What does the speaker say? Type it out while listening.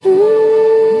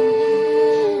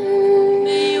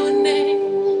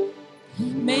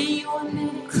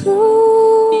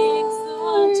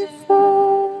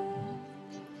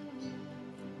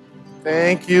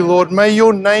thank you, Lord. May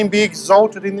your name be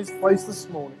exalted in this place this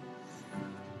morning.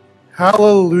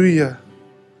 Hallelujah.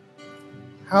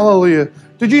 Hallelujah.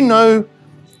 Did you know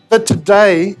that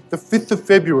today, the 5th of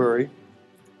February,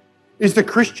 is the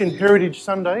Christian Heritage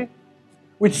Sunday,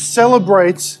 which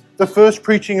celebrates the first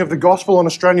preaching of the gospel on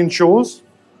Australian shores?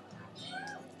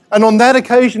 And on that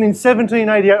occasion in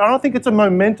 1788, I don't think it's a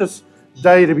momentous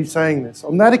day to be saying this.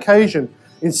 On that occasion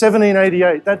in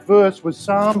 1788, that verse was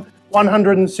Psalm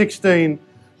 116,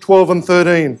 12 and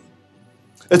 13.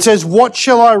 It says, "What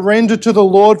shall I render to the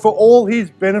Lord for all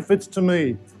his benefits to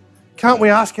me?" Can't we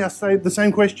ask ourselves the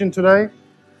same question today?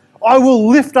 I will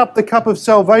lift up the cup of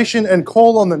salvation and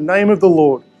call on the name of the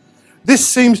Lord. This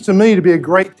seems to me to be a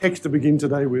great text to begin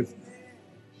today with,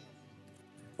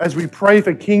 as we pray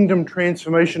for kingdom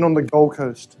transformation on the Gold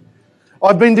Coast.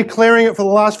 I've been declaring it for the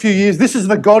last few years. This is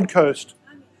the God Coast.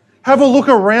 Have a look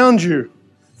around you.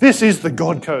 This is the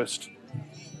God Coast.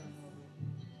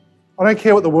 I don't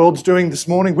care what the world's doing this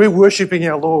morning. We're worshipping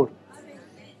our Lord.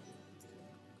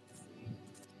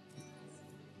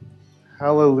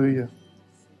 Hallelujah.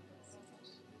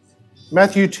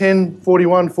 Matthew 10,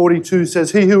 41, 42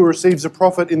 says, "He who receives a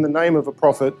prophet in the name of a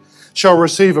prophet shall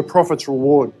receive a prophet's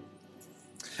reward.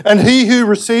 And he who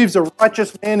receives a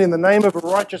righteous man in the name of a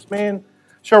righteous man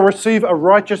shall receive a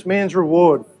righteous man's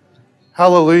reward."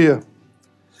 Hallelujah.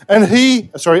 And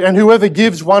whoever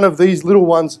gives one of these little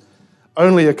ones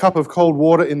only a cup of cold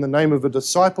water in the name of a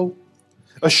disciple,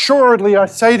 assuredly I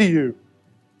say to you,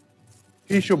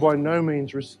 he shall by no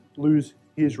means lose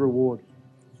his reward.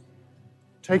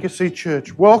 Take a seat,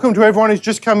 church. Welcome to everyone who's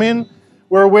just come in.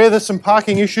 We're aware there's some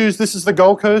parking issues. This is the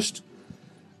Gold Coast.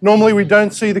 Normally we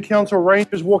don't see the council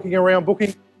rangers walking around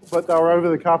booking, but they were over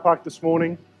the car park this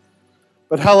morning.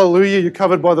 But hallelujah, you're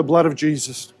covered by the blood of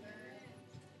Jesus.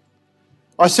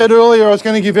 I said earlier I was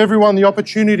going to give everyone the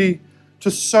opportunity to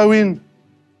sow in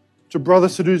to Brother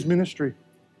Sadhu's ministry.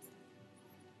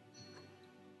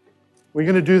 We're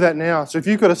going to do that now. So if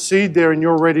you've got a seed there and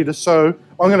you're ready to sow,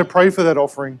 I'm going to pray for that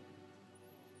offering.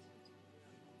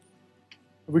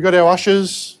 We've got our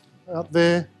ushers out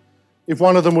there. If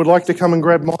one of them would like to come and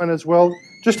grab mine as well,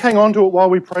 just hang on to it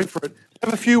while we pray for it. We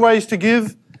have a few ways to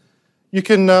give. You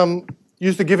can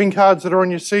use the giving cards that are on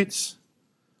your seats.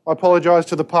 I apologise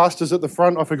to the pastors at the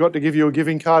front. I forgot to give you a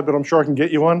giving card, but I'm sure I can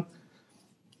get you one.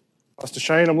 Pastor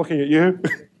Shane, I'm looking at you.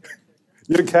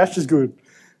 Your cash is good.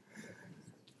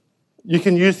 You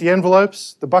can use the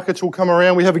envelopes. The buckets will come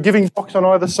around. We have a giving box on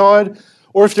either side.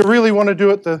 Or if you really want to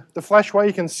do it the flash way,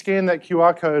 you can scan that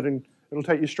QR code and it'll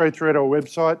take you straight through to our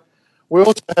website. We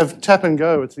also have Tap and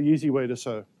Go. It's the easy way to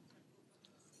sow.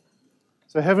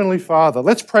 So Heavenly Father,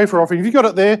 let's pray for offering. If you've got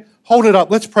it there, hold it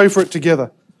up. Let's pray for it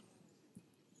together.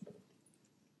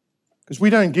 Because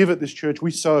we don't give at this church, we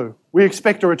sow. We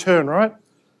expect a return, right?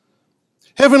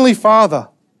 Heavenly Father,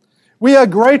 we are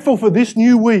grateful for this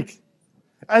new week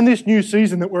and this new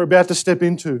season that we're about to step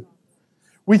into.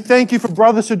 We thank you for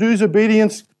Brother Sadhu's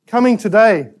obedience coming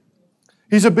today.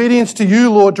 His obedience to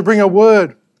you, Lord, to bring a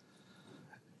word,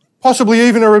 possibly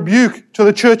even a rebuke to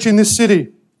the church in this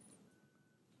city.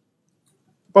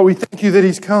 But we thank you that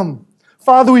he's come.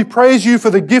 Father, we praise you for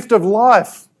the gift of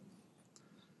life.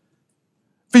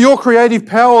 For your creative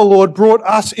power, Lord, brought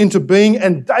us into being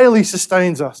and daily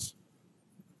sustains us.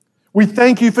 We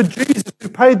thank you for Jesus who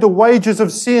paid the wages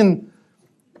of sin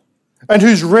and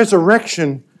whose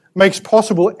resurrection makes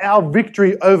possible our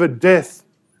victory over death.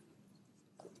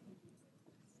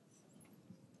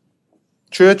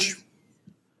 Church,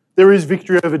 there is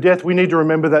victory over death. We need to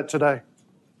remember that today.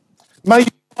 May you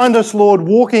find us, Lord,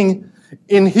 walking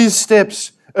in his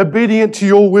steps, obedient to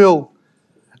your will,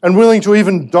 and willing to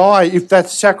even die if that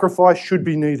sacrifice should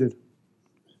be needed.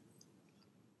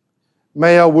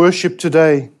 May our worship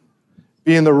today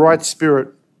be in the right spirit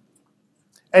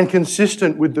and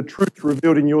consistent with the truth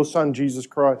revealed in your Son, Jesus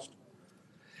Christ.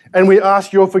 And we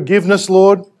ask your forgiveness,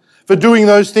 Lord, for doing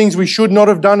those things we should not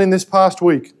have done in this past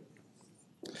week,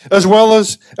 as well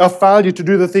as our failure to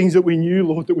do the things that we knew,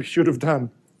 Lord, that we should have done.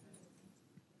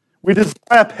 We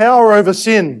desire power over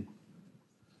sin.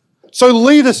 So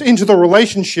lead us into the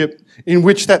relationship in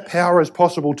which that power is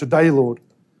possible today, Lord.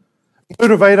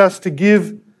 Motivate us to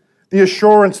give the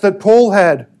assurance that Paul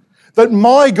had, that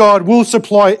my God will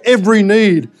supply every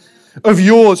need of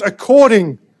yours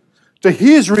according to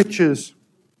his riches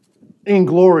in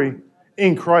glory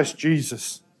in Christ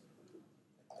Jesus.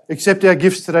 Accept our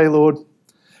gifts today, Lord,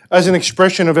 as an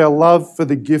expression of our love for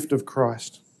the gift of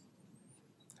Christ,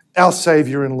 our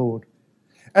Saviour and Lord.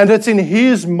 And it's in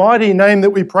his mighty name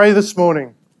that we pray this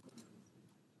morning.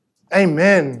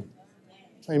 Amen.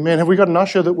 Amen. Have we got an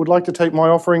usher that would like to take my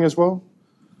offering as well?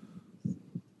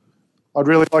 I'd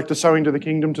really like to sow into the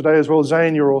kingdom today as well.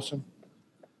 Zane, you're awesome.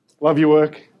 Love your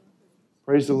work.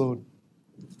 Praise the Lord.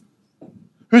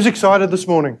 Who's excited this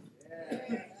morning?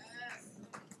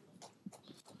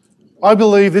 I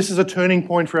believe this is a turning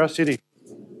point for our city.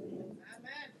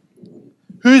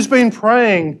 Who's been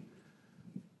praying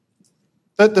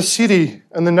that the city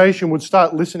and the nation would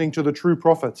start listening to the true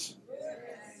prophets?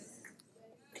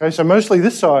 Okay, so mostly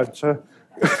this side. So,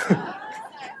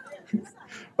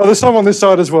 oh, there's some on this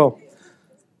side as well.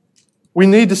 We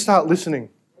need to start listening.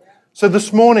 So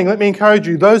this morning, let me encourage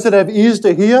you, those that have ears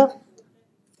to hear,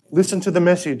 listen to the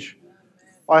message.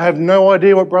 I have no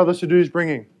idea what Brother Sadhu is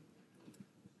bringing,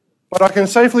 but I can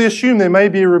safely assume there may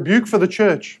be a rebuke for the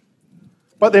church,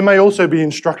 but there may also be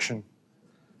instruction.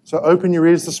 So open your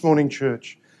ears this morning,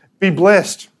 church. Be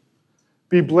blessed.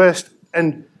 Be blessed,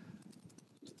 and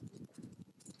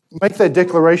make that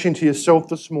declaration to yourself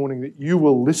this morning that you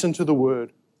will listen to the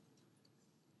word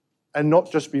and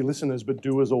not just be listeners, but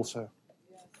doers also.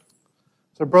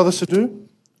 So, Brother Sadhu,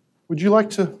 would you like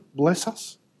to bless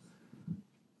us?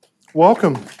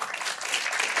 Welcome.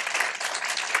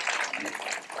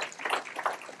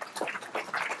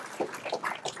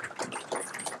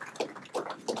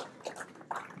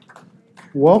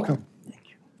 Welcome. Thank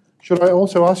you. Should I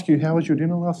also ask you, how was your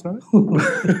dinner last night? No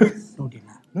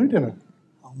dinner. No dinner.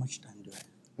 How much time do I have?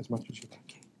 As much as you like.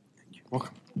 Okay. Thank you.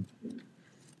 Welcome.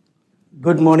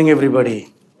 Good morning,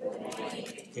 everybody.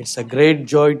 It's a great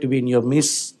joy to be in your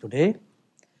midst today.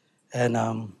 And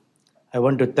I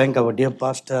want to thank our dear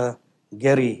Pastor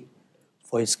Gary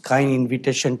for his kind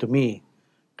invitation to me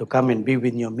to come and be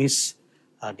with your midst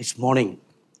this morning.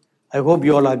 I hope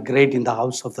you all are great in the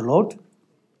house of the Lord.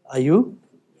 Are you?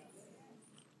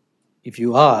 If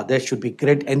you are, there should be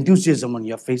great enthusiasm on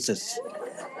your faces.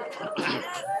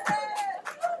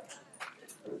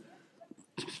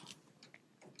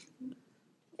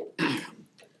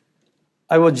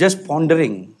 I was just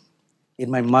pondering in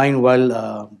my mind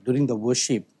while during the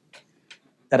worship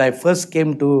that I first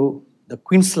came to the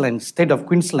Queensland, state of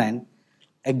Queensland,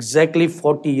 exactly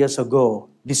 40 years ago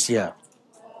this year.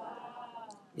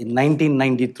 In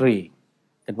 1993,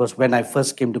 that was when I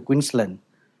first came to Queensland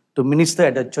to minister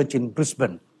at a church in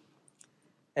Brisbane.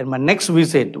 And my next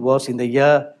visit was in the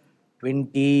year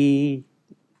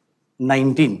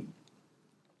 2019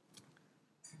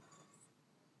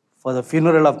 for the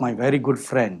funeral of my very good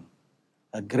friend,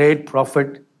 a great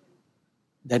prophet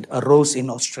that arose in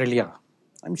Australia.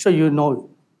 I'm sure you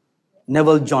know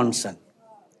Neville Johnson.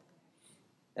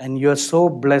 And you are so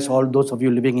blessed, all those of you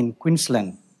living in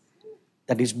Queensland,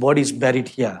 that his body is buried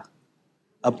here,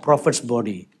 a prophet's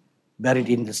body buried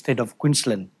in the state of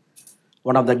Queensland.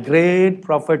 One of the great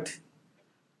prophets,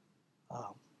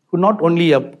 who not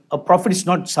only, a prophet is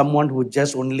not someone who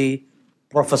just only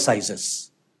prophesizes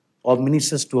or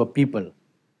ministers to a people,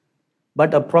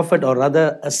 but a prophet, or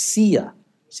rather a seer.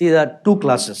 See, there are two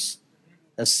classes,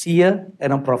 a seer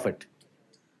and a prophet.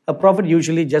 A prophet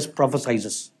usually just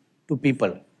prophesizes to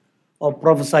people or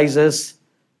prophesizes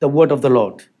the word of the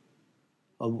Lord,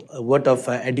 a word of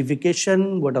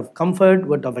edification, word of comfort,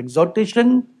 word of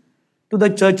exhortation to the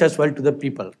church as well, to the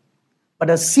people. But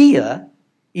a seer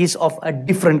is of a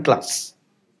different class.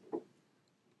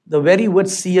 The very word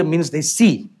seer means they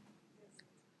see.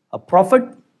 A prophet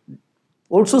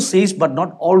also sees, but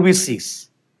not always sees.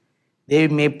 They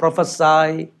may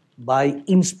prophesy by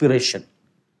inspiration,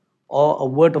 or a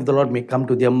word of the Lord may come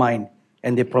to their mind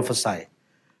and they prophesy.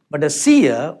 But a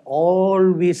seer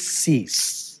always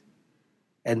sees,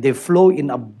 and they flow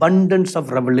in abundance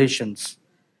of revelations.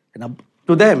 And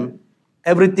to them,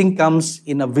 everything comes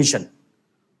in a vision,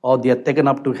 or they are taken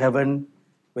up to heaven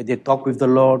where they talk with the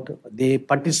Lord. They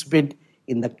participate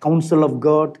in the counsel of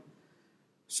God.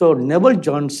 So Neville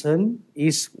Johnson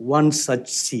is one such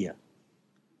seer.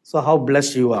 So how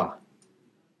blessed you are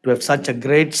to have such a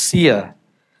great seer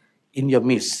in your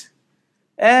midst.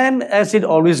 And as it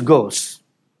always goes,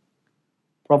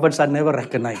 prophets are never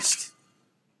recognized.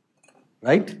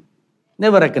 Right?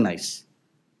 Never recognized.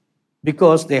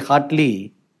 Because they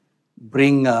hardly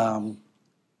bring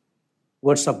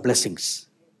words of blessings.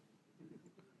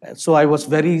 So I was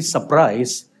very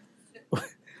surprised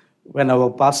when our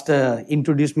pastor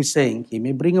introduced me saying, he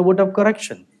may bring a word of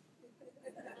correction.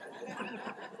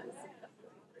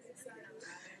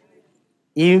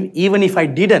 Even if I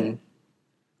didn't,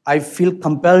 I feel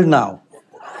compelled now.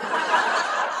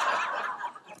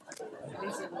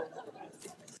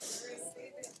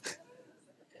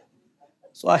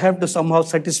 So I have to somehow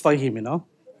satisfy him, you know.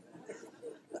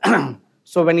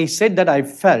 So when he said that, I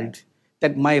felt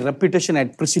that my reputation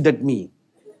had preceded me,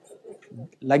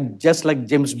 just like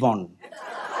James Bond.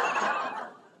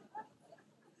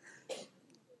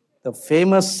 The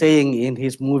famous saying in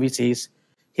his movies is,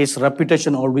 his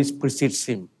reputation always precedes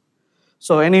him.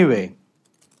 So anyway,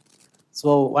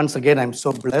 so once again, I'm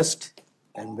so blessed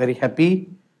and very happy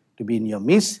to be in your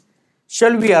midst.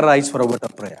 Shall we arise for a word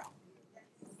of prayer?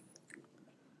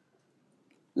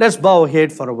 Let's bow our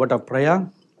head for a word of prayer.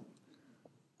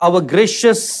 Our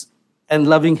gracious and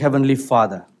loving Heavenly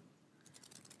Father,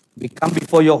 we come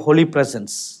before your holy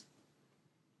presence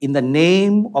in the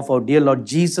name of our dear Lord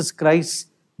Jesus Christ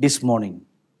this morning.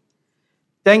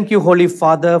 Thank you, Holy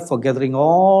Father, for gathering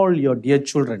all your dear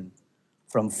children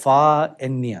from far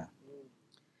and near,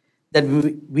 that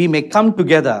we may come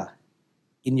together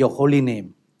in your holy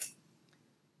name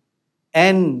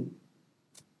and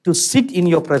to sit in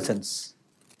your presence,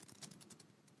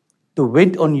 to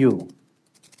wait on you,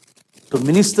 to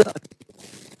minister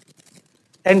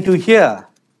and to hear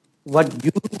what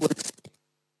you will say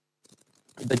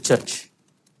to the church.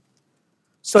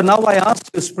 So now I ask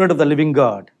you, Spirit of the living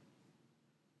God,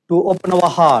 to open our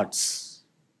hearts,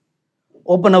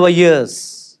 open our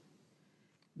ears,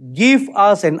 give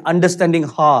us an understanding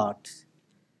heart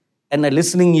and a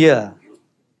listening ear,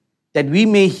 that we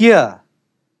may hear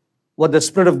what the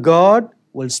Spirit of God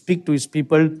will speak to his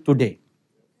people today.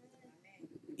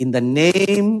 In the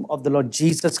name of the Lord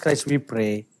Jesus Christ we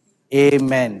pray.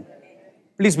 Amen.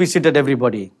 Please be seated,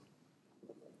 everybody.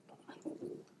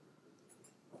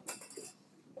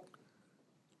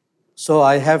 So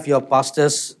I have your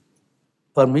pastor's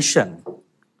permission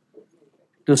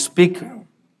to speak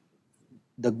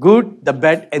the good, the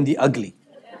bad, and the ugly.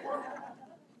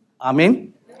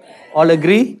 Amen? All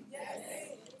agree?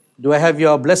 Do I have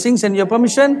your blessings and your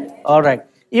permission? All right.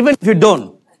 Even if you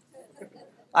don't,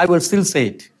 I will still say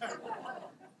it.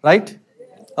 Right?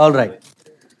 All right.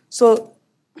 So,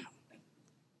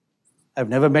 I've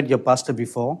never met your pastor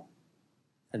before.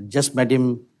 I just met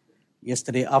him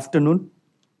yesterday afternoon.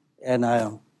 And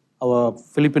our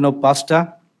Filipino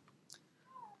pastor,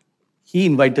 he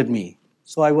invited me.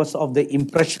 So I was of the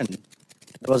impression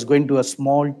I was going to a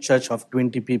small church of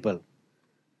 20 people.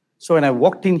 So when I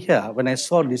walked in here, when I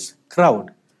saw this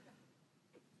crowd,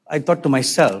 I thought to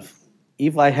myself,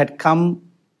 if I had come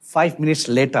 5 minutes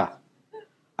later,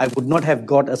 I would not have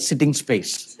got a sitting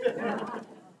space.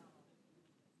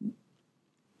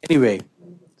 Anyway,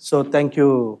 so thank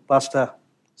you, Pastor.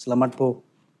 Selamat po.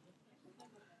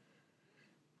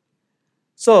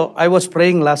 So I was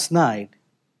praying last night,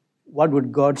 what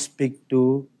would God speak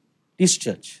to this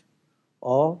church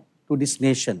or to this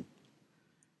nation?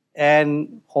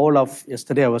 And whole of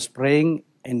yesterday I was praying,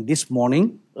 and this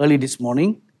morning, early this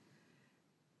morning,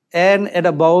 and at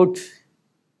about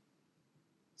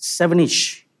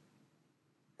 7-ish,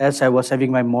 as I was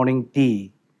having my morning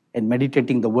tea and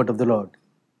meditating the word of the Lord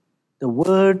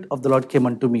came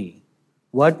unto me,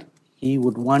 what he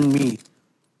would want me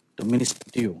to minister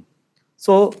to you.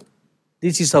 So,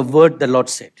 this is a word the Lord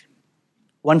said.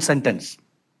 One sentence.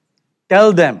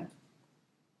 Tell them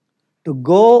to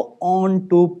go on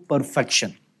to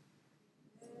perfection.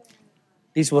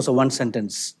 This was a one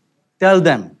sentence. Tell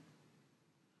them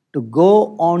to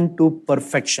go on to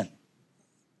perfection.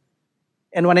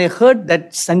 And when I heard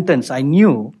that sentence, I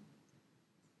knew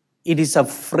it is a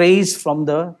phrase from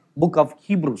the book of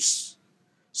Hebrews.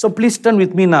 So please turn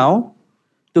with me now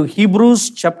to Hebrews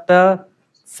chapter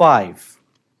 5.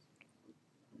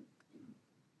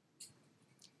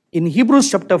 In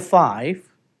Hebrews chapter 5,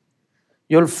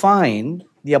 you'll find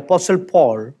the Apostle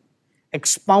Paul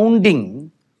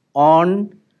expounding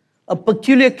on a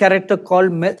peculiar character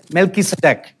called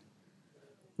Melchizedek.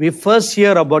 We first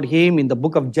hear about him in the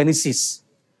book of Genesis,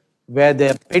 where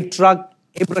the patriarch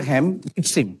Abraham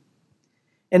meets him.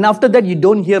 And after that, you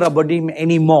don't hear about him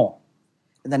anymore.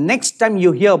 And the next time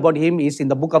you hear about him is in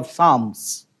the book of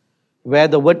Psalms, where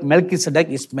the word Melchizedek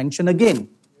is mentioned again.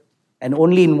 And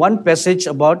only in one passage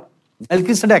about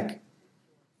Melchizedek.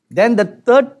 Then the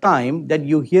third time that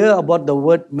you hear about the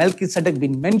word Melchizedek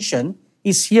being mentioned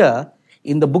is here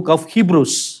in the book of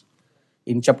Hebrews.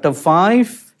 In chapter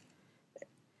 5,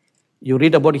 you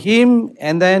read about him,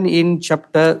 and then in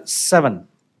chapter 7.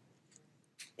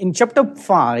 In chapter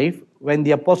 5, when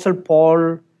the Apostle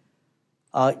Paul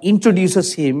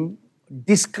introduces him,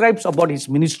 describes about his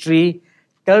ministry,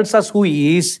 tells us who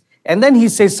he is, and then he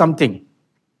says something.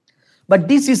 But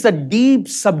this is a deep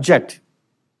subject,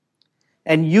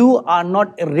 and you are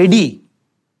not ready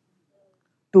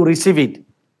to receive it.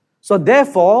 So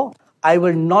therefore, I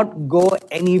will not go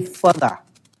any further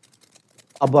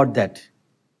about that.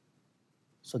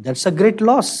 So that's a great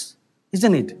loss,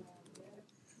 isn't it?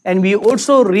 And we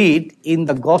also read in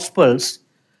the Gospels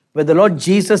where the Lord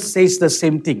Jesus says the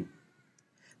same thing.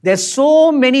 There's so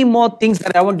many more things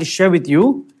that I want to share with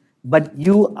you, but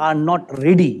you are not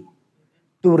ready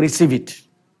to receive it.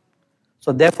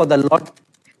 So therefore the Lord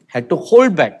had to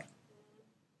hold back.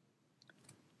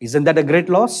 Isn't that a great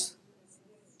loss?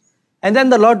 And then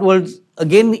the Lord will,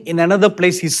 again in another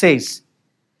place he says,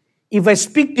 if I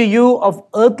speak to you of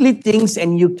earthly things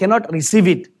and you cannot receive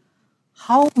it,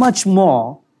 how much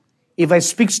more if I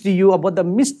speak to you about the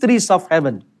mysteries of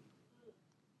heaven?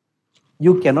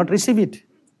 You cannot receive it.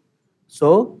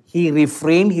 So he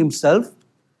refrained himself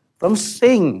from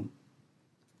saying,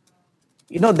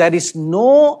 there is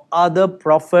no other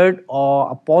prophet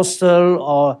or apostle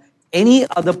or any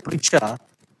other preacher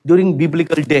during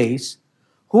biblical days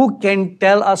who can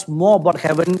tell us more about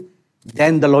heaven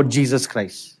than the Lord Jesus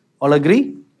Christ. All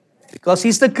agree? Because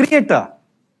he's the creator,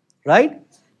 right?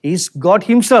 He's God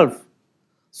himself.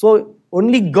 So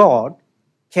only God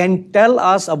can tell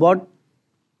us about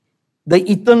the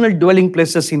eternal dwelling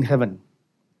places in heaven.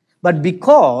 But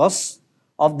because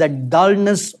of the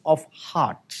dullness of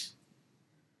heart,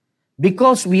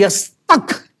 because we are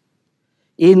stuck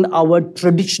in our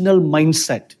traditional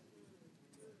mindset,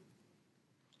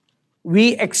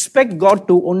 we expect God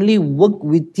to only work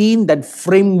within that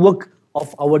framework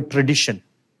of our tradition.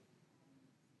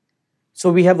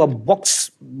 So we have a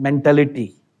box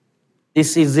mentality.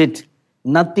 This is it.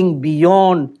 Nothing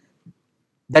beyond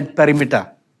that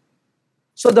perimeter.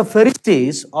 So the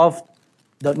Pharisees of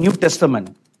the New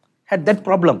Testament had that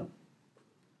problem.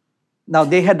 Now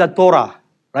they had the Torah,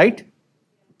 right?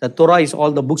 The Torah is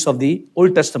all the books of the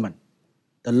Old Testament,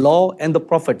 the law and the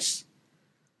prophets.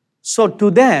 So to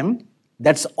them,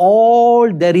 that's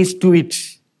all there is to it.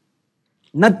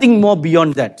 Nothing more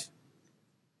beyond that.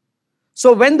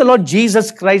 So when the Lord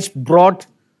Jesus Christ brought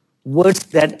words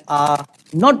that are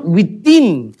not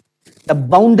within the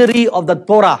boundary of the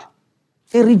Torah,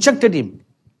 they rejected him.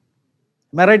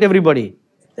 Am I right, everybody?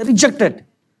 They rejected.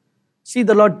 See,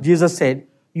 the Lord Jesus said,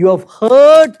 you have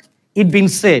heard it being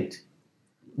said,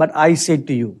 but I said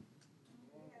to you.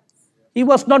 He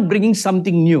was not bringing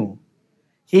something new.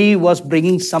 He was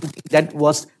bringing something that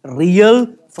was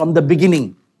real from the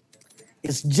beginning.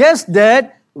 It's just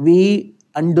that we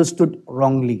understood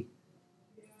wrongly.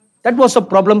 That was a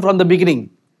problem from the beginning.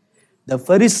 The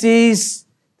Pharisees,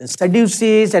 the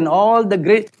Sadducees, and all the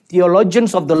great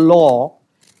theologians of the law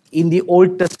in the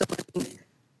Old Testament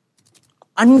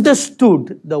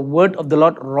understood the word of the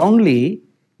Lord wrongly,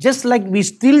 just like we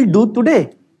still do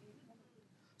today.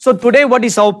 So today, what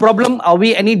is our problem? Are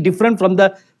we any different from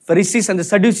the Pharisees and the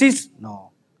Sadducees?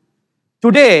 No.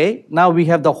 Today, now we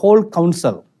have the whole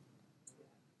counsel,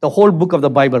 the whole book of the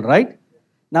Bible, right?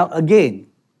 Now again,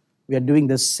 we are doing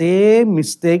the same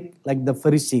mistake like the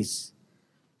Pharisees.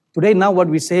 Today, now what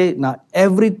we say, now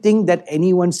everything that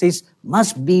anyone says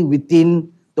must be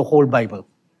within the whole Bible.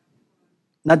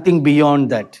 Nothing beyond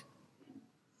that.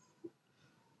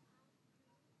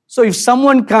 So if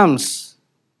someone comes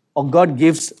or God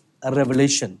gives a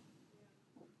revelation,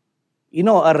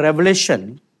 a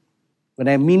revelation, when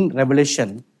I mean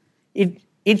revelation,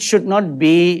 it should not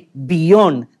be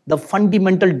beyond the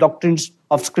fundamental doctrines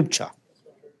of Scripture.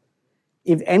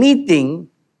 If anything,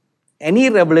 any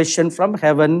revelation from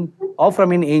heaven or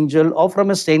from an angel or from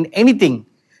a saint, anything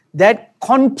that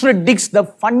contradicts the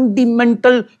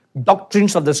fundamental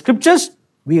doctrines of the Scriptures,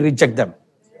 we reject them.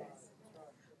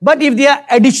 But if they are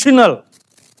additional,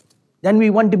 then we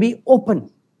want to be open.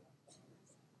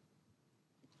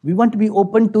 We want to be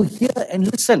open to hear and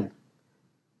listen.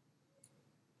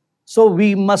 So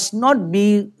we must not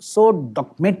be so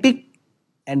dogmatic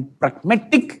and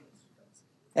pragmatic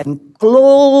and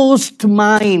closed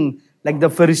mind like the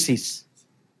Pharisees.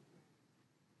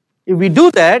 If we do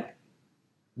that,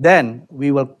 then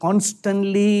we will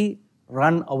constantly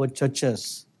run our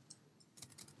churches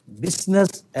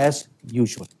business as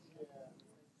usual.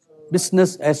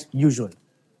 Business as usual.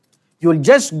 You will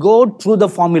just go through the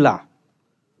formula.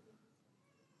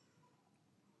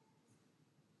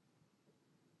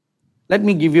 Let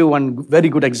me give you one very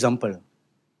good example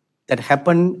that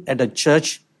happened at a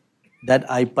church that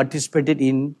I participated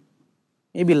in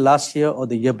maybe last year or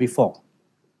the year before.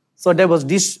 So there was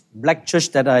this black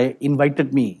church that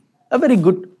invited me. A very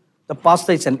good, the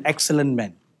pastor is an excellent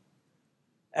man.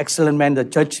 Excellent man. The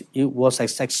church was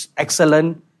as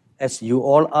excellent as you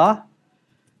all are.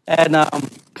 And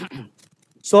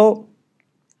so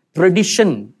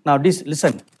tradition, now this,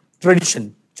 listen,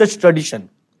 tradition, church tradition.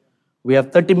 We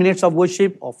have 30 minutes of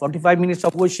worship or 45 minutes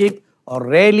of worship or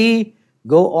rarely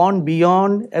go on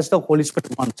beyond as the Holy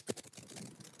Spirit wants.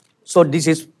 So this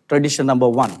is tradition number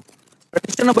one.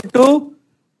 Tradition number two,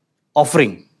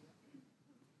 offering.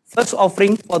 First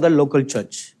offering for the local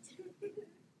church.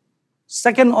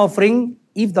 Second offering,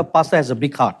 if the pastor has a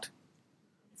big heart.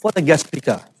 for the guest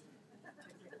speaker.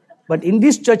 But in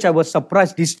this church, I was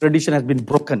surprised this tradition has been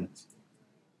broken.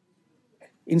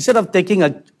 Instead of taking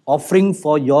an offering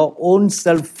for your own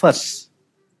self first,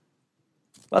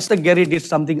 Pastor Gary did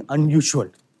something unusual.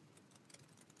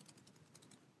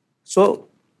 So,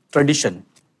 tradition.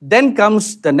 Then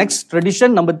comes the next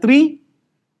tradition, number 3,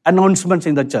 announcements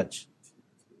in the church.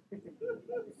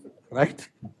 Right?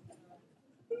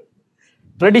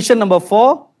 Tradition number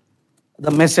 4,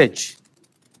 the message.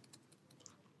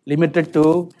 Limited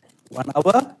to 1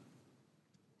 hour.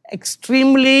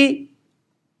 Extremely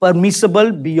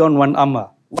permissible beyond 1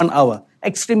 hour. 1 hour.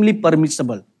 Extremely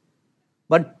permissible.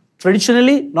 But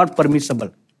traditionally not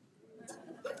permissible.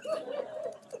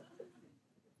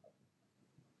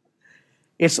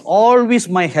 It's always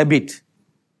my habit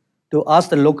to ask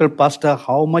the local pastor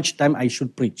how much time I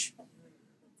should preach.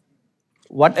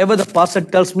 Whatever the pastor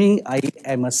tells me, I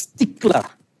am a stickler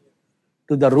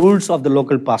to the rules of the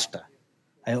local pastor.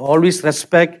 I always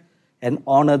respect and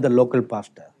honor the local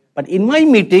pastor. But in my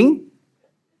meeting,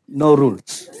 no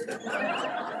rules.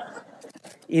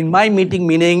 In my meeting,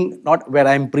 meaning not where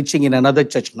I'm preaching in another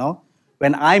church now,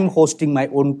 when I'm hosting my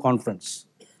own conference,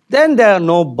 then there are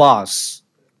no bars.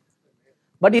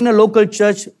 But in a local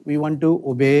church, we want to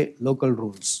obey local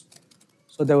rules.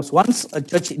 So there was once a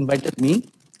church invited me,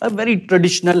 a very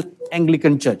traditional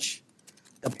Anglican church.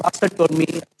 The pastor told me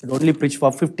I should only preach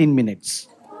for 15 minutes.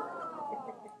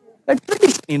 A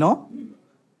tradition,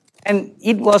 And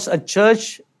it was a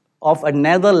church of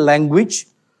another language,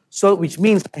 so which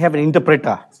means I have an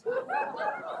interpreter.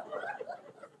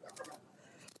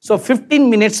 So 15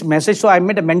 minutes message, so I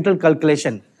made a mental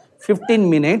calculation. 15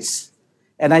 minutes,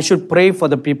 and I should pray for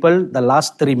the people the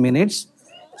last 3 minutes.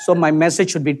 So my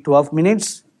message should be 12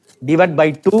 minutes. Divide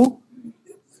by 2,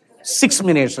 6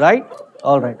 minutes, right?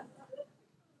 All right.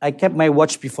 I kept my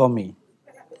watch before me.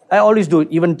 I always do it,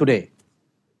 even today.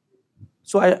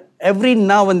 So every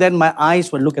now and then my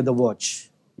eyes will look at the watch.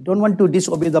 I don't want to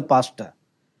disobey the pastor.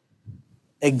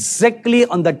 Exactly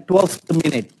on the 12th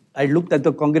minute, I looked at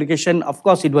the congregation. Of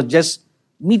course, it was just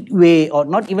midway, or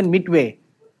not even midway.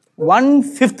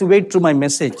 1/5 way through my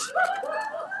message.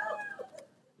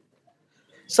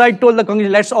 So I told the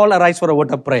congregation, let's all arise for a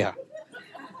word of prayer.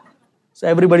 So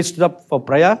everybody stood up for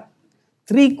prayer.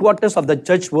 3/4 of the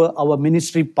church were our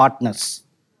ministry partners.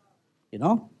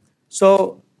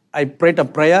 So I prayed a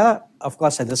prayer. Of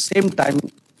course, at the same time,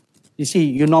 you see,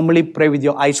 you normally pray with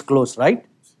your eyes closed, right?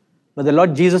 But the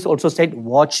Lord Jesus also said,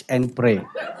 watch and pray.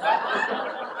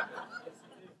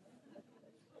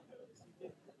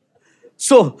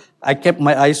 So I kept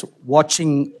my eyes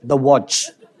watching the watch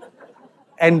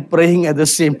and praying at the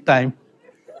same time.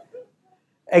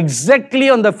 Exactly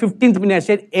on the 15th minute, I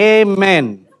said,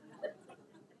 Amen.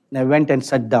 And I went and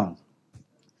sat down.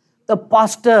 The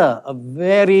pastor, a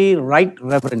very right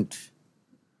reverend.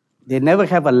 They never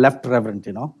have a left reverend,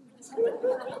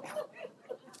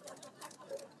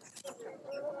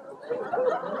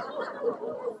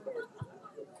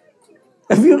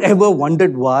 Have you ever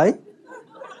wondered why?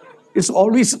 It's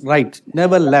always right,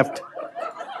 never left.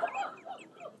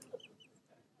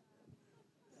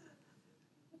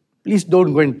 Please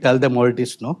don't go and tell them all it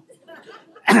is, no?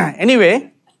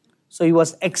 Anyway, so he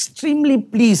was extremely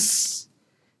pleased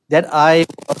that I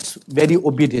was very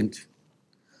obedient.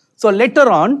 So later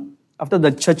on, after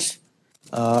the church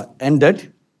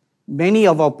ended, many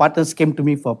of our partners came to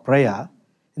me for prayer,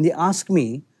 and they asked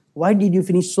me, why did you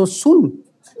finish so soon?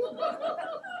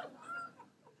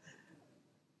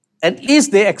 At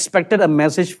least they expected a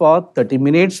message for 30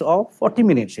 minutes or 40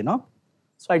 minutes,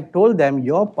 So I told them,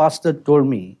 your pastor told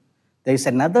me there is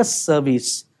another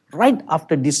service right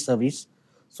after this service,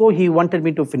 so he wanted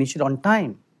me to finish it on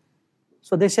time.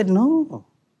 So they said, no,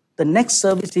 the next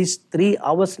service is 3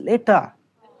 hours later.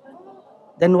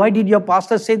 Then why did your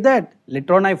pastor say that?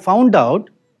 Later on I found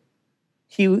out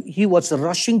he was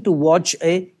rushing to watch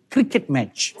a cricket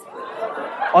match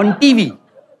on TV.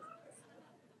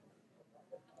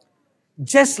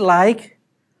 Just like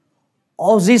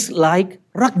Aussies like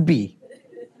rugby,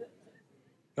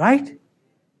 right?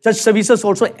 Church services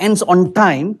also ends on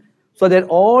time so that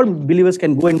all believers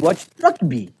can go and watch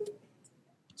rugby.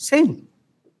 Same.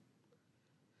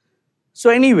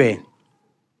 So anyway,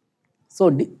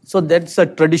 so that's a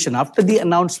tradition. After the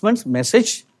announcements,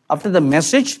 message. After the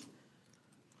message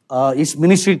is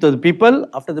ministry to the people.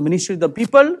 After the ministry to the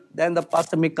people, then the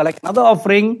pastor may collect another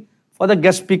offering for the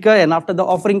guest speaker, and after the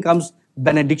offering comes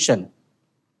benediction.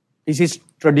 This is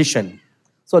tradition.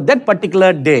 So that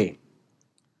particular day,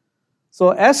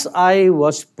 so as I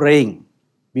was praying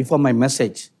before my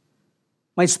message,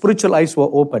 my spiritual eyes were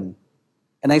open,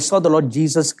 and I saw the Lord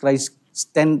Jesus Christ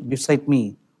stand beside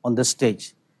me, on the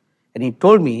stage. And he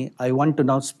told me, I want to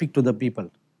now speak to the people.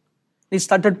 He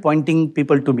started pointing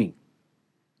people to me.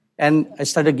 And I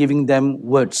started giving them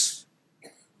words,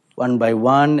 one by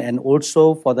one, and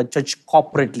also for the church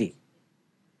corporately.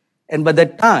 And by the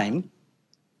time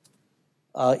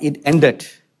it ended,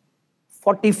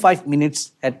 45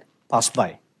 minutes had passed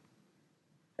by.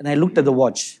 And I looked at the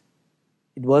watch.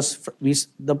 It was,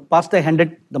 the pastor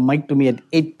handed the mic to me at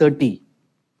 8:30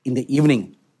 in the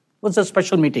evening. It was a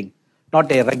special meeting,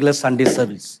 not a regular Sunday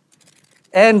service.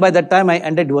 And by the time I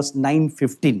ended, it was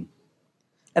 9:15.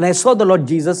 And I saw the Lord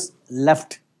Jesus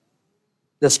left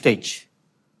the stage.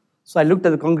 So I looked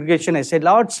at the congregation. I said,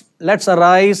 Lord, let's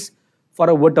arise for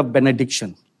a word of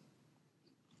benediction.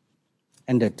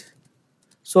 Ended.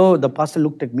 So the pastor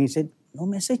looked at me and said, no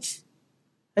message.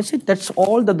 I said, that's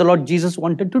all that the Lord Jesus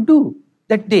wanted to do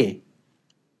that day.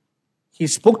 He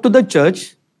spoke to the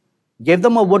church, gave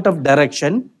them a word of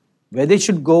direction, where they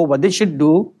should go, what they should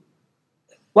do.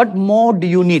 What more do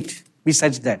you need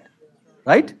besides that?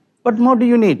 Right? What more do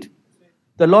you need?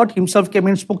 The Lord himself came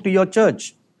and spoke to your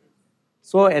church.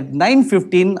 So at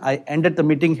 9:15, I ended the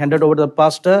meeting, handed over to the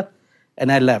pastor,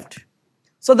 and I left.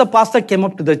 So the pastor came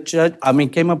up to the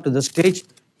came up to the stage.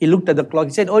 He looked at the clock.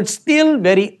 He said, oh, it's still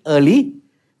very early.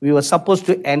 We were supposed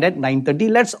to end at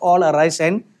 9:30. Let's all arise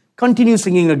and continue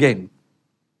singing again.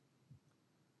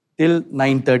 Till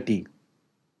 9:30.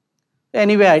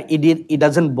 Anyway, it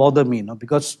doesn't bother me,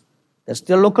 because there's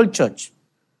still a local church.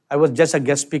 I was just a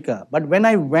guest speaker. But when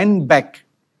I went back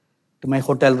to my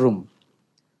hotel room,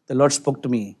 the Lord spoke to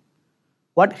me.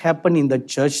 What happened in the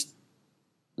church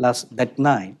that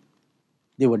night?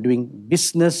 They were doing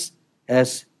business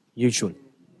as usual.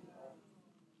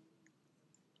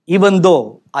 Even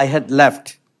though I had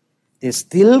left, they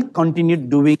still continued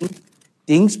doing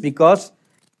things because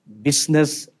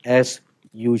business as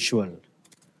usual.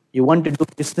 You want to do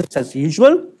business as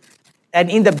usual? And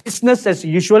in the business as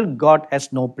usual, God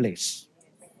has no place.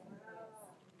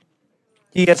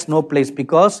 He has no place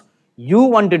because you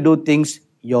want to do things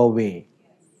your way.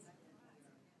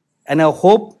 And I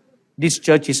hope this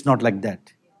church is not like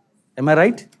that. Am I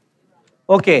right?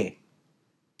 Okay.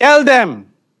 Tell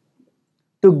them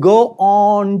to go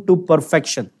on to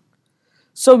perfection.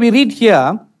 So we read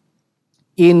here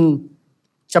in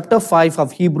chapter 5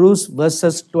 of Hebrews,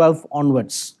 verses 12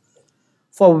 onwards.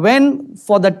 For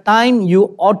the time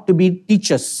you ought to be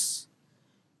teachers,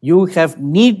 you have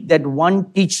need that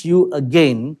one teach you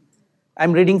again.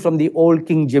 I'm reading from the old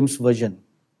King James Version.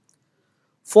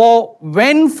 For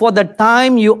the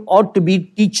time you ought to be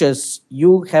teachers,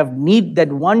 you have need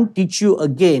that one teach you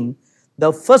again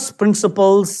the first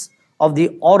principles of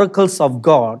the oracles of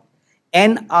God,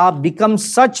 and are become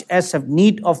such as have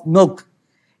need of milk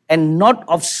and not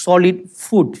of solid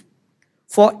food.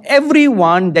 For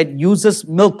everyone that uses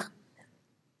milk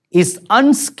is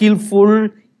unskillful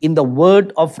in the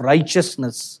word of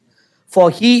righteousness,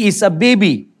 for he is a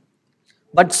baby.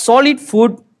 But solid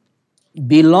food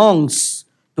belongs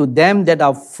to them that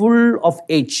are full of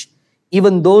age,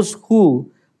 even those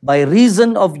who, by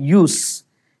reason of use,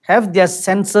 have their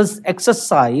senses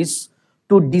exercised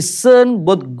to discern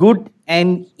both good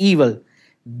and evil.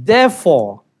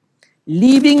 Therefore,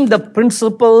 leaving the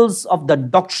principles of the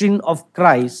doctrine of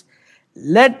Christ,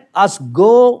 let us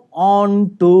go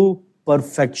on to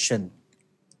perfection.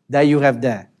 There you have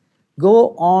there.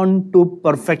 Go on to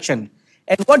perfection.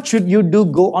 And what should you do?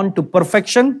 Go on to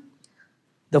perfection.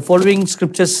 The following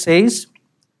scripture says,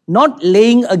 not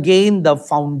laying again the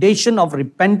foundation of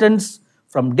repentance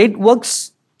from dead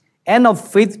works and of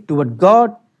faith toward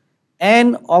God,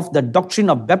 and of the doctrine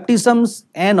of baptisms,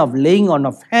 and of laying on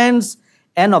of hands,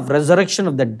 and of resurrection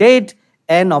of the dead,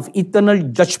 and of eternal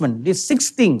judgment. These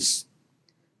 6 things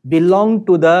belong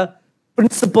to the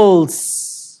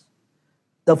principles,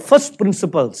 the first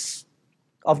principles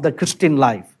of the Christian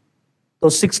life.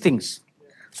 Those 6 things.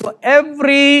 So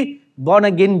every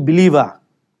born-again believer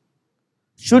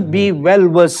should be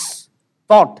well-versed,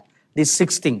 taught these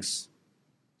 6 things.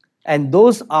 And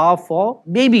those are for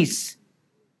babies.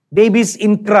 Babies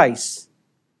in Christ,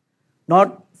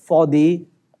 not for the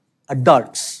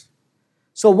adults.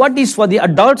 So what is for the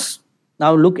adults?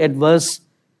 Now look at verse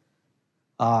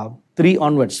 3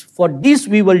 onwards. For this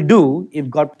we will do, if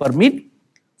God permit,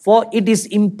 for it is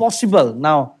impossible.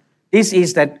 Now, this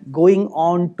is that going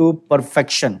on to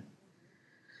perfection.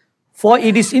 For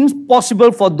it is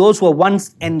impossible for those who are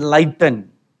once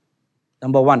enlightened,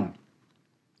 number 1,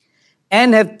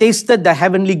 and have tasted the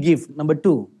heavenly gift, number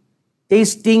 2,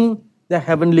 tasting the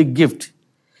heavenly gift,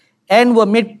 and were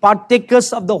made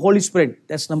partakers of the Holy Spirit.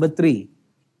 That's number 3,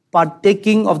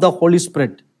 partaking of the Holy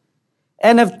Spirit.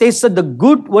 and have tasted the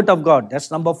good word of God.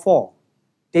 That's number 4.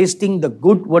 Tasting the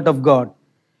good word of God.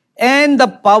 And the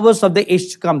powers of the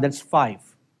age to come. That's 5.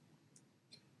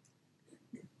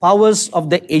 Powers of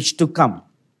the age to come.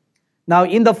 Now,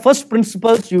 in the first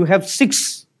principles, you have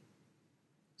 6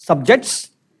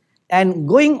 subjects. And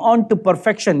going on to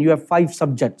perfection, you have 5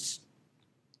 subjects.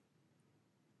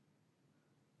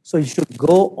 So you should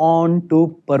go on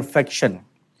to perfection.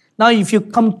 Now, if you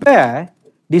compare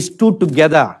these 2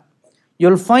 together,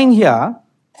 you'll find here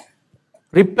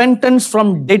repentance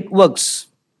from dead works.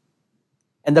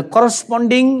 And the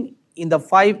corresponding in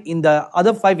the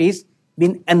other 5 is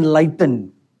being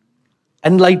enlightened.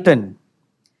 Enlightened.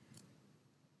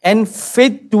 And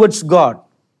faith towards God.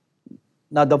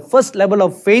 Now, the first level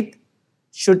of faith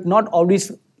you should not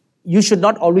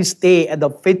always stay at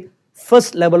the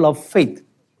first level of faith.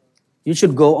 You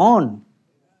should go on.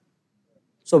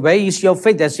 So where is your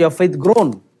faith? Has your faith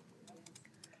grown?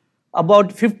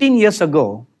 About 15 years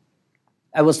ago,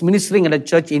 I was ministering at a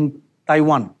church in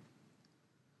Taiwan,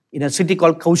 in a city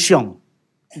called Kaohsiung,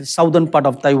 the southern part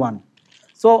of Taiwan.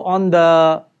 So on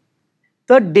the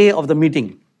 3rd day of the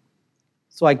meeting,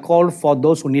 so I called for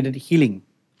those who needed healing.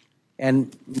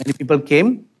 And many people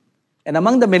came. And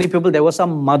among the many people, there was a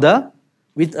mother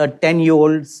with a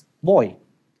 10-year-old boy.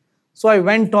 So I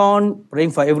went on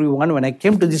praying for everyone. When I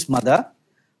came to this mother,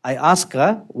 I asked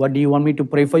her, what do you want me to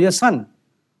pray for your son?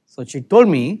 So she told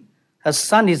me her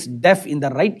son is deaf in the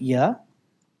right ear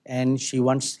and she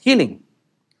wants healing.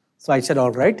 So I said,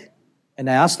 all right. And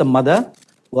I asked the mother,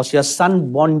 was your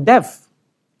son born deaf?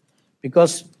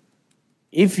 Because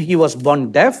if he was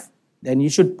born deaf, then you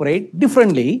should pray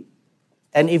differently.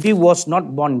 And if he was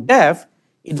not born deaf,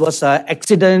 it was an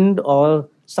accident or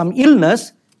some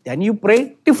illness, then you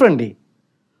pray differently.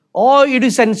 Or it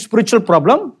is a spiritual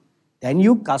problem, then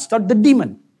you cast out the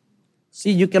demon.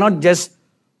 See, you cannot just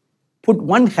put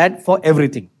one head for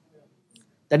everything.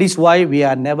 That is why we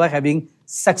are never having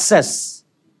success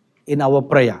in our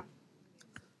prayer.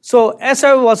 So as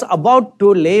I was about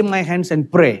to lay my hands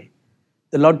and pray,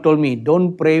 the Lord told me,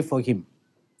 don't pray for him.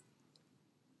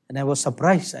 And I was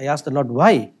surprised. I asked the Lord,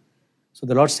 why? So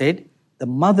the Lord said, the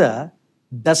mother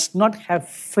does not have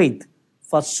faith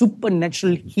for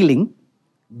supernatural healing,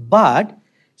 but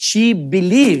she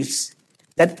believes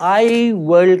that I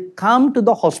will come to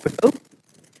the hospital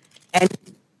and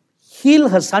heal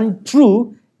her son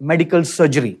through medical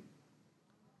surgery.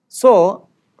 So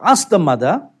ask the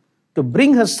mother to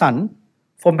bring her son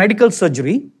for medical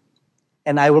surgery,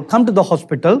 and I will come to the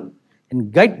hospital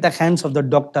and guide the hands of the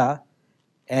doctor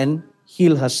and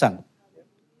heal her son.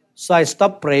 So I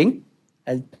stopped praying,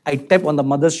 and I tapped on the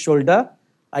mother's shoulder.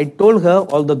 I told her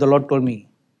all that the Lord told me.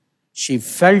 She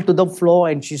fell to the floor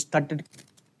and she started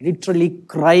literally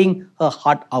crying her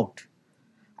heart out.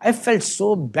 I felt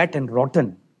so bad and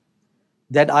rotten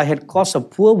that I had caused a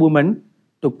poor woman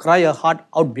to cry her heart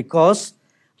out because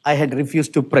I had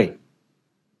refused to pray.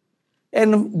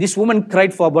 And this woman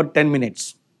cried for about 10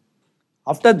 minutes.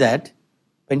 After that,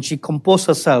 when she composed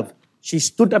herself, she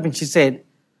stood up and she said,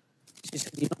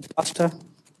 Pastor,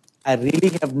 I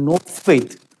really have no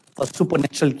faith for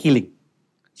supernatural healing.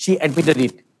 She admitted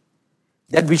it.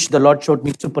 That which the Lord showed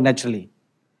me supernaturally.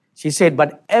 She said,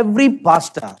 but every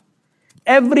pastor,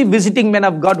 every visiting man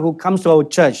of God who comes to our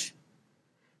church,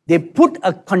 they put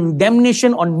a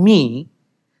condemnation on me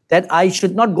that I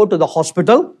should not go to the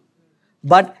hospital,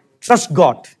 but trust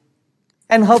God.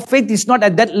 And her faith is not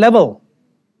at that level.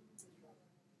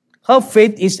 Her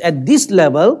faith is at this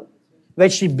level where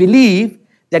she believes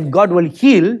that God will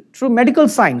heal through medical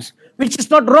science, which is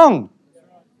not wrong.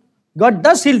 God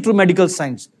does heal through medical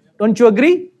science. Don't you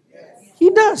agree? Yes. He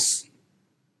does.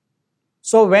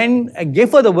 So when I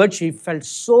gave her the word, she felt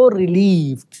so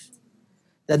relieved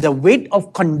that the weight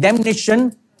of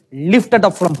condemnation lifted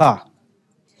up from her.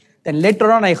 Then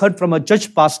later on, I heard from a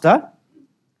church pastor.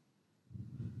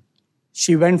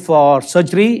 She went for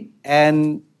surgery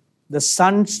and the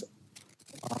son's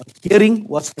hearing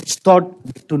was restored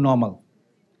to normal.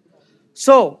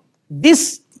 So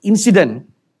this incident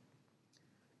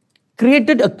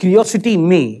created a curiosity in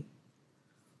me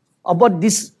about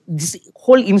this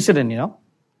whole incident,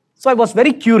 So I was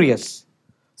very curious.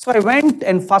 So I went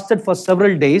and fasted for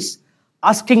several days,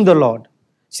 asking the Lord.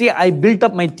 See, I built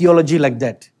up my theology like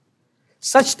that.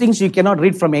 Such things you cannot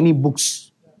read from any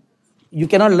books. You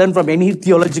cannot learn from any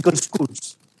theological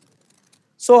schools.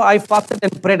 So I fasted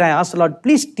and prayed. I asked the Lord,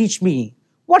 please teach me,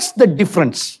 what's the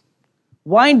difference?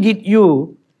 Why did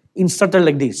you insert it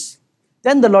like this?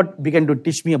 Then the Lord began to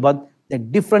teach me about the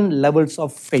different levels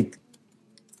of faith.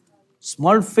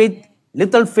 Small faith,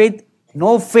 little faith,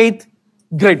 no faith,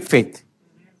 great faith.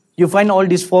 You find all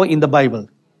these 4 in the Bible.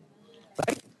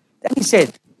 Right? Then he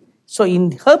said, so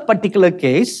in her particular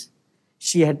case,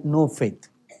 she had no faith.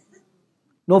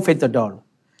 No faith at all.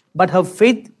 But her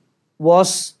faith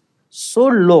was so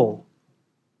low,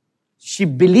 she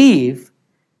believed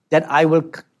that I will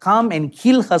come and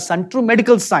heal her son through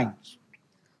medical science.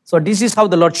 So this is how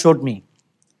the Lord showed me.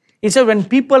 He said, when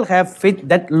people have faith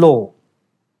that low,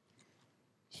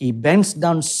 He bends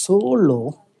down so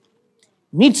low,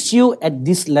 meets you at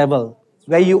this level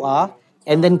where you are,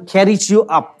 and then carries you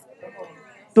up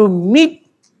to meet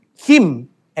Him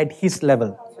at His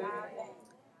level.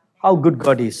 How good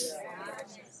God is,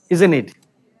 isn't it?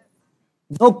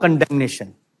 No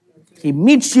condemnation. He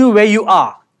meets you where you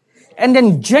are and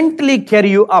then gently carry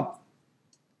you up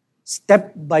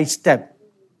step by step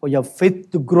for your faith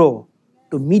to grow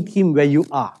to meet Him where you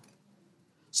are.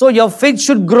 So your faith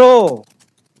should grow.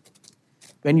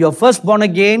 When you're first born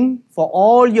again, for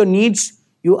all your needs,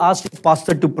 you ask your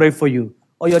pastor to pray for you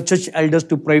or your church elders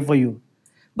to pray for you.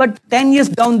 But 10 years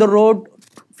down the road,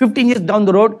 15 years down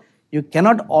the road, you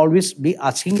cannot always be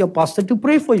asking your pastor to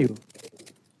pray for you.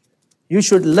 You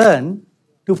should learn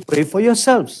to pray for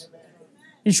yourselves.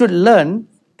 You should learn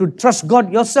to trust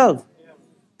God yourself.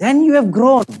 Then you have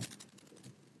grown.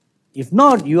 If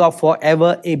not, you are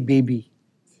forever a baby.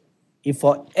 If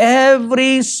for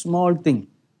every small thing,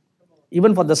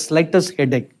 even for the slightest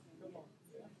headache,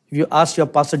 if you ask your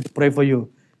pastor to pray for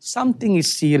you, something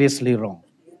is seriously wrong.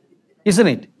 Isn't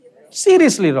it?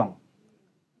 Seriously wrong.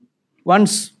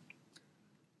 Once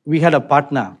we had a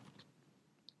partner.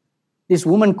 This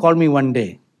woman called me one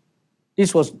day.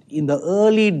 This was in the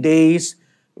early days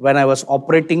when I was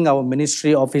operating our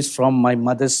ministry office from my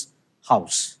mother's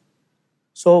house.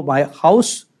 So my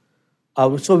house,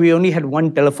 so we only had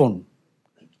one telephone.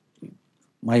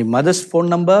 My mother's phone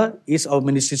number is our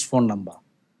ministry's phone number.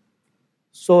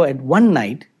 So at one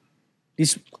night,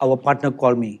 our partner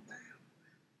called me.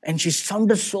 And she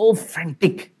sounded so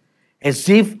frantic, as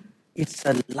if it's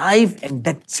a life and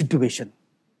death situation.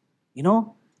 You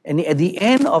know? And at the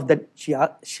end of that,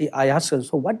 I asked her,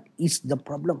 so what is the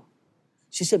problem?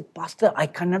 She said, Pastor, I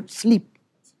cannot sleep.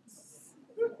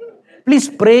 Please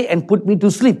pray and put me to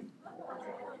sleep.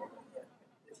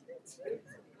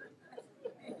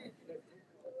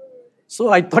 So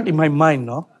I thought in my mind,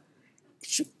 no,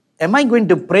 am I going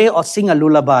to pray or sing a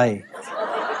lullaby?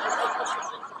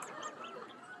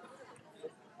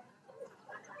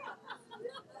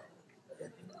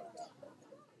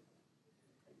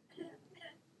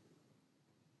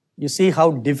 You see how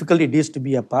difficult it is to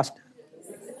be a pastor?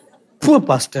 Poor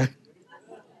pastor.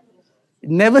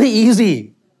 Never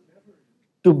easy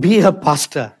to be a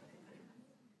pastor.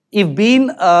 If being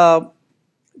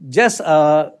just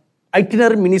an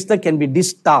itinerant minister can be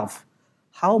this tough,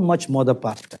 how much more the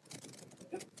pastor?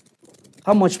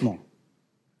 How much more?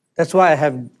 That's why I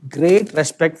have great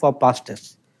respect for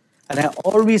pastors. And I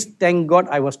always thank God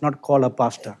I was not called a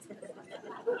pastor.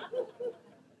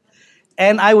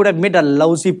 And I would have made a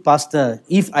lousy pastor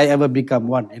if I ever become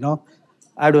one, you know.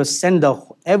 I would have sent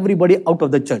everybody out of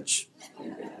the church.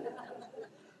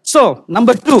 So,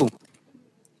 number 2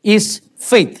 is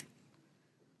faith.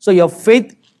 So, your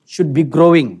faith should be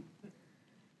growing.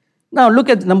 Now, look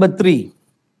at number 3.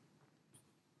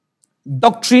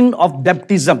 Doctrine of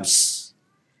baptisms.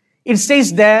 It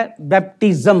says there,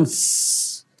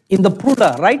 baptisms in the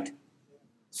plural, right?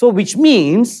 So, which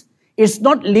means it's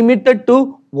not limited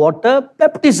to water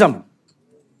baptism.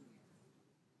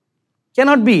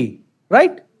 Cannot be,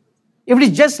 right? If it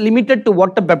is just limited to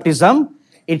water baptism,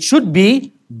 it should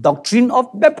be doctrine of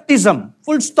baptism,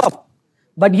 full stop.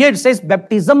 But here it says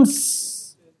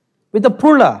baptisms with the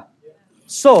plural.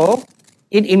 So,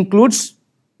 it includes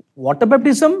water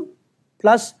baptism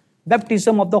plus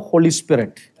baptism of the Holy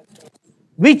Spirit,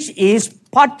 which is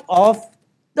part of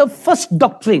the first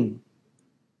doctrine.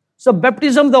 So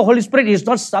baptism of the Holy Spirit is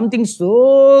not something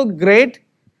so great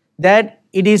that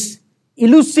it is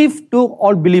elusive to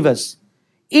all believers.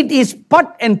 It is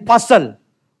part and parcel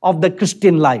of the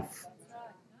Christian life.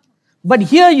 But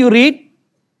here you read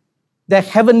the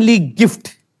heavenly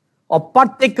gift or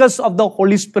partakers of the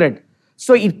Holy Spirit.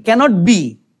 So it cannot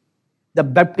be the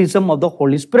baptism of the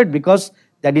Holy Spirit because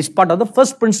that is part of the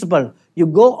first principle. You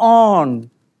go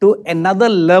on to another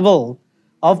level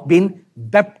of being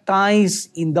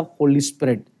baptized in the Holy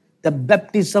Spirit. The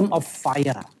baptism of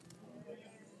fire.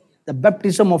 The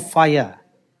baptism of fire.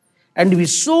 And be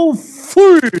so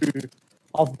full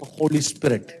of the Holy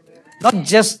Spirit. Not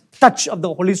just touch of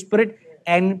the Holy Spirit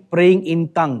and praying in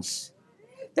tongues.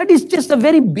 That is just a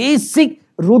very basic,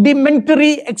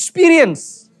 rudimentary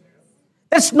experience.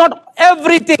 That's not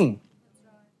everything.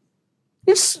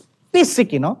 It's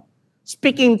basic, you know.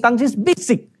 Speaking in tongues is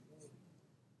basic.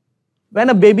 When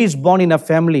a baby is born in a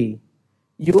family,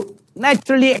 you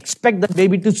naturally expect the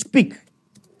baby to speak,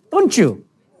 don't you?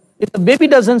 If the baby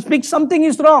doesn't speak, something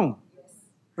is wrong,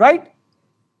 right?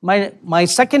 My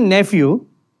second nephew,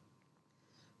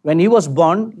 when he was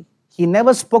born, he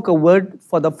never spoke a word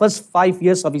for the first 5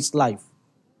 years of his life.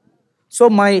 So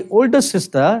my older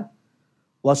sister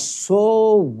was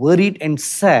so worried and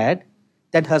sad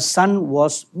that her son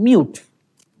was mute,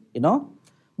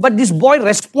 But this boy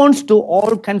responds to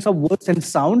all kinds of words and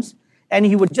sounds, and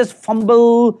he would just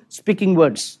fumble speaking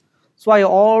words. So I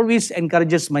always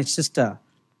encourages my sister,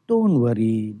 don't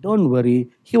worry.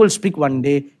 He will speak one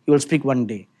day,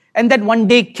 And that one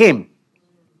day came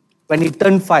when he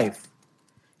turned 5.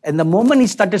 And the moment he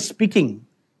started speaking,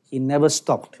 he never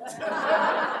stopped.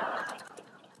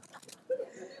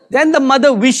 Then the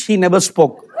mother wished he never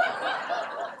spoke.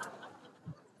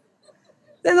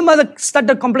 Then the mother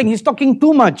started complaining, he's talking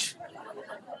too much.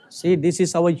 See, this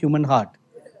is our human heart.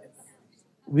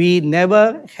 We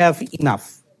never have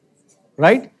enough,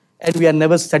 right? And we are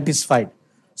never satisfied.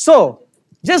 So,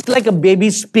 just like a baby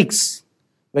speaks,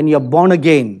 when you're born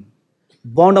again,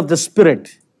 born of the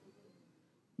Spirit,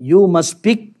 you must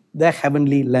speak the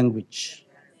heavenly language.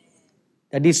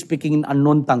 That is speaking in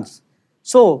unknown tongues.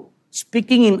 So,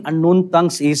 speaking in unknown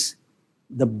tongues is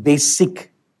the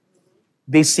basic,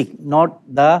 not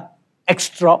the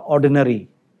extraordinary.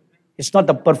 It's not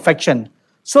the perfection.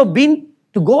 So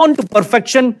to go on to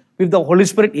perfection with the Holy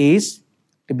Spirit is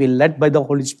to be led by the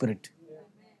Holy Spirit.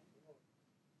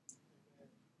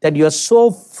 That you are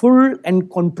so full and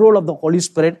control of the Holy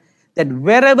Spirit that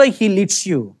wherever He leads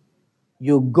you,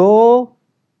 you go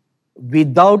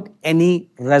without any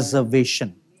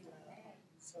reservation.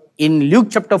 In Luke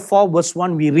chapter 4 verse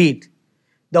 1 we read,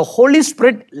 the Holy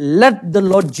Spirit led the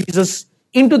Lord Jesus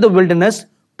into the wilderness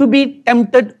to be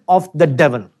tempted of the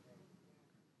devil.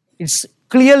 It's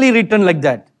clearly written like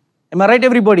that. Am I right,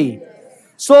 everybody?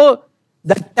 So,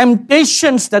 the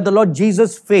temptations that the Lord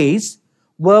Jesus faced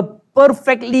were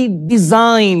perfectly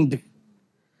designed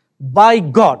by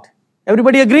God.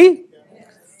 Everybody agree?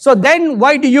 So then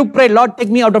why do you pray, Lord, take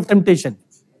me out of temptation?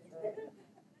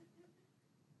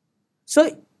 So,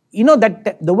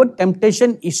 that the word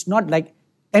temptation is not like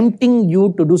tempting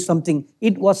you to do something.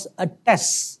 It was a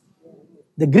test.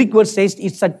 The Greek word says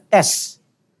it's a test.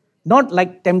 Not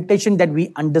like temptation that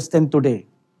we understand today.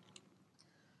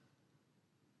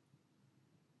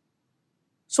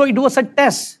 So it was a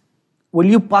test. Will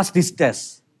you pass this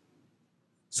test?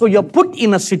 So you're put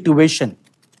in a situation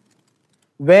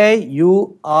where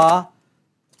you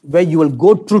will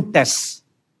go through tests.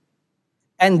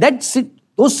 And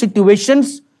those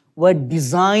situations were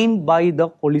designed by the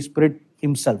Holy Spirit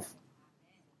Himself.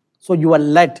 So you are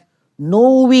led,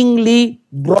 knowingly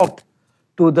brought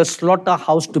to the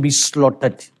slaughterhouse to be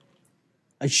slaughtered.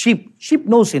 A sheep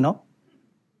knows,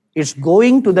 it's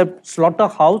going to the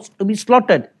slaughterhouse to be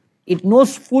slaughtered. It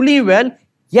knows fully well,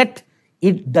 yet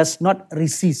it does not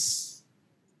resist.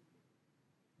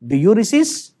 Do you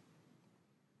resist?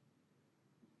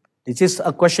 This is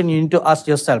a question you need to ask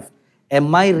yourself.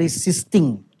 Am I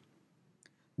resisting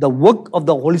the work of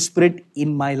the Holy Spirit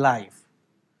in my life?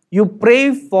 You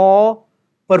pray for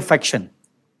perfection.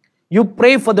 You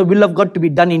pray for the will of God to be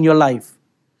done in your life.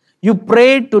 You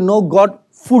pray to know God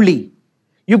fully.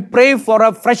 You pray for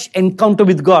a fresh encounter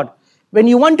with God. When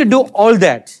you want to do all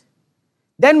that,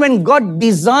 then when God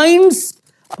designs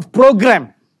a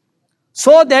program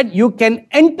so that you can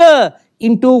enter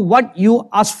into what you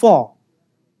ask for,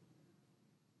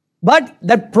 but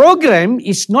that program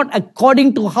is not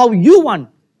according to how you want,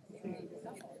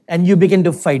 and you begin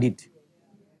to fight it.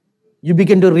 You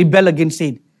begin to rebel against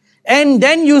it. And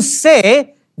then you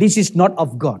say, this is not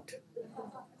of God.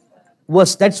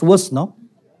 Worse, that's worse, no?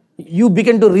 You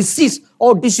begin to resist.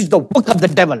 Oh, this is the work of the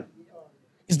devil.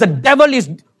 It's the devil is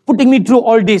putting me through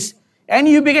all this. And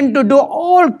you begin to do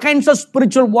all kinds of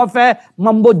spiritual warfare,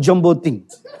 mumbo jumbo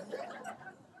things.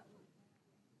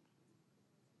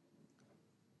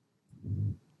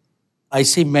 I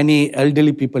see many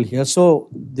elderly people here. So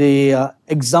the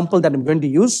example that I'm going to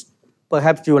use,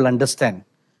 perhaps you will understand.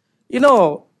 In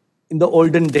the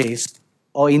olden days,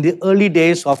 or in the early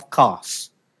days of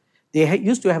cars, they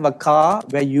used to have a car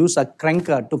where you use a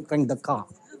cranker to crank the car.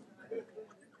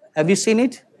 Have you seen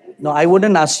it? No, I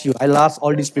wouldn't ask you. I'll ask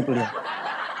all these people here.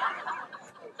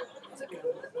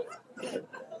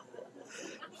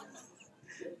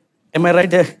 Am I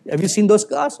right? Have you seen those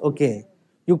cars? Okay.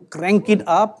 You crank it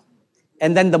up,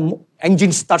 and then the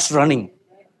engine starts running.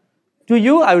 To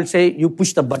you, I will say, you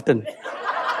push the button.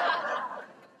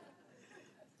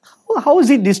 How is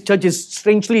it this church is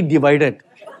strangely divided?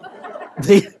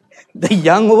 the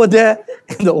young over there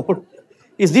and the old.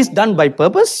 Is this done by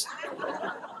purpose?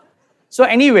 So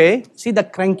anyway, see the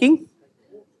cranking?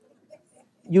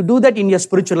 You do that in your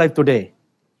spiritual life today.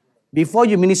 Before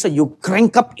you minister, you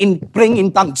crank up in praying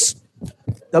in tongues.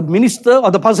 The minister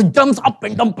or the pastor jumps up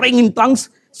and down praying in tongues.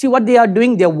 See what they are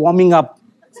doing? They are warming up.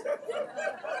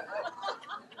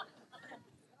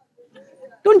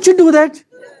 Don't you do that?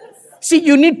 See,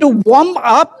 you need to warm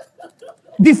up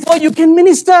before you can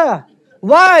minister.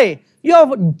 Why? You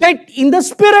are dead in the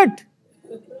spirit.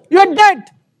 You are dead.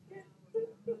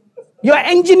 Your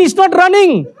engine is not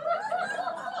running.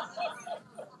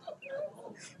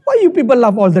 Why you people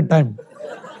laugh all the time?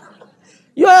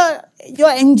 Your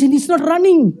engine is not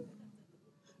running.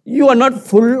 You are not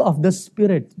full of the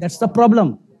Spirit. That's the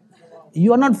problem.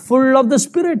 You are not full of the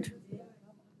Spirit.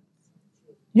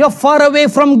 You are far away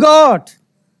from God.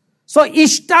 So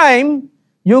each time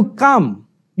you come,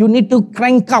 you need to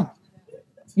crank up.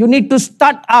 You need to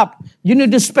start up. You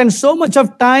need to spend so much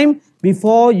of time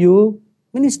before you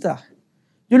minister.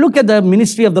 You look at the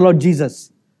ministry of the Lord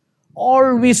Jesus.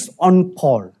 Always on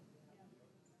call.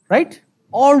 Right?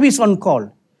 Always on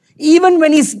call. Even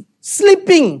when he's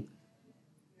sleeping,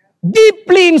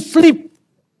 deeply in sleep.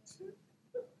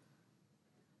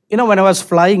 You know, when I was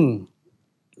flying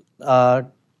 2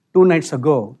 nights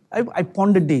ago, I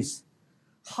pondered this.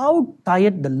 How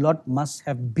tired the Lord must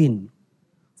have been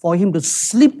for him to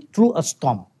sleep through a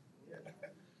storm.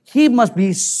 He must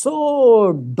be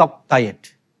so dog tired,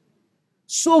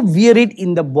 so wearied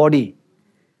in the body.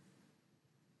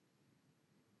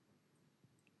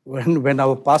 When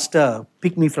our pastor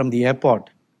picked me from the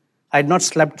airport, I had not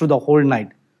slept through the whole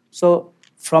night. So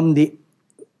from the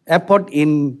airport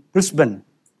in Brisbane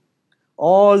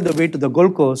all the way to the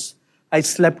Gold Coast, I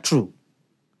slept through.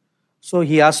 So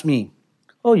he asked me,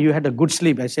 "Oh, you had a good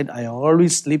sleep." I said, "I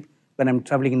always sleep when I'm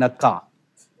traveling in a car."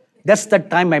 That's the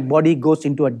time my body goes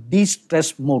into a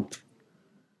de-stress mode.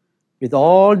 With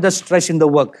all the stress in the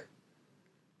work,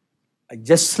 I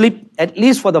just sleep at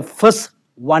least for the first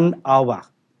 1 hour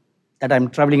that I'm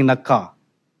traveling in a car.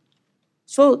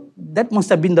 So that must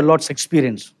have been the Lord's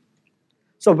experience.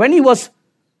 So when he was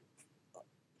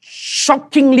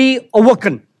shockingly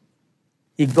awoken,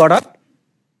 he got up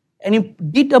and he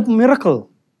did a miracle,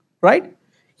 right?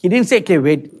 He didn't say, "Okay,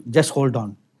 wait, just hold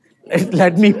on.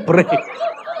 Let me pray.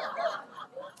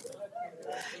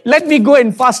 Let me go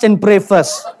and fast and pray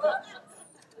first."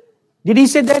 Did he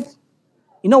say that?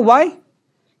 You know why?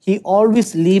 He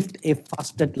always lived a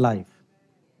fasted life.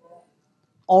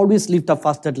 Always lived a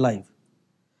fasted life.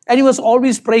 And he was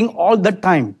always praying all the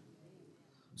time.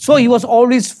 So he was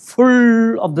always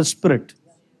full of the Spirit.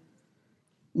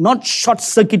 Not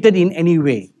short-circuited in any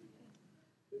way.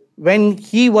 When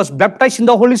he was baptized in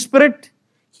the Holy Spirit,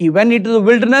 he went into the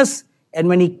wilderness, and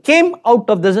when he came out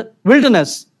of the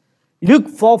wilderness, Luke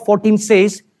 4:14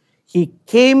 says, he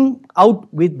came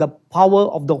out with the power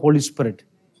of the Holy Spirit.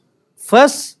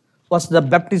 First was the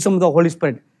baptism of the Holy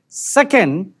Spirit.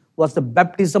 Second was the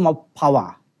baptism of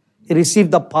power. He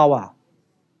received the power.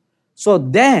 So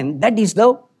then, that is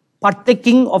the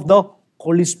partaking of the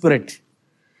Holy Spirit.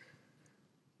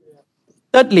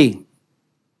 Thirdly,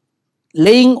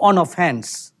 laying on of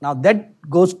hands. Now that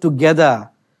goes together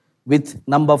with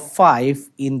number 5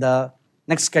 in the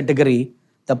next category,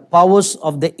 the powers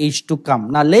of the age to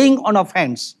come. Now laying on of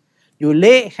hands, you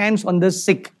lay hands on the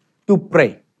sick to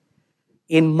pray.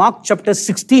 In Mark chapter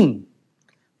 16,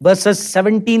 verses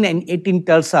 17 and 18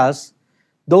 tells us,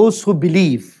 those who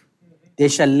believe, they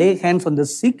shall lay hands on the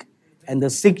sick and the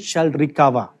sick shall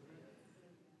recover.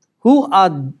 Who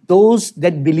are those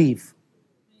that believe?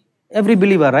 Every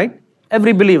believer, right?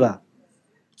 Every believer.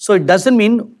 So it doesn't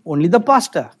mean only the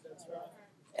pastor.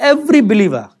 Every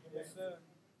believer.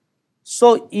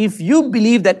 So if you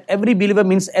believe that every believer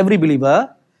means every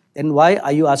believer, then why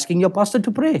are you asking your pastor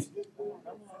to pray?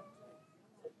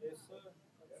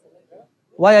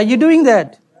 Why are you doing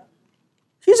that?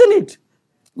 Isn't it,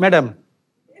 madam?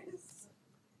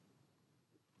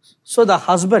 So the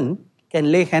husband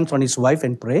can lay hands on his wife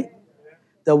and pray.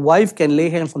 The wife can lay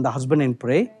hands on the husband and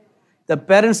pray. The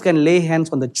parents can lay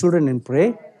hands on the children and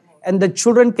pray. And the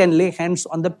children can lay hands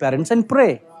on the parents and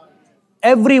pray.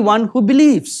 Everyone who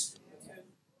believes.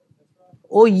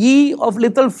 O ye of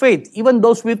little faith, even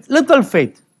those with little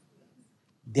faith,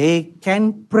 they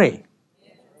can pray.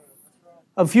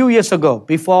 A few years ago,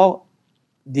 before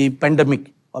the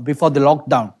pandemic or before the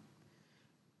lockdown,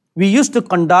 we used to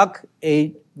conduct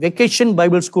a vacation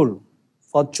Bible school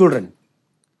for children.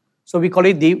 So we call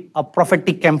it a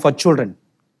prophetic camp for children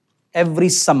every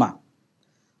summer.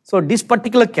 So this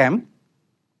particular camp,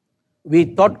 we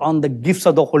taught on the gifts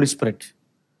of the Holy Spirit.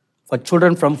 for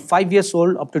children from 5 years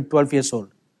old up to 12 years old.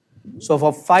 So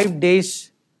for 5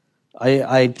 days,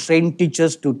 I train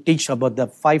teachers to teach about the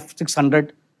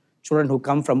 600 children who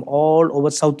come from all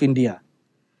over South India.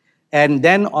 And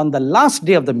then on the last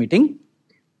day of the meeting,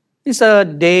 it's a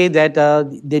day that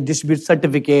they distribute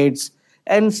certificates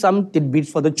and some tidbits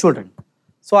for the children.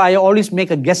 So I always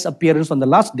make a guest appearance on the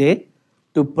last day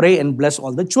to pray and bless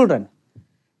all the children.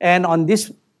 And on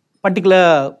this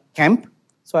particular camp,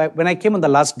 when I came on the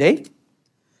last day,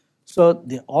 so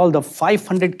all the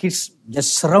 500 kids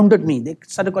just surrounded me. They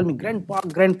started calling me Grandpa,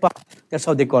 Grandpa. That's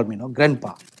how they call me,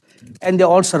 Grandpa. And they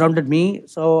all surrounded me.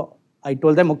 So I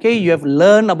told them, okay, you have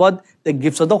learned about the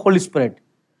gifts of the Holy Spirit.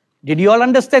 Did you all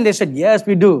understand? They said, yes,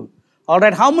 we do. All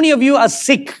right, how many of you are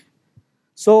sick?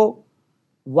 So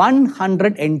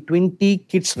 120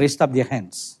 kids raised up their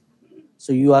hands.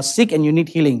 So you are sick and you need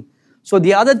healing. So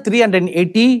the other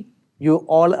 380, you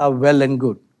all are well and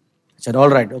good. I said, all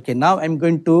right, okay, now I'm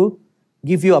going to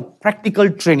give you a practical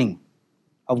training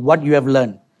of what you have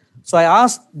learned. So I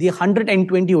asked the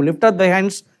 120 who lifted their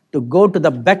hands to go to the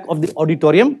back of the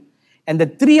auditorium. And the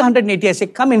 380, I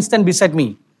said, come and stand beside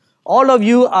me. All of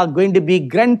you are going to be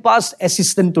Grandpa's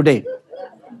assistant today.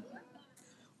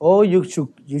 Oh, you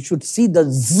should see the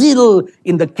zeal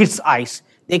in the kids' eyes.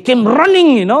 They came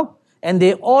running, and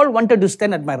they all wanted to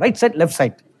stand at my right side, left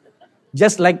side.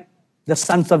 Just like the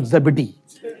sons of Zebedee.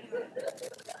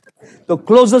 So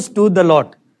closest to the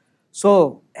Lord.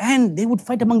 So, and they would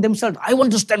fight among themselves. I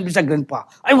want to stand beside Grandpa.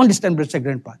 I want to stand beside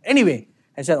Grandpa. Anyway,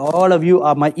 I said, all of you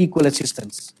are my equal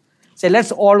assistants. So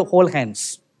let's all hold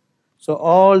hands. So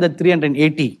all the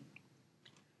 380.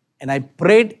 And I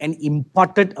prayed and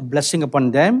imparted a blessing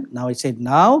upon them. Now I said,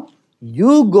 now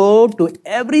you go to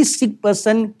every sick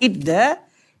person, hit there,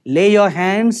 lay your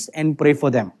hands and pray for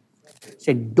them.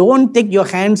 Say, don't take your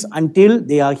hands until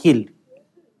they are healed.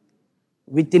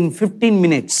 Within 15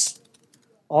 minutes,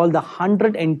 all the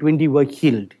 120 were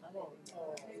healed.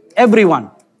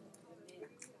 Everyone.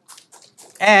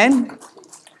 And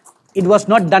it was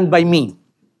not done by me,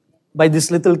 by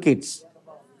these little kids.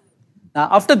 Now,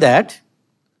 after that,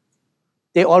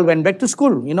 they all went back to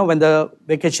school. When the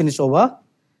vacation is over,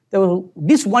 there was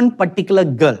this one particular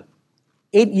girl,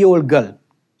 8-year-old girl.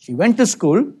 She went to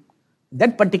school.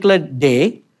 That particular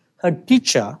day, her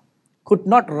teacher could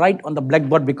not write on the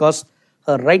blackboard because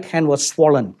her right hand was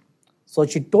swollen. So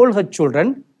she told her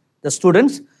children, the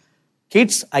students,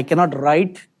 kids, I cannot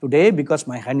write today because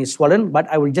my hand is swollen, but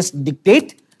I will just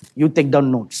dictate, you take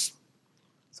down notes.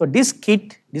 So this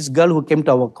girl who came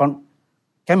to our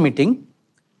camp meeting,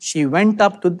 she went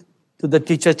up to the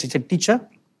teacher. She said, teacher,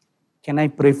 can I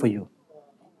pray for you?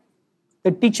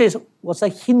 The teacher was a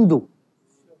Hindu,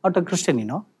 not a Christian,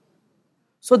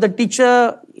 So the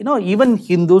teacher, even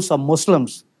Hindus or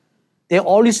Muslims, they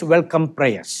always welcome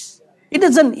prayers. It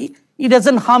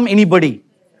doesn't harm anybody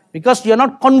because you're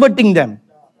not converting them.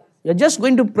 You're just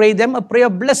going to pray them a prayer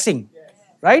of blessing,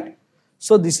 right?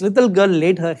 So this little girl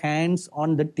laid her hands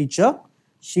on the teacher.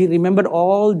 She remembered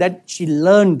all that she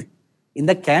learned in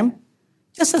the camp.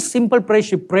 Just a simple prayer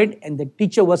she prayed and the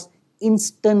teacher was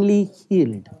instantly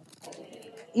healed.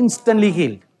 Instantly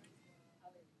healed.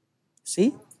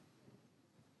 See?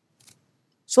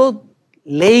 So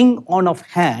laying on of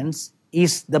hands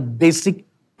is the basic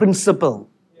principle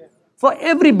for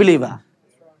every believer.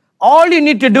 All you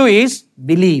need to do is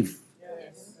believe.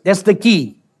 That's the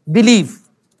key. Believe.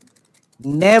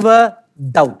 Never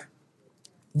doubt.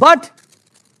 But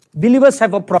believers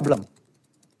have a problem.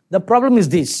 The problem is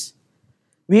this.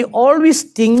 We always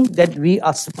think that we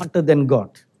are smarter than God.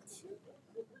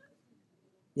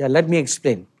 Yeah, let me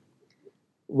explain.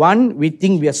 One, we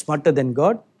think we are smarter than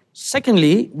God.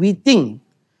 Secondly, we think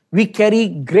we carry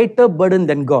greater burden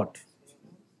than God.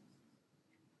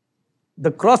 The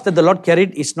cross that the Lord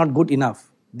carried is not good enough.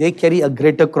 They carry a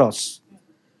greater cross.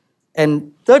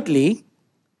 And thirdly,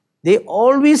 they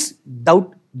always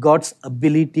doubt God's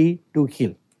ability to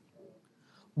heal.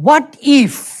 What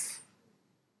if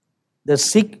the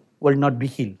sick will not be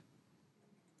healed?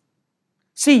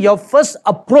 See, your first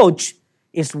approach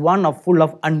is one of full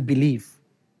of unbelief.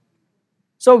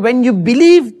 So when you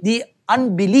believe the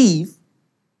unbelief,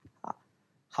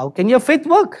 how can your faith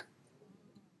work?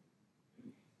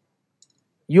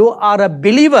 You are a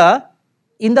believer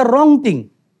in the wrong thing.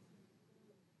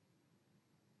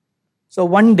 So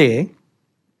one day,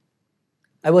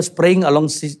 I was praying along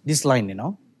this line,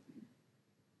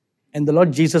 and the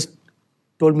Lord Jesus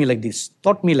told me like this,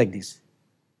 taught me like this.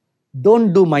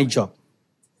 Don't do my job.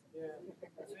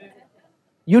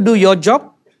 You do your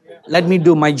job, let me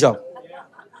do my job.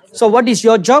 So what is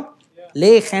your job?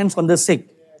 Lay hands on the sick.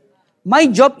 My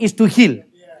job is to heal.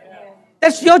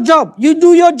 That's your job. You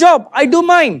do your job. I do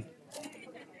mine.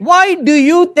 Why do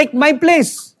you take my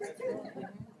place?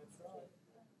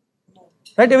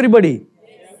 Right, everybody?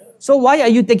 So why are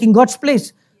you taking God's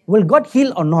place? Will God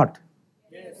heal or not?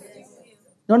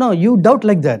 No, you doubt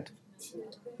like that.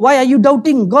 Why are you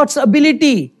doubting God's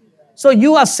ability? So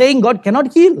you are saying God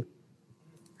cannot heal.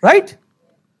 Right?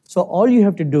 So all you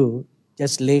have to do,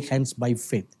 just lay hands by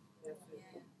faith.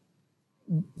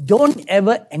 Don't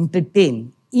ever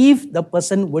entertain if the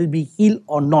person will be healed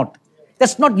or not.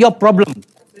 That's not your problem.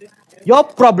 Your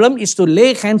problem is to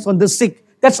lay hands on the sick.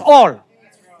 That's all.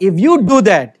 If you do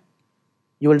that,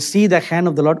 you will see the hand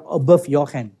of the Lord above your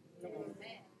hand.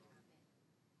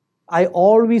 I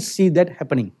always see that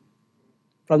happening.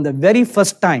 From the very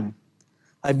first time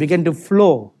I began to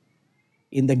flow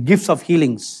in the gifts of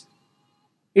healings,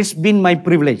 it's been my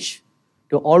privilege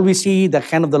to always see the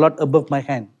hand of the Lord above my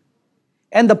hand.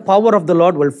 And the power of the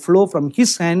Lord will flow from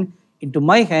His hand into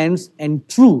my hands and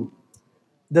through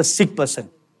the sick person.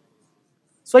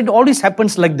 So it always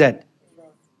happens like that.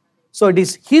 So it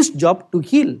is His job to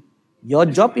heal. Your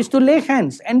job is to lay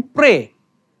hands and pray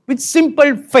with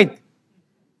simple faith.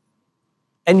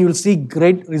 And you will see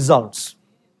great results.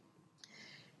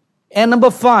 And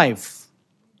number 5,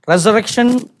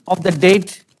 resurrection of the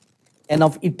dead and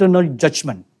of eternal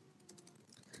judgment.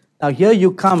 Now here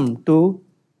you come to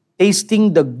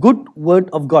tasting the good word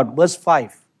of God, verse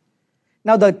 5.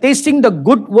 Now the tasting the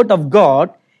good word of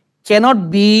God cannot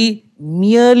be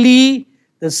merely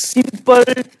the simple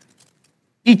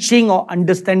teaching or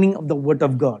understanding of the word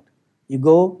of God. You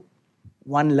go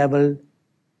one level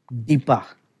deeper.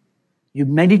 You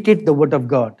meditate the word of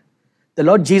God. The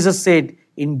Lord Jesus said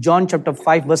in John chapter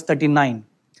 5 verse 39,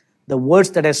 the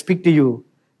words that I speak to you,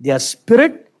 they are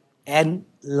spirit and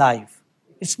life.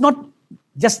 It's not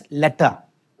just letter,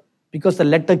 because the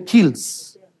letter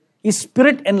kills. It's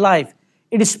spirit and life.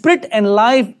 It is spirit and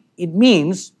life. It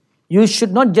means you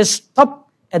should not just stop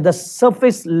at the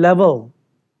surface level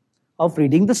of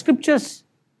reading the scriptures.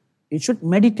 You should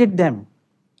meditate them.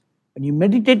 When you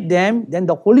meditate them, then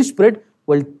the Holy Spirit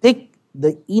will take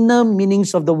the inner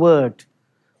meanings of the word.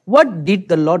 What did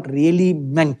the Lord really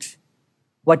meant?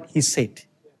 What He said.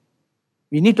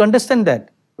 We need to understand that,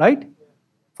 right?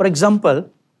 For example,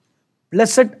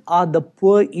 blessed are the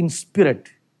poor in spirit.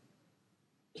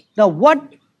 Now,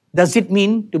 what does it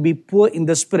mean to be poor in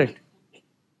the spirit?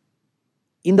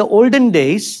 In the olden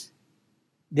days,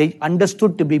 they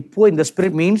understood to be poor in the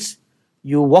spirit means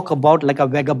you walk about like a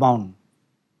vagabond.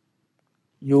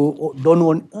 You don't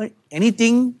own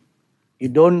anything. You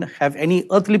don't have any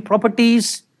earthly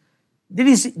properties.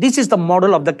 This is the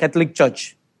model of the Catholic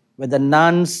Church, where the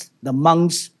nuns, the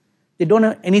monks, they don't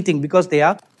have anything because they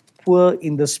are poor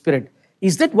in the spirit.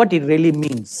 Is that what it really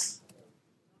means?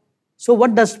 So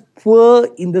what does poor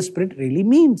in the spirit really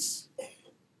means?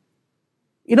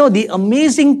 You know, the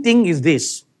amazing thing is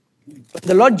this. When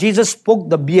the Lord Jesus spoke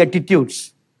the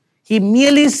Beatitudes, He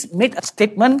merely made a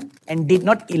statement and did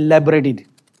not elaborate it.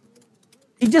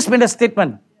 He just made a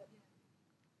statement.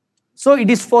 So it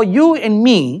is for you and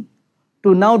me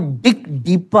to now dig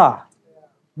deeper.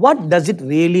 What does it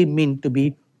really mean to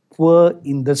be poor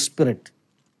in the spirit?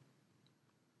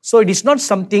 So it is not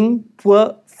something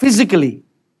poor physically.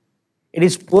 It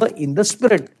is poor in the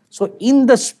spirit. So in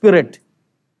the spirit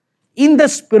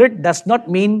does not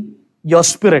mean your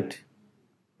spirit.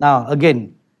 Now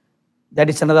again, that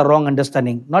is another wrong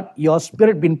understanding. Not your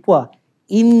spirit being poor,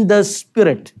 in the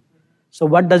spirit. So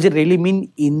what does it really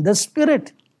mean in the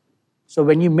spirit? So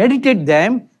when you meditate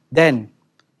them, then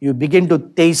you begin to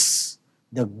taste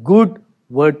the good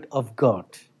word of God.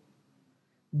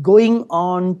 Going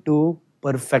on to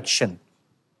perfection.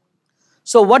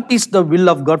 So what is the will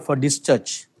of God for this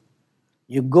church?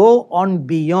 You go on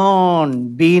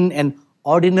beyond being an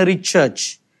ordinary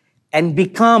church and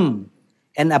become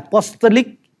an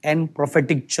apostolic and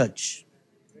prophetic church.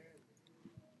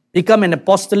 Become an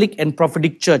apostolic and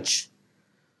prophetic church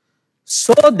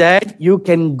so that you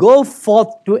can go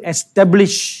forth to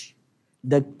establish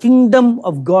the kingdom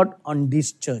of God on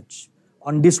this church,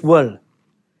 on this world.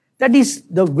 That is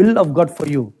the will of God for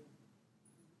you.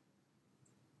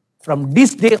 From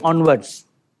this day onwards,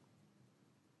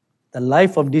 the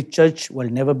life of this church will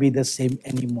never be the same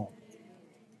anymore.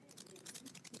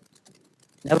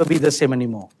 Never be the same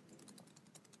anymore.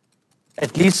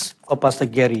 At least for Pastor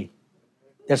Gary.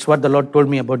 That's what the Lord told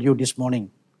me about you this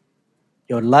morning.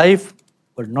 Your life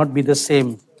will not be the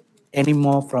same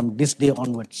anymore from this day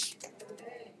onwards.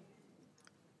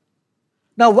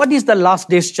 Now, what is the last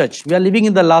days church? We are living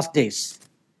in the last days.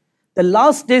 The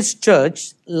last days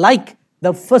church, like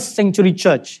the first century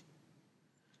church,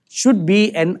 should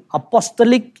be an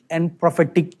apostolic and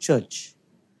prophetic church.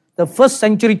 The first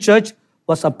century church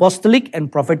was apostolic and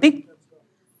prophetic.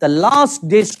 The last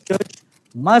days church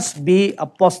must be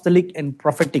apostolic and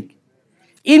prophetic.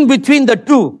 In between the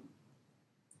two,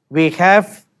 we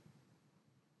have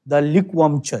the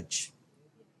lukewarm church.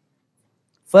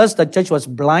 First, the church was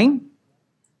blind.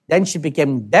 Then she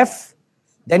became deaf.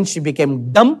 Then she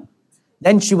became dumb.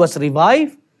 Then she was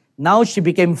revived. Now she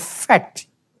became fat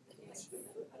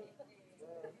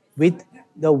with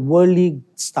the worldly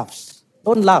stuffs.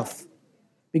 Don't laugh,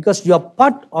 because you are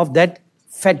part of that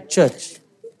fat church.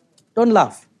 Don't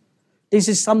laugh. This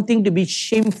is something to be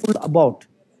shameful about,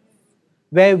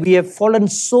 where we have fallen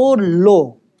so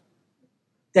low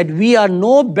that we are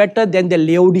no better than the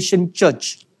Laodicean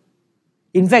church.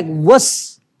 In fact,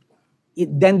 worse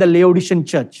than the Laodicean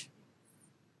church.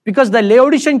 Because the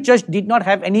Laodicean church did not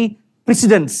have any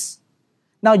precedence.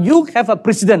 Now you have a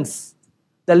precedence,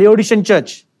 the Laodicean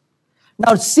church.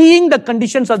 Now, seeing the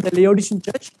conditions of the Laodicean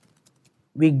church,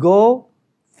 we go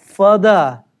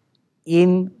further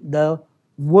in the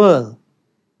world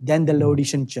than the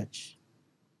Laodicean church.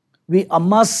 We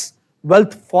amass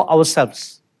wealth for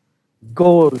ourselves.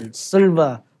 Gold,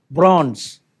 silver,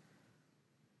 bronze.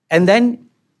 And then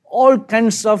all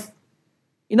kinds of,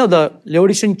 the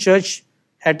Laodicean church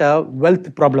had a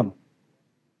wealth problem.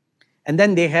 And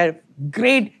then they had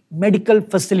great medical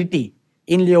facility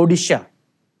in Laodicea.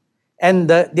 And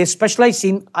they specialize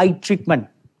in eye treatment.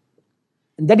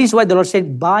 And that is why the Lord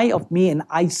said, buy of me an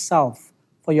eye salve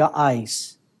for your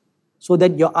eyes, so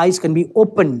that your eyes can be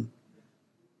open.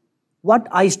 What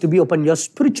eyes to be open? Your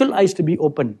spiritual eyes to be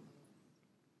open.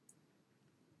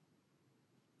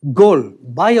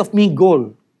 Gold, buy of me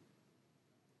gold.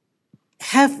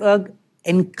 Have an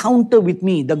encounter with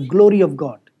me, the glory of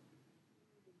God.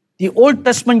 The Old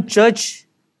Testament church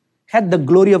had the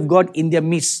glory of God in their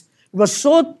midst. It was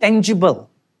so tangible.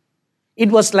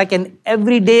 It was like an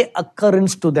everyday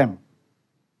occurrence to them.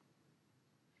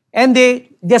 And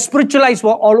their spiritual eyes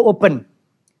were all open.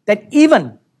 That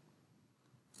even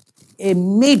a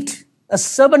maid, a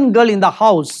servant girl in the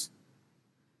house,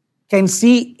 can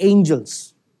see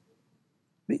angels.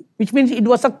 Which means it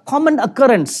was a common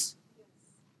occurrence.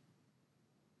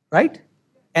 Right?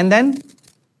 And then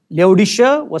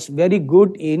Laodicea was very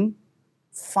good in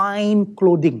fine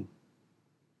clothing.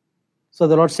 So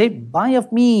the Lord said, buy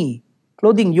of me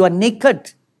clothing. You are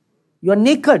naked. You are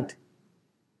naked.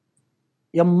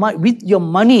 With your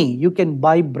money, you can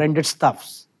buy branded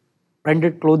stuffs,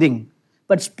 branded clothing.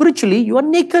 But spiritually, you are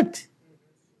naked.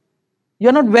 You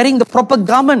are not wearing the proper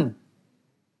garment.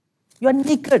 You are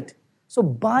naked. So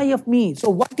buy of me. So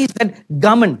what is that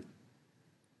garment?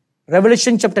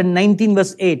 Revelation chapter 19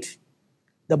 verse 8.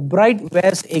 The bride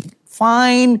wears a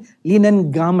fine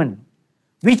linen garment,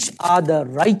 which are the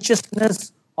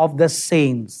righteousness of the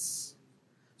saints.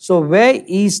 So where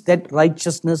is that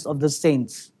righteousness of the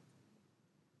saints?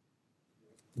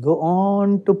 Go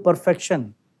on to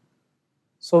perfection.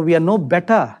 So we are no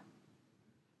better.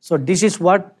 So this is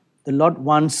what the Lord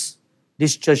wants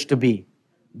this church to be.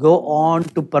 Go on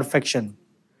to perfection.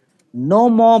 No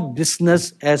more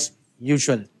business as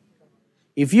usual.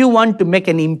 If you want to make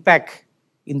an impact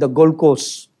in the Gold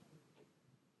Coast,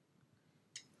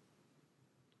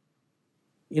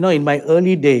 in my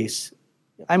early days,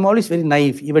 I'm always very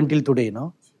naive, even till today,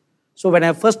 So when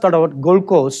I first thought about Gold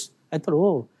Coast, I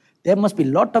thought, there must be a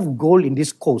lot of gold in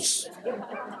this coast.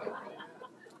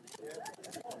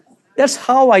 That's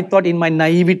how I thought in my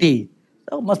naivety.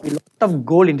 There must be a lot of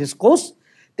gold in this coast.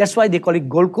 That's why they call it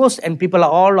Gold Coast, and people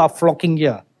are flocking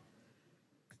here.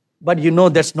 But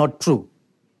that's not true,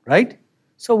 right?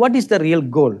 So what is the real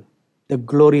goal? The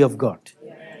glory of God.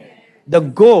 The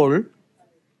goal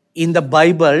in the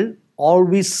Bible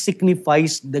always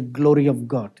signifies the glory of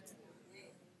God.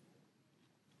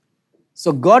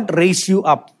 So God raised you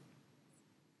up.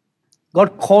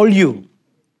 God called you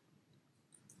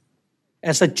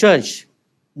as a church,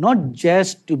 not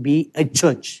just to be a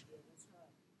church,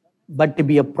 but to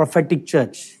be a prophetic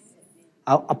church,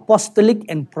 an apostolic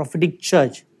and prophetic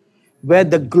church, where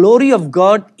the glory of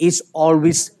God is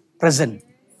always present.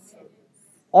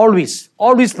 Always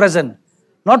present.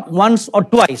 Not once or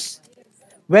twice.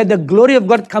 Where the glory of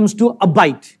God comes to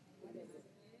abide.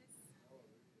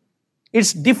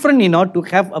 It's different, to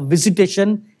have a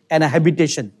visitation and a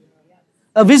habitation.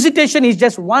 A visitation is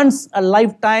just once a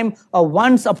lifetime or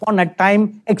once upon a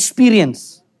time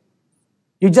experience.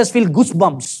 You just feel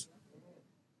goosebumps.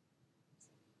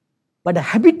 But a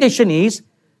habitation is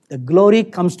the glory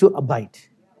comes to abide.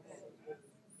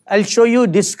 I'll show you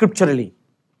this scripturally.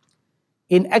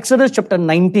 In Exodus chapter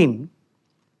 19,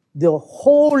 the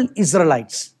whole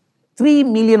Israelites, 3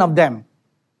 million of them,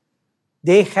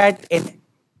 they had a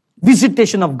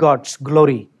visitation of God's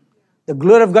glory. The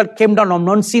glory of God came down on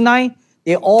Mount Sinai.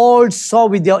 They all saw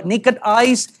with their naked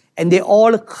eyes, and they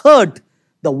all heard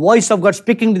the voice of God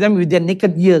speaking to them with their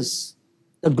naked ears,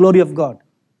 the glory of God.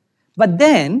 But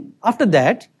then, after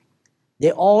that,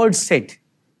 they all said,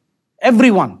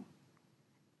 everyone.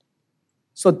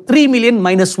 So 3 million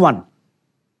minus 1.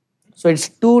 So it's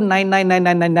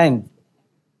 2,999,999.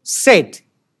 Said,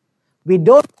 we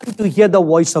don't want to hear the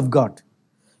voice of God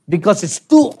because it's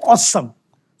too awesome.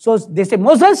 So they say,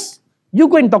 Moses, you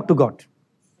go and talk to God.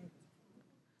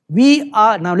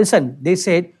 Now listen, they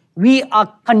said, we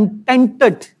are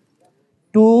contented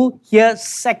to hear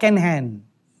second hand.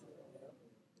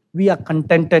 We are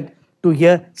contented to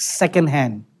hear second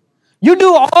hand. You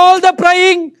do all the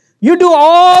praying, you do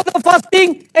all the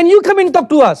fasting, and you come and talk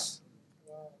to us.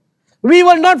 We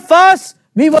will not fast,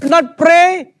 we will not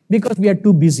pray because we are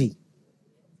too busy.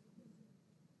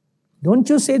 Don't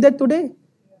you say that today?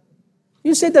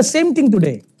 You say the same thing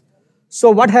today.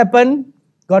 So what happened?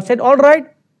 God said, all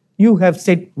right, you have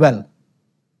said well.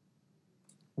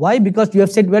 Why? Because you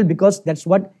have said well, because that's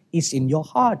what is in your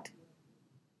heart.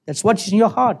 That's what's in your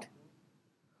heart.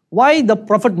 Why the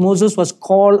prophet Moses was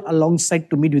called alongside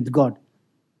to meet with God?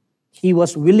 He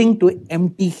was willing to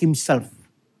empty himself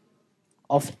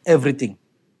of everything.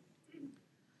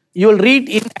 You will read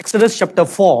in Exodus chapter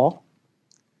 4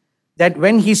 that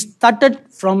when he started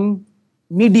from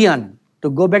Midian to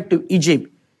go back to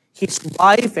Egypt, his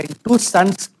wife and 2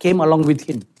 sons came along with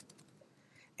him.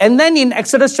 And then in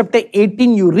Exodus chapter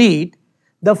 18, you read,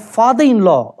 the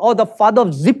father-in-law or the father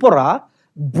of Zipporah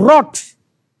brought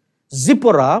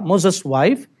Zipporah, Moses'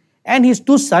 wife, and his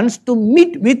 2 sons to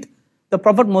meet with the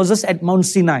prophet Moses at Mount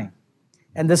Sinai.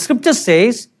 And the scripture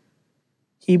says,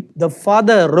 the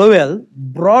father Reuel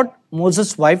brought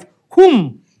Moses' wife,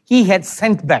 whom he had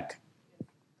sent back.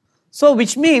 So,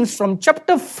 which means from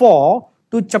chapter 4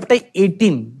 to chapter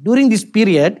 18, during this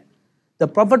period, the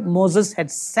prophet Moses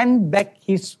had sent back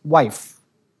his wife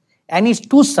and his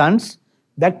 2 sons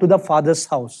back to the father's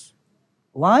house.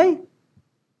 Why?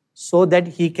 So that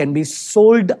he can be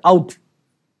sold out.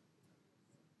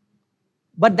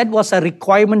 But that was a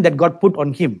requirement that God put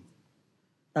on him.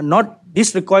 Now,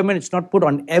 this requirement is not put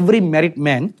on every married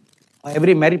man or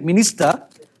every married minister,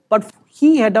 but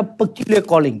he had a peculiar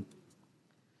calling.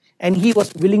 And he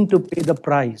was willing to pay the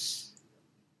price.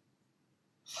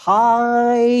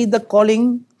 High the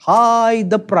calling, high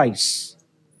the price.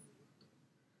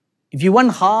 If you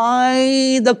want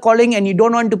high the calling and you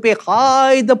don't want to pay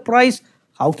high the price,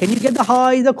 how can you get the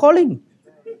high the calling?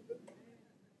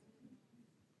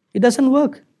 It doesn't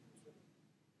work.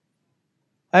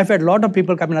 I've had a lot of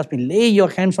people come and ask me, lay your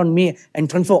hands on me and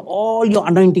transfer all your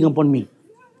anointing upon me.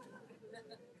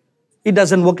 It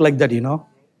doesn't work like that, you know.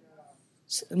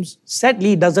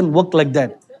 Sadly, it doesn't work like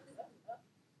that.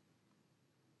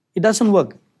 It doesn't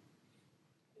work.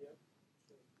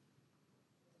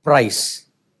 Price.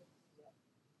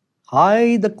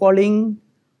 High the calling,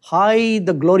 high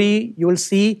the glory, you will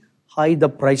see, high the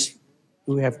price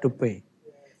you have to pay.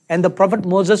 And the prophet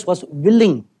Moses was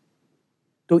willing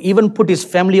to even put his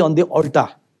family on the altar.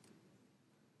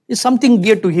 It's something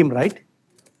dear to him, right?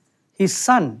 His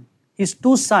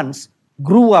 2 sons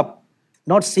grew up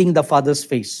not seeing the father's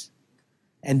face.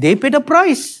 And they paid a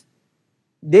price.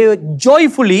 They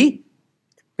joyfully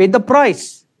paid the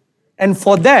price. And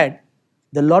for that,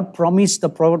 the Lord promised the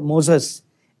prophet Moses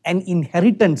an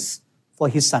inheritance for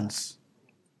his sons,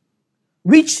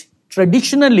 which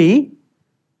traditionally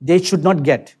they should not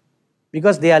get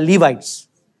because they are Levites.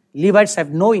 Levites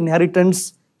have no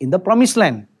inheritance in the promised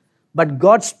land. But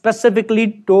God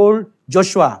specifically told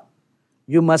Joshua,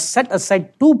 you must set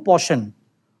aside 2 portions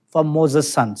for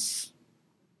Moses' sons.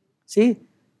 See,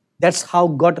 that's how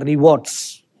God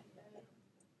rewards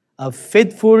a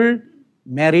faithful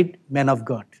married man of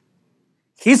God.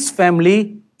 His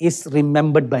family is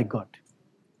remembered by God.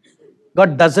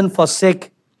 God doesn't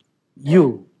forsake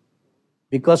you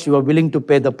because you are willing to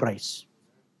pay the price.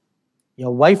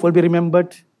 Your wife will be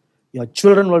remembered. Your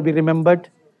children will be remembered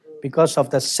because of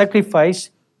the sacrifice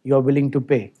you are willing to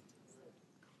pay,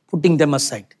 putting them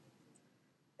aside.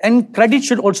 And credit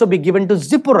should also be given to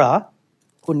Zipporah,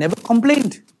 who never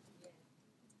complained.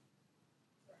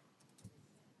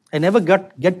 I never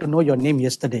get to know your name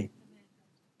yesterday.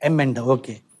 Amanda,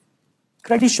 okay.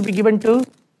 Credit should be given to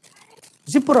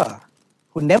Zipporah,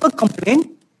 who never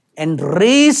complained and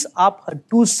raised up her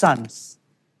 2 sons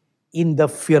in the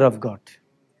fear of God.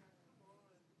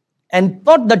 And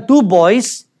taught the 2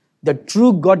 boys the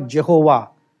true God Jehovah,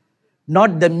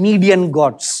 not the Median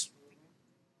gods.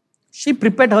 She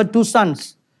prepared her 2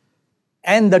 sons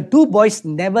And the two boys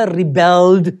never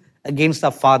rebelled against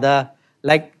the father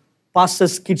like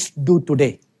pastors' kids do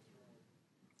today.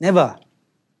 Never.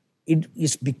 It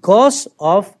is because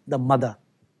of the mother.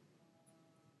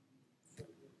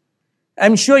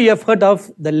 I'm sure you have heard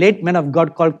of the late man of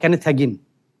God called Kenneth Hagin.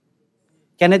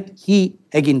 Kenneth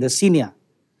Hagin, the senior.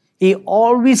 He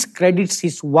always credits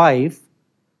his wife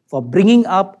for bringing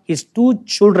up his two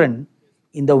children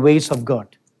in the ways of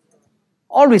God.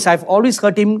 I've always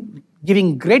heard him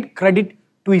giving great credit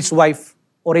to his wife,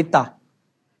 Oretta.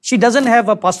 She doesn't have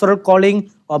a pastoral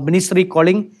calling or ministry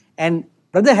calling, and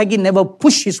Brother Hagin never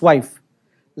pushed his wife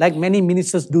like many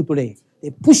ministers do today. They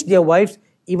push their wives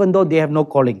even though they have no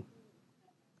calling.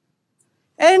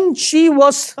 And she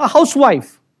was a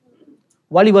housewife.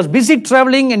 While he was busy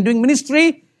traveling and doing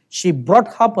ministry, she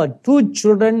brought up her two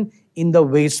children in the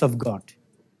ways of God.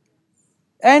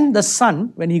 And the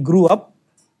son, when he grew up,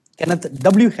 Kenneth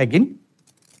W. Hagin,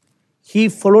 he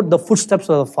followed the footsteps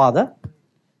of the father,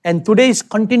 and today is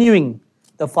continuing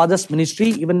the father's ministry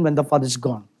even when the father is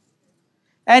gone.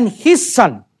 And his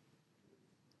son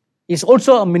is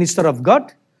also a minister of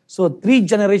God. So 3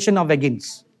 generations of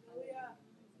Hagins.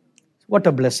 What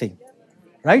a blessing,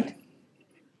 right?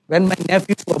 When my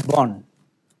nephews were born,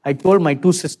 I told my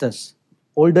 2 sisters,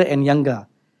 older and younger,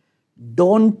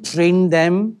 don't train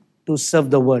them to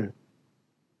serve the world.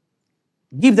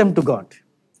 Give them to God.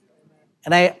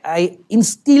 And I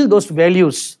instill those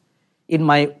values in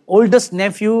my oldest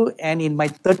nephew and in my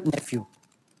 3rd nephew.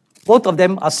 Both of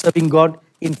them are serving God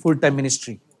in full-time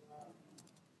ministry.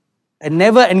 I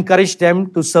never encourage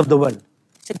them to serve the world.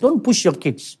 I said, don't push your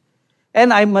kids.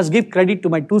 And I must give credit to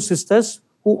my 2 sisters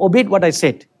who obeyed what I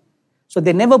said. So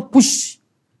they never push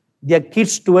their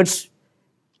kids towards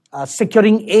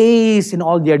securing A's in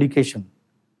all the education,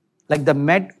 like the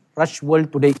mad rush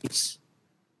world today is.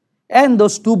 And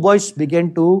those 2 boys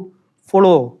began to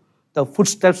follow the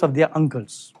footsteps of their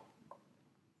uncles.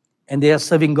 And they are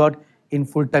serving God in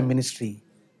full-time ministry.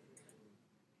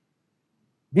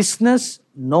 Business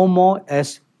no more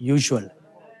as usual.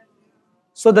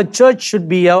 So the church should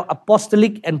be an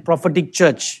apostolic and prophetic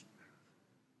church.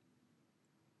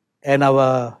 And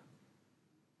are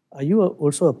you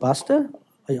also a pastor?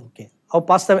 Okay. Our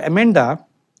pastor Amanda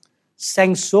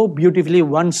sang so beautifully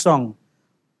one song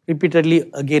repeatedly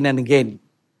again and again,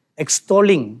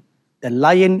 extolling the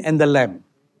lion and the lamb.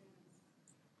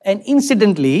 And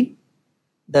incidentally,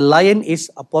 the lion is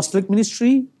apostolic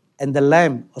ministry and the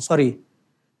lamb is the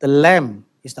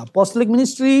apostolic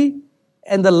ministry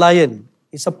and the lion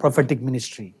is a prophetic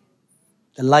ministry.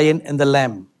 The lion and the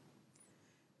lamb.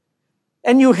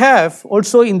 And you have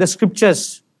also in the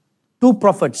scriptures 2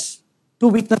 prophets, 2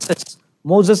 witnesses,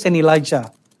 Moses and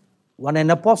Elijah. One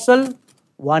an apostle,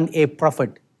 one a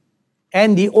prophet.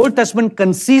 And the Old Testament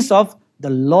consists of the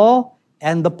law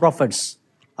and the prophets,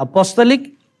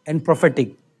 apostolic and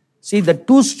prophetic. See, the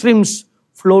 2 streams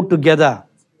flow together.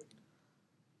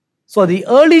 So the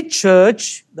early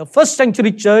church, the 1st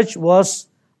century church was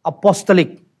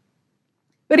apostolic.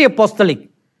 Very apostolic.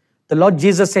 The Lord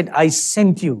Jesus said, I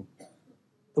sent you.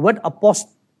 The word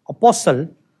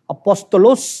apostle,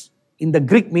 apostolos in the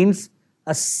Greek means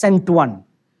a sent one.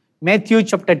 Matthew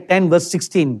chapter 10 verse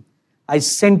 16, I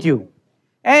sent you.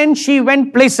 And she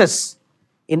went places.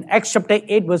 In Acts chapter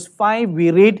 8 verse 5,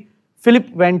 we read, Philip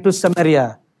went to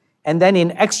Samaria. And then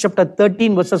in Acts chapter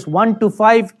 13 verses 1 to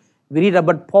 5, we read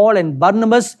about Paul and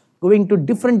Barnabas going to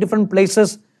different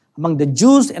places among the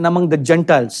Jews and among the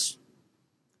Gentiles.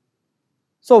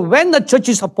 So when the church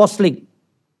is apostolic,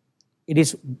 it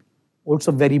is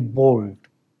also very bold.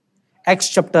 Acts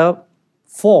chapter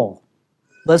 4,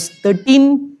 verse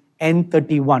 13 and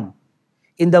 31.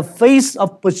 In the face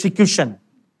of persecution,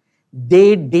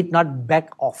 they did not back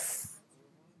off.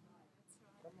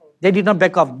 They did not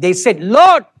back off. They said,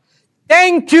 Lord,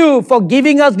 thank you for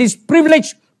giving us this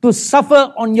privilege to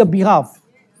suffer on your behalf.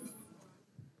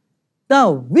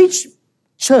 Now, which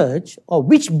church or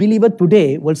which believer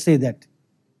today will say that?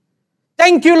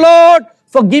 Thank you, Lord,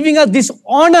 for giving us this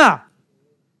honor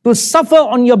to suffer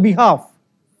on your behalf.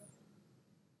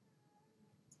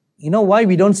 You know why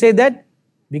we don't say that?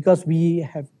 Because we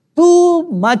have too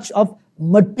much of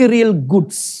material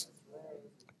goods.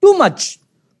 Too much.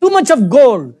 Too much of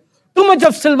gold. Too much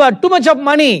of silver. Too much of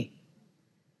money.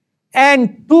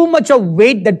 And too much of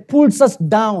weight that pulls us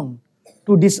down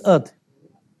to this earth.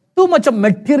 Too much of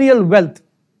material wealth.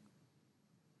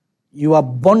 You are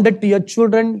bonded to your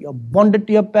children, you're bonded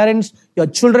to your parents, your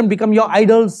children become your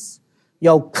idols,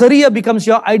 your career becomes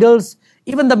your idols,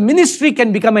 even the ministry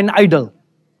can become an idol.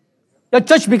 Your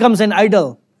church becomes an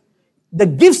idol. The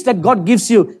gifts that God gives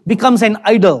you becomes an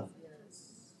idol.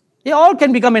 They all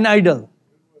can become an idol,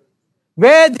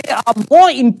 where they are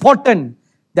more important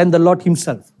than the Lord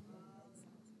Himself.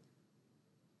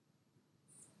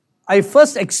 I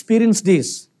first experienced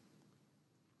this.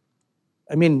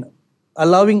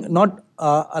 Not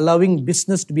allowing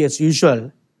business to be as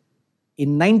usual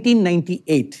in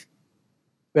 1998,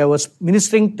 where I was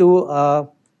ministering to a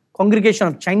congregation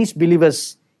of Chinese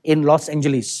believers in Los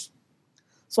Angeles.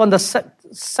 So on the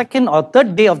second or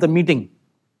third day of the meeting,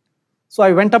 so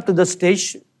I went up to the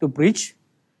stage to preach,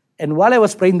 and while I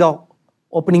was praying the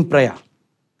opening prayer,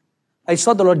 I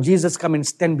saw the Lord Jesus come and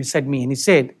stand beside me, and He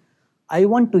said, I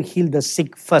want to heal the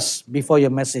sick first before your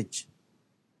message.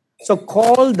 So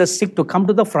call the sick to come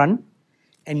to the front,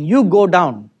 and you go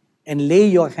down and lay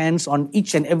your hands on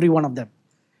each and every one of them.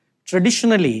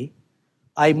 Traditionally,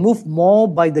 I move more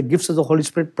by the gifts of the Holy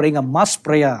Spirit, praying a mass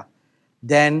prayer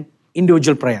than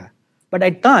individual prayer. But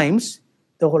at times,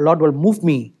 the Lord will move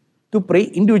me to pray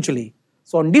individually.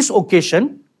 So on this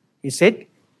occasion, He said,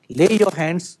 lay your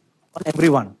hands on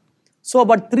everyone. So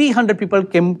about 300 people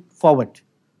came forward.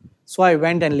 So I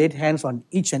went and laid hands on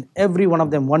each and every one of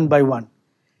them one by one.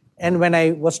 And when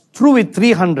I was through with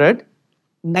 300,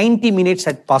 90 minutes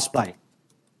had passed by.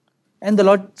 And the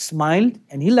Lord smiled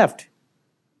and He left.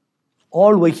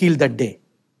 All were healed that day.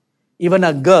 Even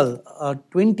a girl, a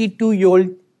 22-year-old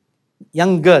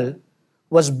young girl,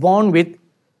 was born with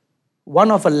one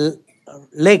of her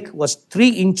leg was 3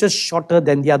 inches shorter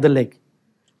than the other leg.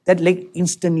 That leg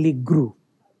instantly grew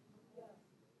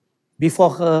before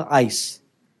her eyes.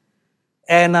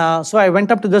 And so I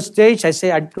went up to the stage. I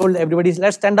told everybody,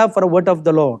 let's stand up for a word of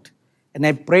the Lord. And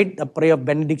I prayed a prayer of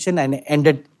benediction and I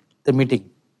ended the meeting.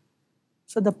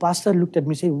 So the pastor looked at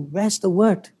me and said, where's the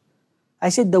word? I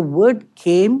said, the word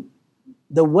came,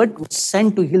 the word was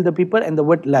sent to heal the people, and the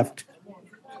word left.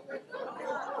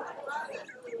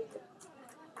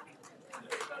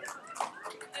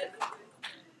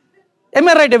 Am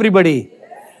I right, everybody?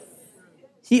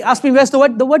 He asked me, where's the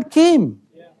word? The word came.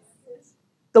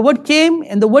 The word came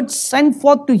and the word sent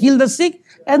forth to heal the sick,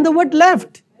 and the word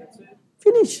left.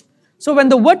 Finish. So when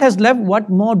the word has left, what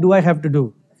more do I have to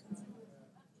do?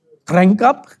 Crank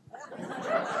up?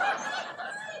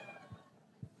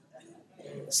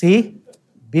 See,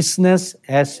 business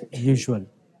as usual.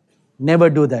 Never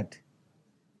do that.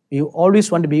 You always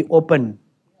want to be open.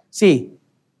 See,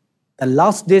 the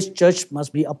last days church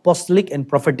must be apostolic and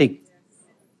prophetic.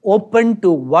 Open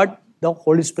to what the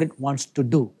Holy Spirit wants to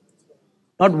do,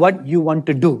 not what you want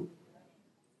to do.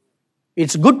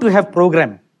 It's good to have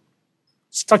program,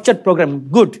 structured program,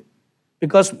 good,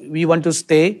 because we want to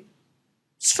stay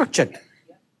structured.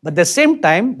 But at the same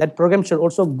time, that program should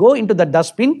also go into the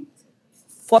dustbin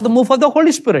for the move of the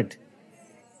Holy Spirit.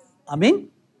 Amen?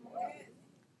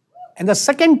 And the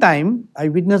second time I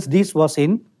witnessed this was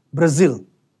in Brazil,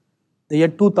 the year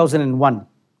 2001.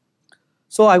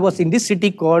 So I was in this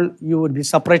city called, you would be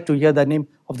surprised to hear the name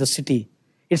of the city.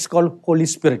 It's called Holy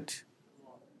Spirit.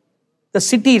 The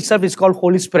city itself is called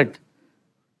Holy Spirit.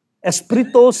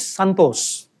 Espírito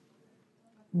Santos.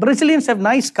 Brazilians have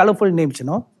nice, colorful names, you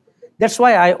know. That's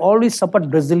why I always support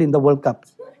Brazil in the World Cup.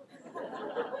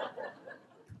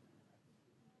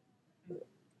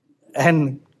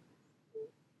 And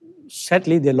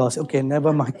sadly, they lost. Okay,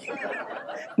 never mind.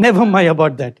 Never mind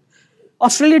about that.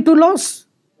 Australia too lost.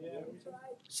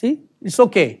 See, it's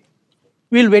okay.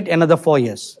 We'll wait another 4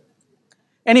 years.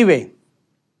 Anyway,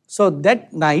 so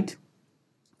that night,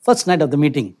 first night of the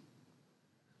meeting,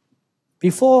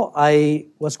 before I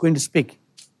was going to speak,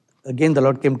 again the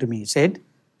Lord came to me. He said,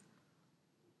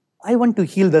 I want to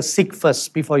heal the sick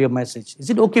first before your message. Is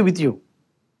it okay with you?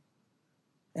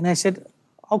 And I said,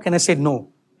 how can I say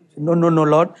no? No,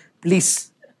 Lord,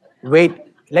 please wait.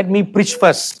 Let me preach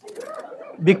first.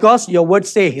 Because your word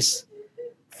says,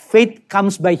 faith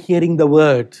comes by hearing the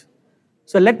word.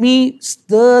 So let me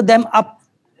stir them up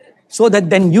so that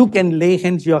then you can lay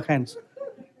your hands.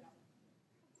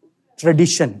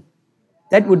 Tradition.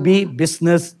 That would be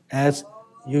business as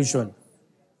usual.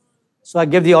 So I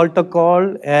gave the altar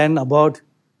call and about,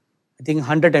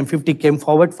 150 came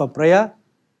forward for prayer.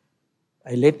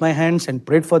 I laid my hands and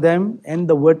prayed for them and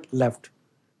the word left.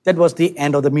 That was the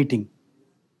end of the meeting.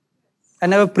 I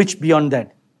never preached beyond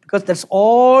that because that's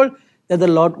all that the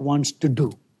Lord wants to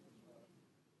do.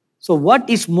 So what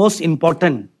is most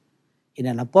important in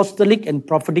an apostolic and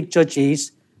prophetic church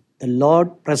is the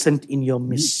Lord present in your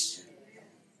midst.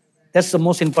 That's the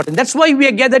most important. That's why we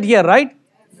are gathered here, right?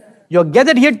 You're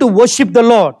gathered here to worship the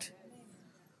Lord.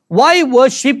 Why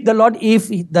worship the Lord if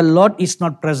the Lord is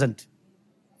not present?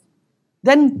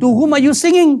 Then to whom are you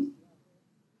singing?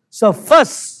 So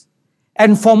first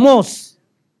and foremost,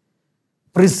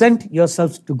 present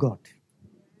yourselves to God.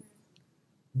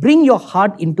 Bring your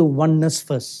heart into oneness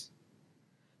first.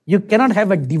 You cannot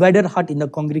have a divided heart in the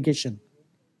congregation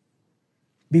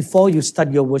before you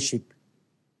start your worship.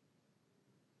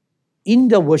 In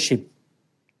the worship,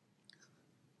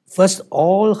 first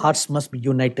all hearts must be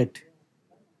united.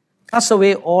 Cast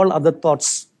away all other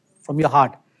thoughts from your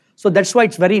heart. So that's why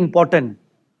it's very important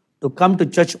to come to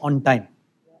church on time.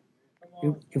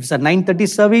 If it's a 9:30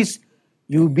 service,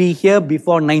 you be here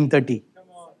before 9:30.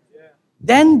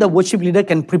 Then the worship leader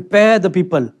can prepare the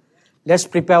people. Let's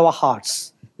prepare our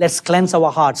hearts. Let's cleanse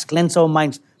our hearts, cleanse our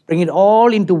minds, bring it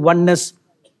all into oneness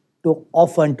to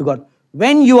offer unto God.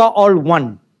 When you are all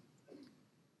one,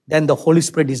 then the Holy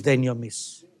Spirit is there in your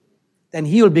midst. Then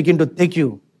He will begin to take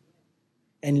you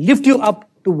and lift you up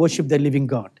to worship the living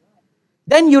God.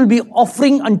 Then you'll be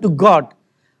offering unto God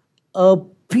a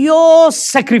pure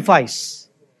sacrifice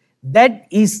that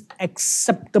is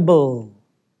acceptable.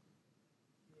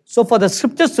 So for the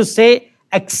scriptures to say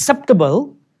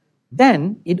acceptable,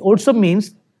 then it also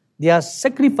means there are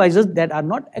sacrifices that are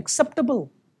not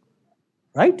acceptable.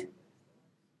 Right?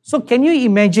 So can you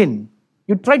imagine,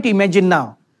 you try to imagine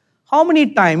now, how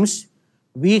many times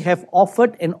we have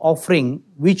offered an offering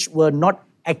which were not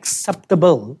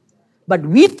acceptable, but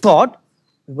we thought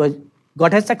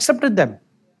God has accepted them.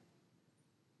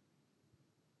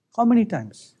 How many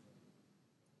times?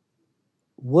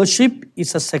 Worship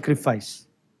is a sacrifice.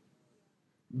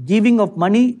 Giving of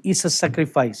money is a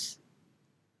sacrifice.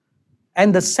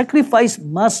 And the sacrifice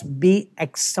must be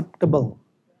acceptable.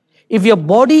 If your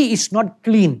body is not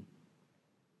clean,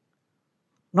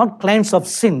 not cleansed of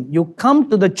sin, you come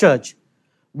to the church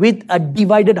with a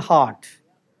divided heart,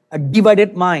 a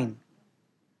divided mind.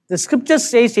 The scripture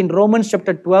says in Romans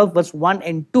chapter 12, verse 1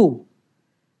 and 2,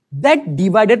 that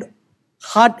divided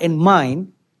heart and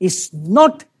mind is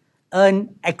not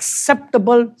an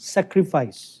acceptable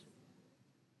sacrifice.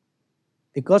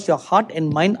 Because your heart and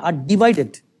mind are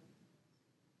divided.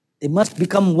 They must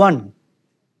become one.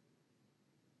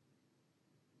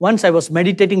 Once I was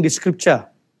meditating the scripture,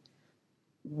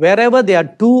 wherever there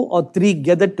are 2 or 3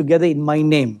 gathered together in my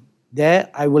name, there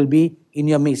I will be in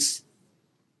your midst.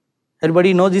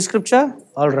 Everybody know this scripture?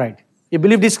 All right. You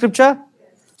believe this scripture?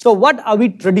 So what are we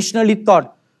traditionally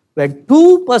taught? Where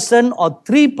 2% or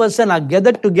 3% are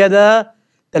gathered together,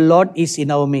 the Lord is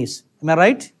in our midst. Am I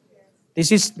right?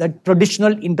 This is the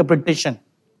traditional interpretation.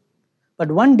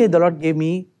 But one day the Lord gave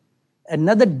me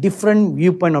another different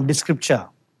viewpoint of the scripture.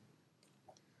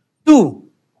 2,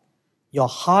 your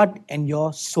heart and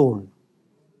your soul.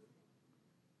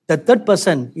 The third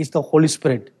person is the Holy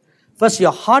Spirit. First,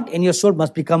 your heart and your soul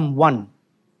must become one.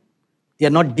 They are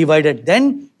not divided.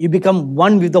 Then you become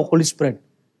one with the Holy Spirit.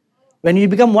 When you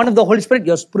become one with the Holy Spirit,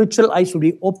 your spiritual eyes will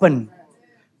be open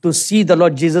to see the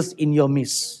Lord Jesus in your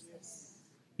midst.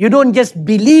 You don't just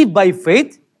believe by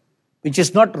faith, which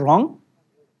is not wrong,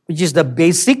 which is the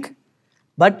basic,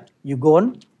 but you go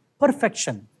on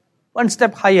perfection, one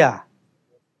step higher,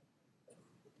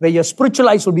 where your spiritual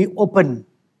eyes will be open.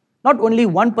 Not only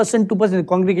 1%, 2% in the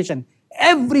congregation,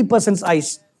 every person's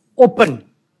eyes open.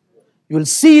 You will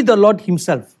see the Lord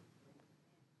Himself.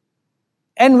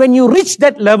 And when you reach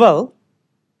that level,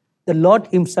 the Lord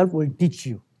Himself will teach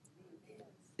you.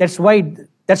 That's why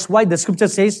the scripture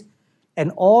says,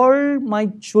 and all my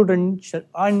children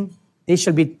they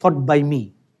shall be taught by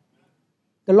me.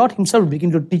 The Lord Himself will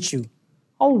begin to teach you.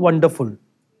 How wonderful.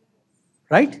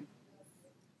 Right?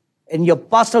 And your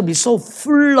pastor will be so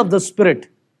full of the Spirit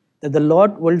that the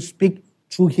Lord will speak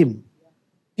through him,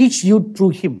 teach you through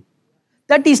him.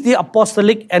 That is the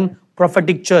apostolic and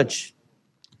prophetic church.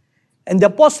 And the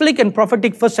apostolic and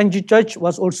prophetic first century church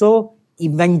was also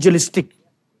evangelistic.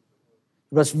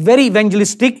 It was very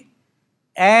evangelistic,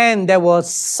 and there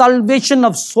was salvation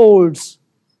of souls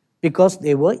because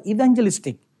they were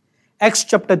evangelistic. Acts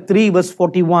chapter 3 verse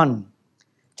 41,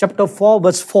 chapter 4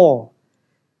 verse 4,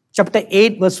 chapter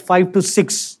 8 verse 5 to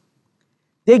 6.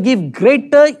 They give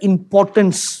greater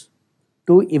importance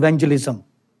to evangelism,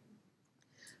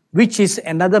 which is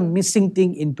another missing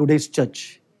thing in today's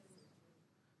church.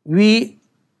 We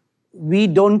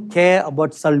don't care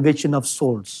about salvation of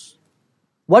souls.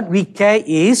 What we care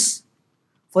is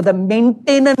for the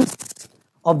maintenance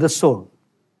of the soul.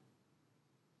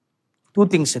 2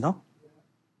 things,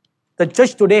 The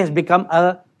church today has become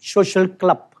a social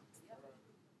club.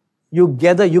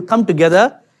 You come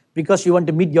together because you want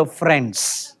to meet your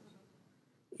friends.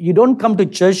 You don't come to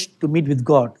church to meet with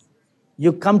God.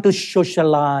 You come to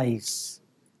socialize.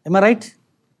 Am I right?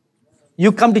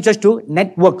 You come to church to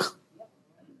network.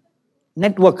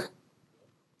 Network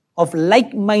of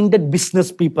like-minded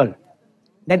business people.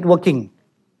 Networking.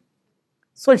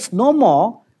 So it's no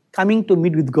more coming to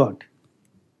meet with God.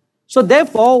 So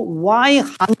therefore, why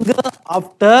hunger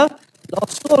after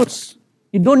lost souls?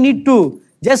 You don't need to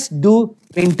just do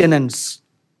maintenance.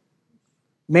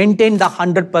 Maintain the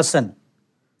 100%.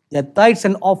 The tithes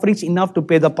and offerings enough to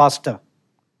pay the pastor.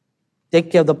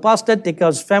 Take care of the pastor, take care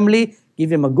of his family,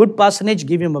 give him a good parsonage,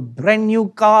 give him a brand new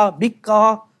car, big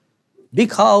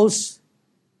house.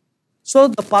 So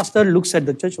the pastor looks at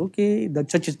the church, okay, the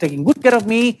church is taking good care of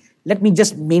me, let me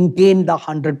just maintain the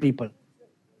 100 people.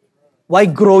 Why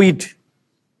grow it?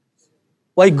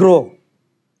 Why grow?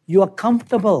 You are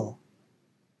comfortable.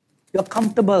 You are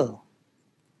comfortable.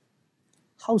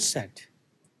 How sad.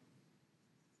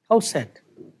 How sad.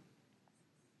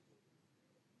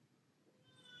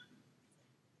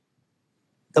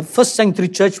 The first century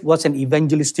church was an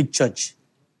evangelistic church,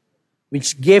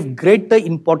 which gave greater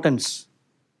importance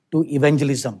to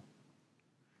evangelism.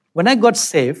 When I got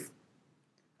saved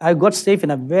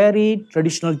in a very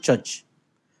traditional church.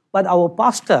 But our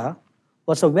pastor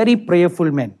was a very prayerful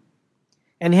man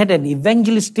and he had an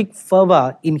evangelistic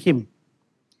fervor in him.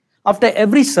 After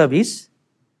every service,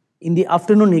 in the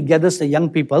afternoon, he gathers the young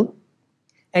people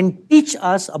and teach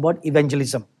us about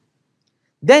evangelism.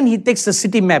 Then he takes the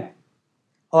city map,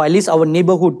 or at least our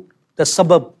neighborhood, the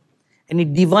suburb, and he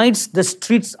divides the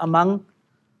streets among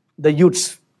the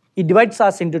youths. He divides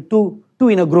us into two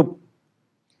in a group.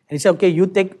 And he said, okay, you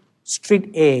take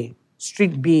street A,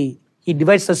 street B. He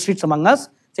divides the streets among us.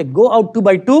 Say, go out 2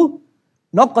 by 2,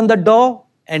 knock on the door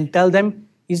and tell them,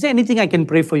 is there anything I can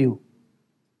pray for you?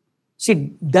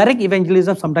 See, direct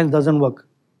evangelism sometimes doesn't work,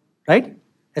 right?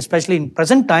 Especially in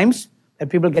present times where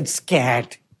people get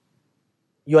scared.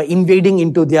 You are invading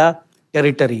into their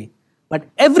territory. But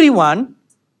everyone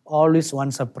always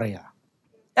wants a prayer.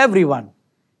 Everyone,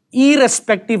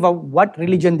 irrespective of what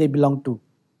religion they belong to.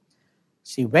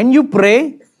 See, when you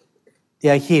pray, they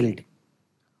are healed.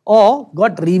 Or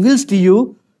God reveals to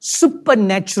you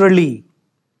supernaturally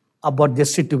about their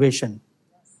situation.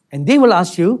 And they will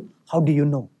ask you, how do you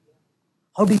know?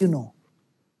 How do you know?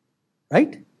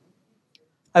 Right?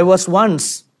 I was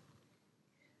once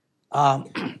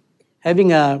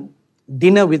having a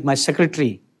dinner with my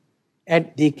secretary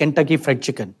at the Kentucky Fried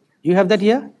Chicken. You have that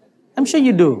here? I'm sure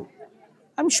you do.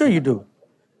 I'm sure you do.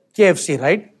 KFC,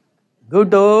 right?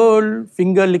 Good old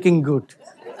finger licking good.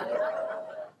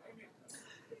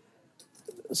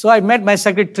 So I met my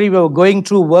secretary, we were going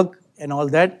through work and all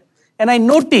that. And I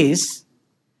noticed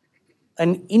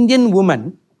an Indian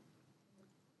woman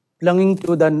belonging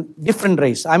to the different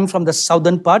race. I'm from the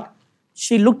southern part.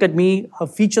 She looked at me, her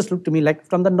features looked to me like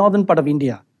from the northern part of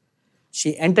India.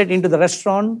 She entered into the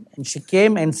restaurant and she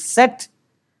came and sat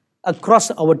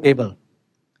across our table.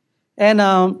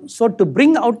 And so to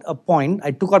bring out a point,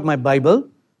 I took out my Bible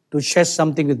to share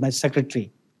something with my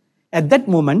secretary. At that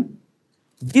moment,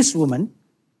 this woman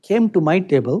came to my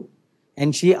table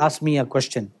and she asked me a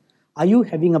question. Are you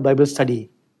having a Bible study?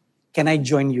 Can I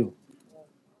join you?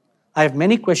 I have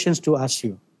many questions to ask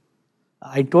you.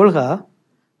 I told her,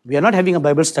 we are not having a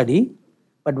Bible study,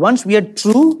 but once we are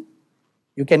through,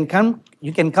 you can come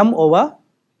over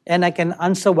and I can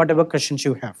answer whatever questions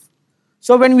you have.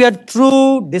 So when we are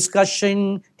through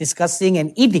discussing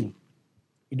and eating,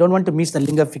 you don't want to miss the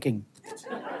lingua ficking.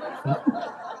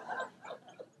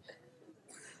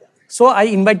 So I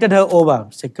invited her over.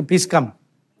 Said, please come.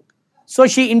 So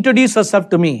she introduced herself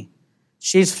to me.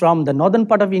 She's from the northern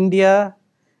part of India,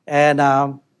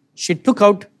 and she took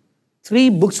out 3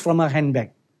 books from her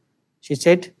handbag. She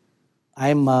said,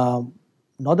 I'm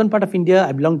northern part of India,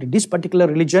 I belong to this particular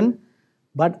religion,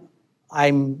 but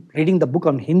I'm reading the book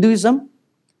on Hinduism,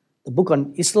 the book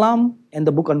on Islam, and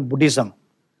the book on Buddhism.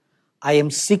 I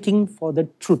am seeking for the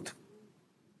truth.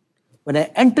 When I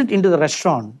entered into the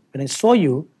restaurant, when I saw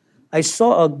you, I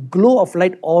saw a glow of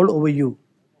light all over you.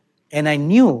 And I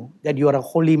knew that you are a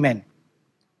holy man.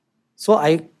 So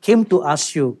I came to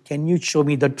ask you, can you show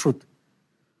me the truth?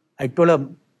 I told her,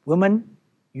 woman,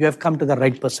 you have come to the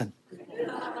right person.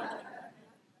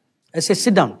 I said,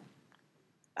 sit down.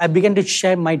 I began to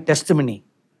share my testimony,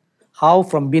 how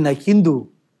from being a Hindu,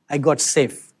 I got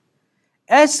saved.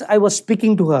 As I was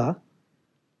speaking to her,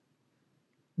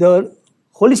 the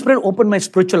Holy Spirit opened my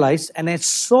spiritual eyes and I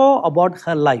saw about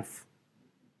her life,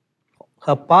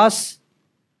 her past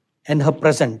and her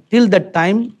present, till the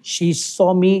time she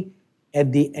saw me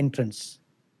at the entrance.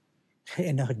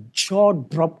 And her jaw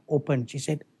dropped open.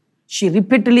 She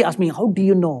repeatedly asked me, how do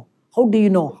you know? How do you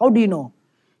know? How do you know?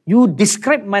 You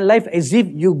described my life as if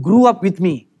you grew up with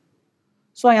me.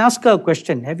 So I asked her a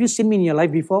question. Have you seen me in your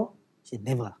life before? She said,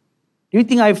 never. Do you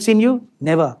think I've seen you?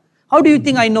 Never. How do you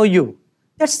think I know you?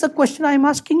 That's the question I'm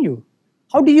asking you.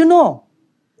 How do you know?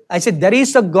 I said, there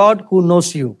is a God who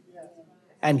knows you.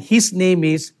 And his name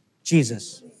is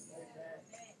Jesus.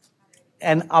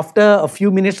 And after a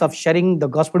few minutes of sharing the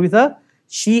gospel with her,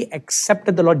 she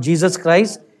accepted the Lord Jesus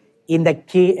Christ in the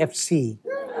KFC.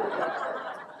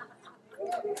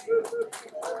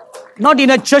 Not in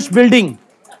a church building.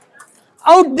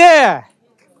 Out there,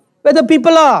 where the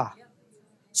people are.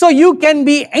 So you can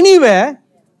be anywhere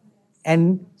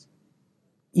and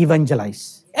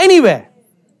evangelize. Anywhere.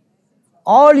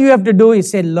 All you have to do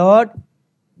is say, Lord,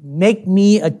 make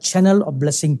me a channel of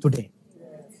blessing today.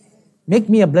 Make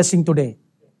me a blessing today.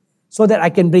 So that I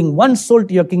can bring one soul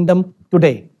to your kingdom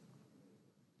today.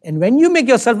 And when you make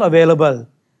yourself available,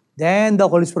 then the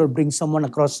Holy Spirit will bring someone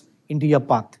across into your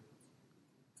path.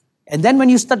 And then when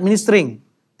you start ministering,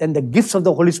 then the gifts of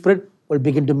the Holy Spirit will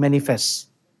begin to manifest.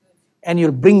 And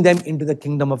you'll bring them into the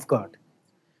kingdom of God.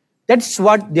 That's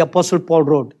what the Apostle Paul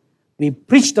wrote. We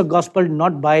preach the gospel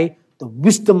not by the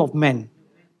wisdom of men,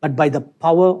 but by the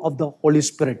power of the Holy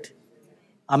Spirit.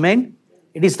 Amen?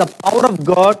 It is the power of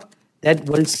God that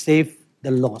will save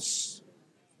the lost,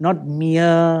 not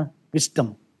mere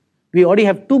wisdom. We already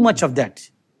have too much of that.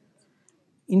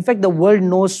 In fact, the world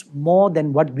knows more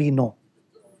than what we know.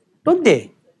 Don't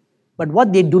they? But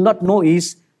what they do not know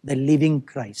is the living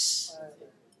Christ.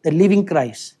 The living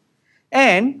Christ.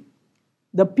 And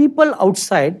the people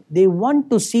outside, they want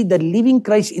to see the living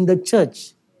Christ in the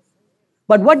church.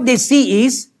 But what they see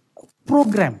is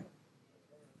program.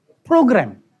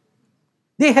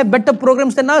 They have better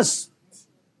programs than us.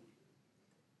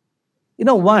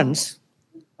 Once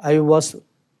I was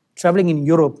traveling in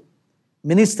Europe,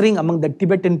 ministering among the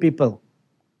Tibetan people.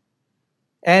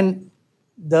 And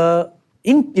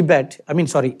in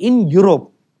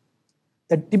Europe,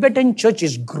 the Tibetan church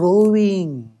is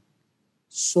growing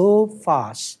so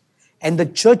fast. And the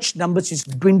church numbers is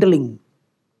dwindling.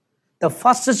 The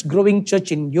fastest growing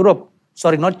church in Europe,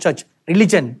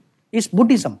 religion, is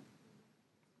Buddhism.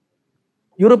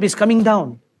 Europe is coming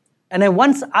down. And I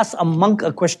once asked a monk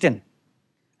a question.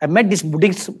 I met this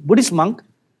Buddhist monk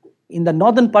in the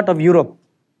northern part of Europe.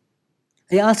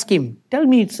 I asked him, tell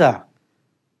me, sir,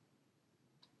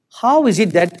 how is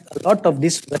it that a lot of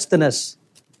these Westerners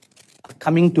are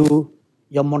coming to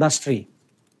your monastery?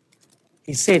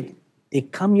 He said, they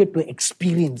come here to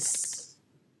experience.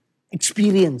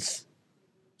 Experience.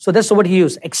 So that's what he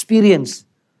used, experience.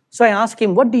 So I asked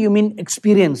him, what do you mean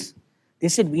experience? They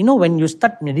said, when you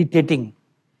start meditating,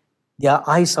 their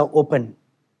eyes are open.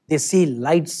 They see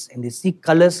lights and they see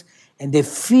colors and they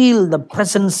feel the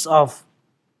presence of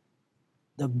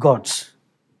the gods.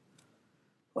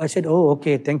 I said, oh,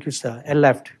 okay, thank you, sir. I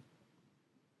left.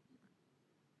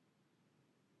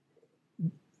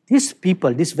 These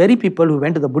very people who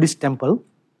went to the Buddhist temple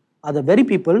are the very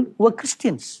people who are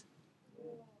Christians.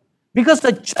 Because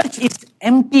the church is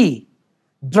empty,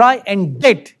 dry and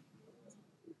dead.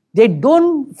 They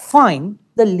don't find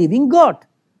the living God.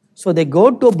 So they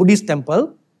go to a Buddhist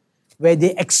temple where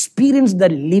they experience the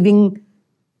living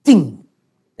thing,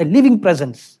 the living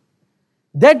presence.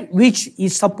 That which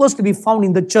is supposed to be found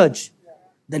in the church,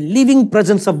 the living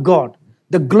presence of God,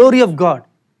 the glory of God,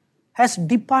 has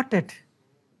departed.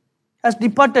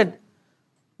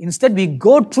 Instead, we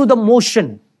go through the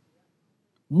motion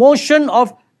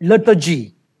of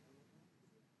liturgy.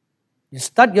 You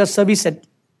start your service at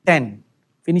 10,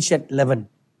 finish at 11.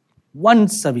 One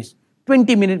service,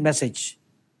 20-minute message,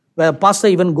 where a pastor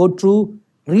even go through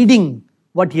reading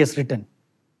what he has written.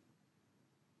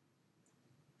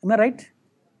 Am I right?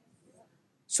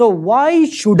 So why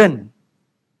shouldn't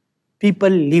people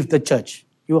leave the church?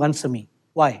 You answer me.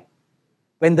 Why?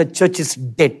 When the church is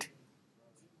dead.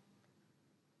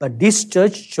 But this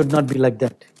church should not be like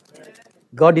that.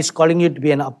 God is calling you to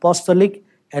be an apostolic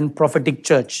and prophetic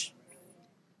church.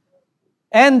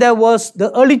 And there was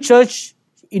the early church,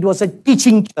 it was a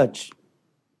teaching church.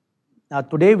 Now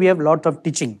today we have a lot of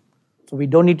teaching, so we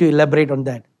don't need to elaborate on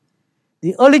that.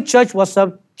 The early church was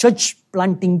a church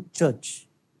planting church.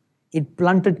 It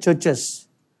planted churches.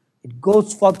 It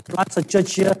goes forth, plants a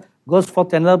church here, goes forth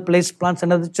to another place, plants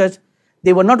another church.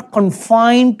 They were not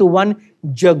confined to one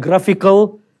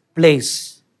geographical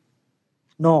place.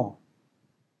 No.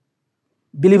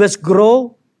 Believers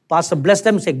grow, pastor bless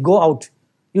them, say, go out.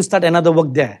 You start another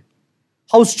work there.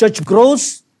 House church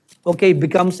grows, it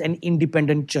becomes an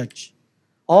independent church.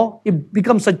 Or it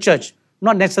becomes a church,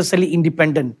 not necessarily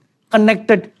independent,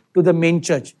 connected to the main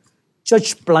church.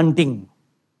 Church planting.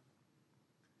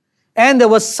 And there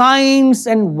were signs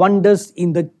and wonders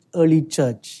in the early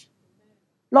church.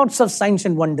 Lots of signs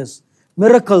and wonders.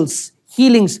 Miracles,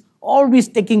 healings, always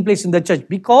taking place in the church.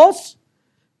 Because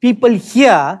people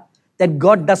hear that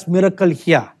God does miracle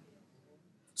here.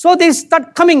 So they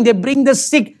start coming. They bring the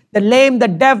sick, the lame, the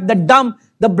deaf, the dumb,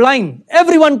 the blind.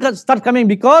 Everyone start coming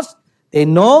because they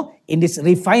know in this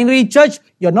refinery church,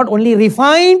 you're not only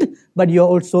refined, but you're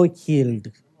also healed.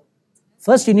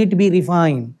 First, you need to be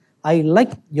refined. I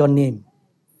like your name.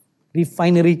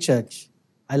 Refinery Church.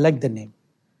 I like the name.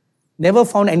 Never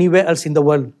found anywhere else in the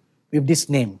world with this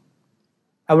name.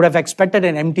 I would have expected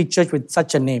an empty church with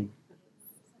such a name.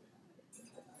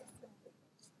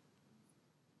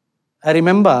 I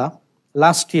remember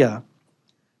last year,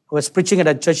 I was preaching at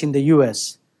a church in the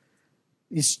US.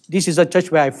 This is a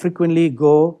church where I frequently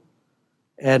go,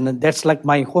 and that's like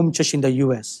my home church in the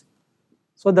US.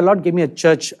 So the Lord gave me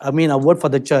a word for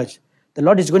the church. The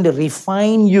Lord is going to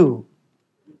refine you.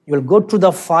 You will go through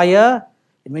the fire,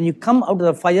 and when you come out of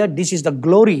the fire, this is the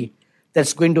glory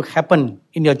that's going to happen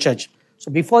in your church. So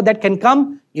before that can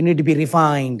come, you need to be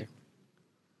refined.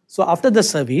 So after the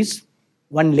service,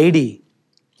 one lady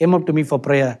came up to me for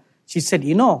prayer. She said,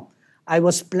 I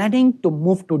was planning to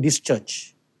move to this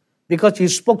church because you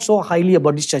spoke so highly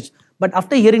about this church. But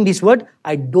after hearing this word,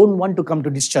 I don't want to come to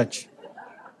this church.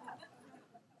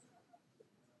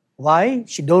 Why?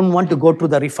 She don't want to go through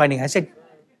the refining. I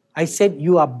said,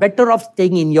 you are better off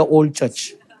staying in your old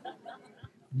church.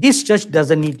 This church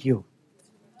doesn't need you.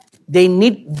 They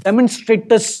need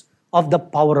demonstrators of the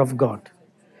power of God.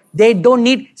 They don't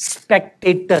need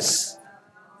spectators.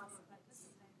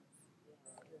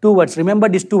 2 words. Remember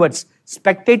these 2 words.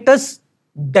 Spectators,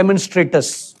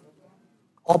 demonstrators,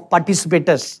 or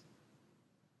participators.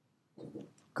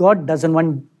 God doesn't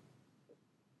want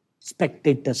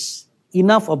spectators.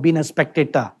 Enough of being a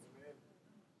spectator.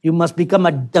 You must become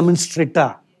a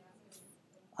demonstrator.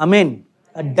 Amen.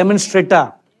 A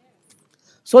demonstrator.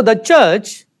 So the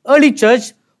church, early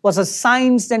church, was a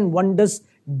signs and wonders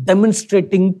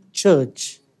demonstrating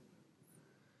church.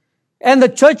 And the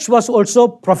church was also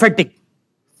prophetic.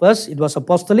 First, it was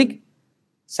apostolic.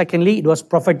 Secondly, it was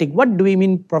prophetic. What do we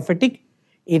mean prophetic?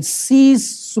 It sees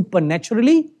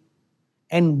supernaturally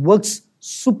and works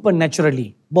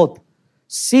supernaturally. Both.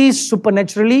 Sees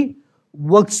supernaturally,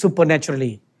 works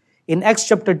supernaturally. In Acts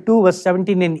chapter 2, verse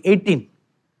 17 and 18,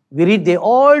 we read, they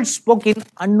all spoke in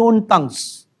unknown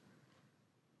tongues.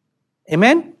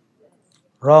 Amen?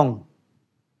 Wrong.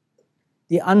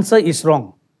 The answer is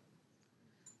wrong.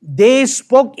 They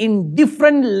spoke in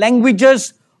different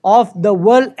languages of the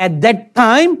world at that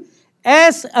time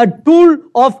as a tool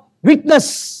of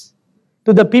witness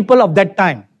to the people of that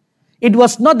time. It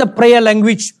was not the prayer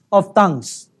language of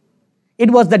tongues.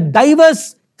 It was the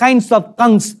diverse kinds of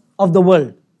tongues of the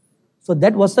world. So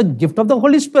that was the gift of the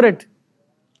Holy Spirit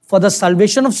for the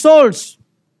salvation of souls.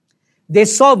 They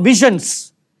saw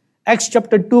visions. Acts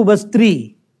chapter 2 verse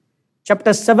 3.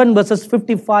 Chapter 7 verses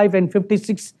 55 and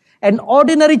 56. An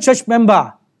ordinary church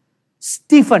member,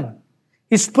 Stephen,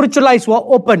 his spiritual eyes were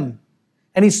open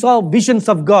and he saw visions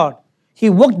of God. He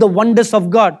worked the wonders of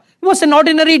God. He was an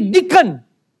ordinary deacon,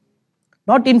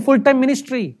 not in full-time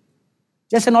ministry,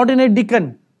 just an ordinary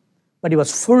deacon, but he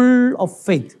was full of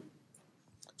faith.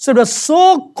 So it was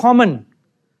so common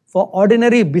for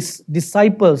ordinary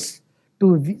disciples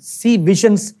to see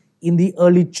visions in the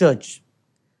early church.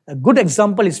 A good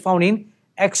example is found in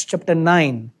Acts chapter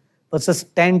 9, verses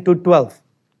 10 to 12.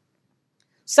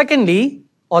 Secondly,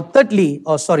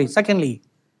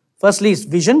 firstly is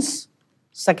visions.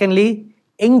 Secondly,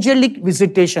 angelic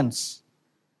visitations.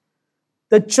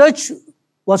 The church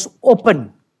was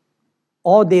open,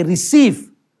 or they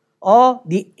received, or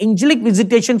the angelic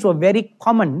visitations were very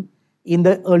common in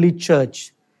the early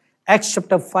church. Acts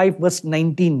chapter 5 verse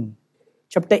 19,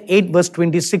 chapter 8 verse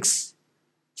 26,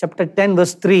 chapter 10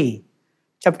 verse 3,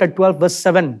 chapter 12 verse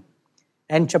 7,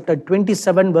 and chapter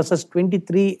 27 verses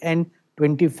 23 and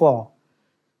 24.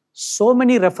 So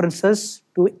many references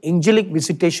to angelic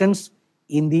visitations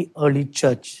in the early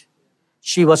church.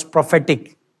 She was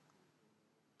prophetic.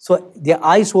 So their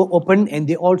eyes were open and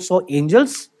they all saw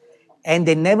angels, and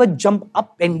they never jump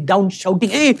up and down shouting,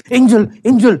 hey, angel,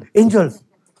 angel, angel.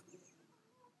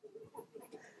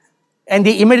 And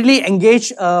they immediately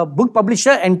engage a book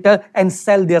publisher and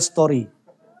sell their story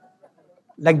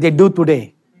like they do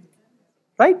today.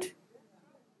 Right?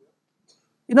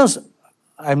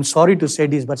 I'm sorry to say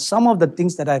this, but some of the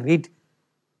things that I read,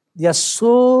 they are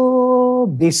so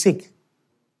basic.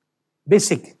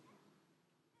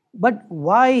 But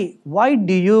why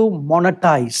do you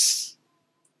monetize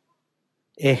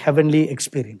a heavenly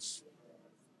experience?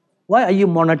 Why are you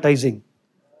monetizing?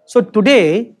 So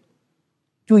today,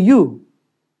 to you,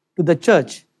 to the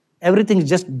church, everything is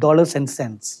just dollars and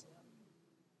cents.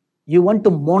 You want to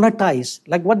monetize,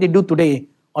 like what they do today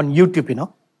on YouTube,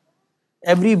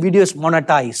 Every video is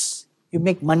monetized. You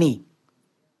make money.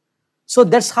 So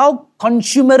that's how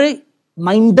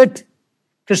consumer-minded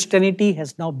Christianity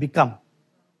has now become.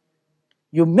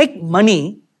 You make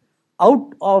money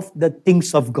out of the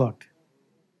things of God.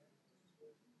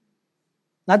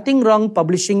 Nothing wrong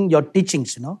publishing your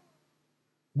teachings,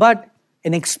 but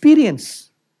an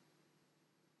experience,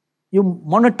 you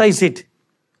monetize it.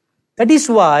 That is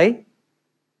why,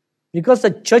 because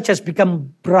the church has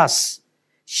become brass,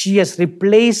 she has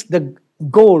replaced the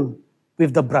gold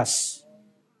with the brass.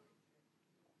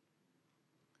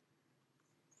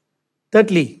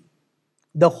 Thirdly,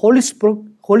 the Holy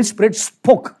Spirit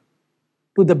spoke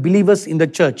to the believers in the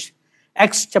church.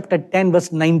 Acts chapter 10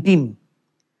 verse 19,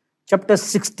 chapter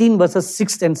 16 verses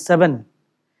 6 and 7,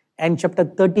 and chapter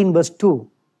 13 verse 2.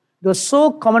 It was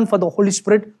so common for the Holy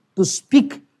Spirit to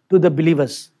speak to the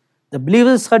believers. The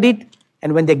believers heard it,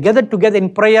 and when they gathered together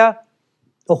in prayer,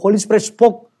 the Holy Spirit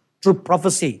spoke through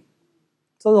prophecy.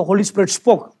 So the Holy Spirit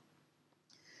spoke.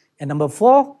 And number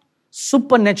 4,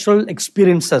 supernatural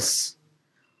experiences.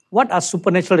 What are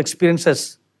supernatural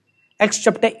experiences? Acts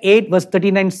chapter 8 verse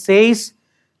 39 says,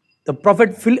 the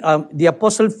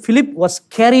apostle Philip was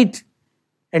carried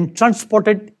and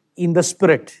transported in the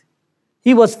Spirit.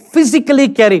 He was physically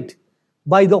carried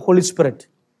by the Holy Spirit.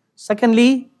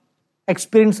 Secondly,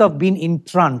 experience of being in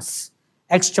trance.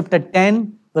 Acts chapter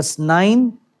 10 verse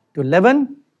 9 to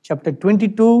 11, chapter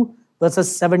 22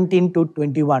 verses 17 to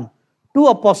 21. 2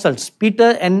 apostles,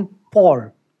 Peter and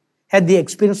Paul, had the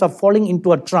experience of falling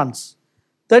into a trance.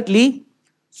 Thirdly,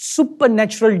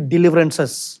 supernatural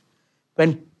deliverances.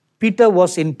 When Peter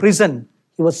was in prison,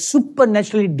 he was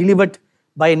supernaturally delivered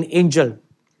by an angel.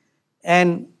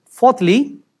 And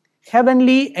fourthly,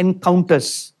 heavenly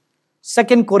encounters.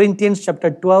 2 Corinthians chapter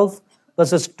 12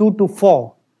 verses 2 to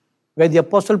 4, where the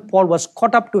apostle Paul was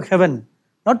caught up to heaven,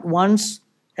 not once,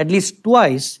 at least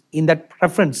twice in that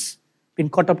reference, been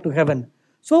caught up to heaven.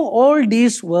 So all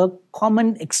these were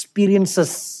common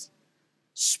experiences,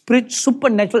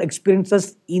 supernatural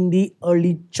experiences in the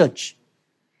early church.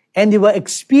 And they were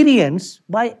experienced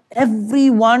by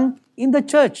everyone in the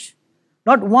church.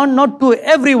 Not one, not two,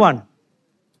 everyone.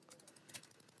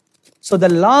 So the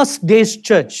last days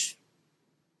church,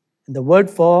 the word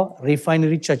for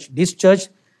refinery church, this church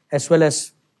as well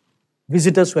as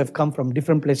visitors who have come from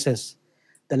different places,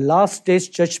 the last days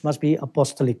church must be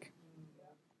apostolic.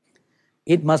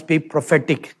 It must be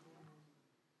prophetic.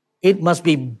 It must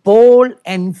be bold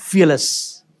and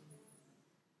fearless.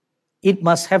 It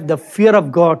must have the fear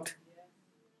of God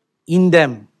in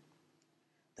them.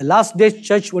 The last days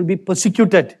church will be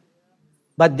persecuted,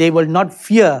 but they will not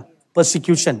fear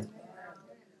persecution.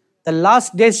 The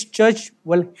last days church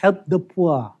will help the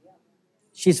poor.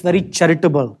 She's very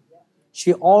charitable.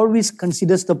 She always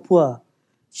considers the poor.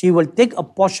 She will take a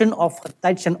portion of her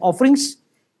tithes and offerings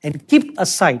and keep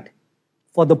aside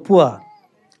for the poor,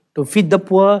 to feed the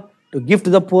poor, to give to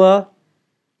the poor.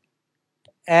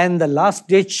 And the last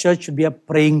day church should be a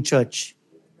praying church.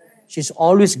 She's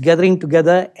always gathering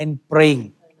together and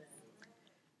praying.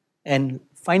 And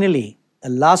finally, the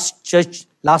last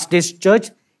days church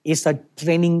is a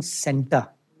training center.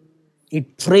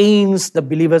 It trains the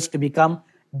believers to become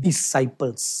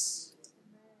disciples.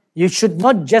 You should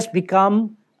not just be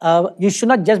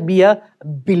a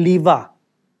believer.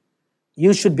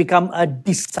 You should become a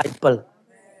disciple.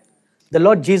 The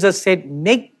Lord Jesus said,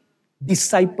 make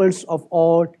disciples of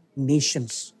all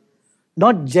nations,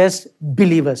 not just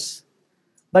believers.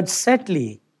 But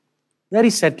sadly, very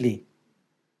sadly,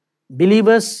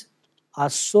 believers are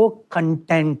so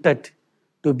contented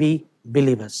to be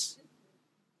believers.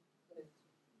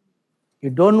 You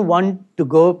don't want to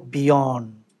go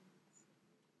beyond.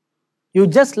 You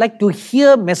just like to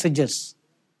hear messages.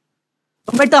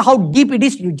 No matter how deep it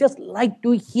is, you just like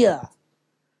to hear.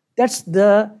 That's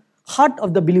the heart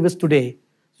of the believers today.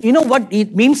 You know what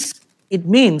it means? It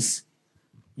means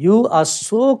you are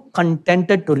so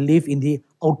contented to live in the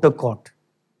outer court.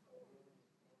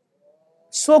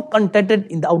 So contented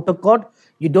in the outer court,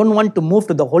 you don't want to move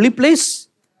to the holy place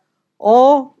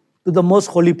or to the most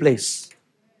holy place.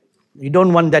 You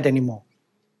don't want that anymore.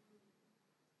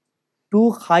 Too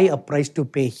high a price to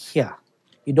pay here.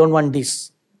 You don't want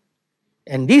this.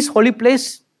 And this holy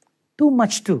place, too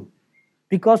much too.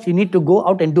 Because you need to go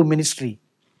out and do ministry.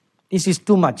 This is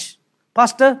too much.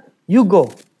 Pastor, you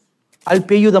go. I'll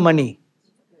pay you the money.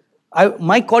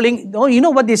 My calling, you know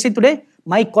what they say today?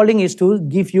 My calling is to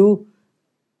give you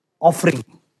offering.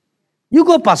 You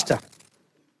go, Pastor.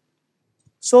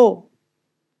 So,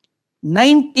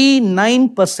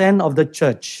 99% of the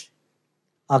church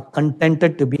are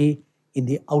contented to be in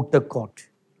the outer court.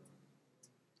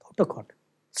 Outer court.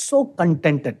 So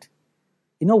contented.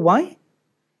 You know why?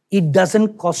 It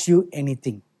doesn't cost you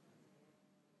anything.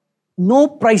 No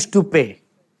price to pay.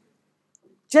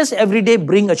 Just every day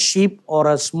bring a sheep or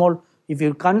a small, if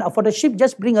you can't afford a sheep,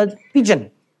 just bring a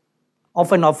pigeon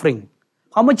of an offering.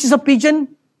 How much is a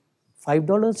pigeon? $5,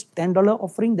 $10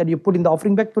 offering that you put in the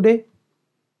offering bag today.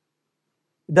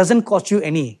 It doesn't cost you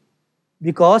any,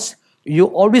 because you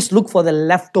always look for the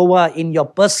leftover in your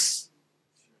purse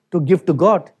to give to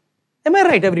God. Am I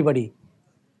right, everybody?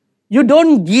 You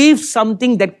don't give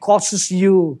something that costs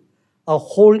you a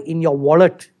hole in your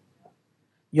wallet.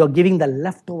 You're giving the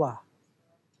leftover.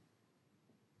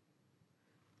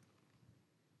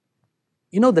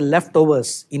 You know, the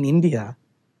leftovers in India,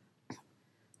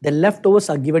 the leftovers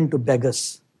are given to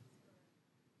beggars.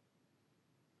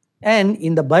 And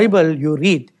in the Bible, you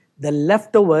read, the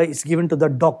leftover is given to the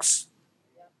dogs.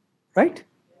 Right?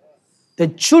 The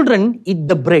children eat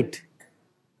the bread.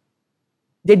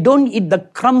 They don't eat the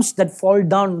crumbs that fall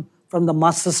down from the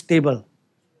master's table.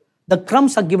 The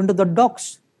crumbs are given to the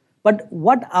dogs. But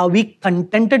what are we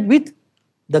contented with?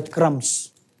 The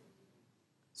crumbs.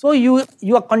 So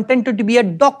you are contented to be a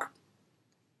dog.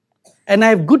 And I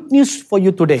have good news for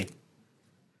you today.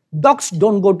 Dogs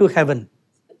don't go to heaven.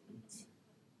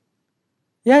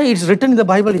 Yeah, it's written in the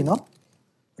Bible,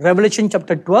 Revelation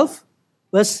chapter 12,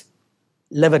 verse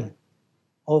 11.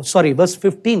 Verse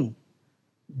 15.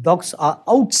 Dogs are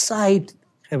outside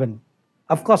heaven.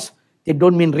 Of course, they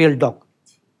don't mean real dog.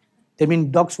 They mean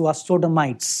dogs who are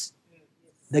sodomites.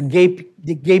 The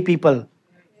gay people,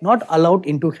 not allowed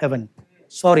into heaven.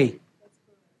 Sorry.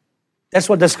 That's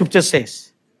what the scripture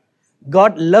says.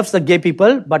 God loves the gay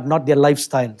people, but not their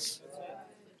lifestyles.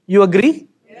 You agree?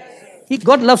 Yes.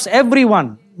 God loves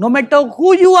everyone, no matter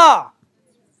who you are.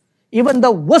 Even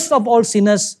the worst of all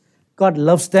sinners, God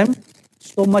loves them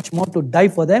so much more to die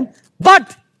for them.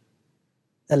 But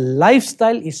the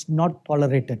lifestyle is not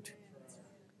tolerated.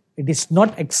 It is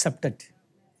not accepted.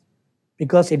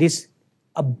 Because it is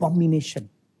abomination.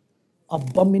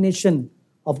 Abomination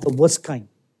of the worst kind.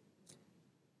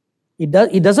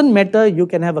 It doesn't matter, you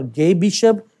can have a gay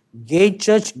bishop, gay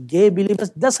church, gay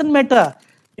believers. Doesn't matter.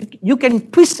 You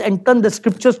can twist and turn the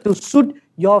scriptures to suit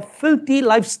your filthy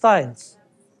lifestyles.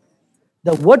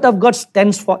 The word of God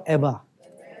stands forever.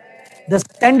 The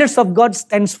standards of God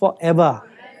stands forever.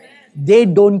 They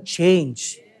don't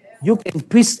change. You can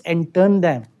twist and turn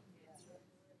them.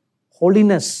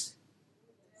 Holiness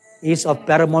is of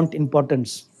paramount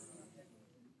importance.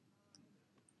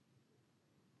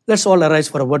 Let's all arise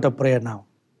for a word of prayer now.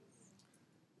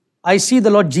 I see the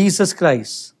Lord Jesus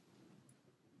Christ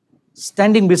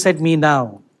standing beside me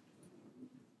now.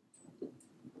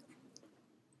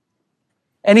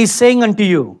 And He's saying unto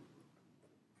you,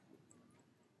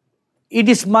 it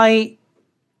is my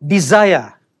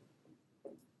desire,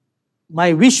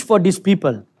 my wish for these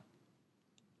people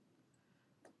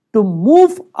to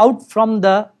move out from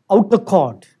the outer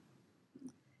court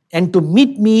and to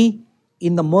meet me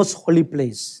in the most holy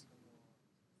place.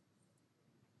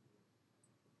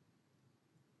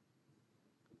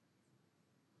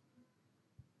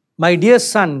 My dear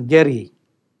son, Gary,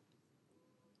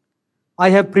 I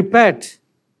have prepared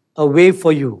a way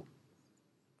for you,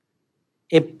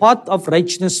 a path of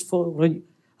righteousness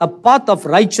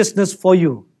for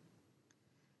you,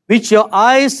 which your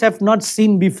eyes have not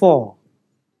seen before,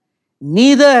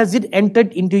 neither has it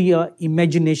entered into your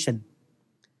imagination.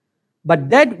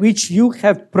 But that which you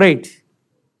have prayed,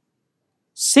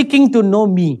 seeking to know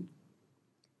me,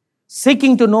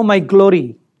 seeking to know my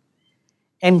glory,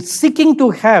 and seeking to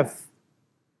have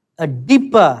a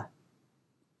deeper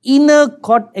inner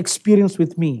court experience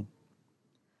with me,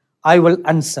 I will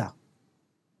answer.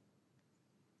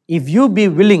 If you be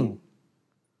willing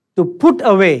to put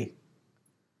away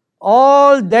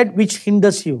all that which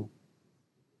hinders you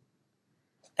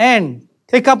and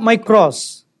take up my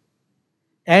cross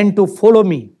and to follow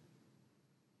me,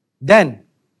 then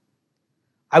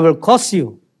I will cause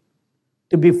you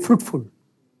to be fruitful.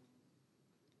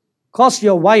 Cause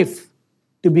your wife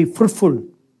to be fruitful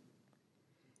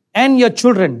and your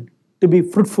children to be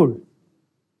fruitful.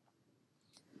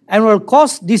 And will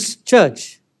cause this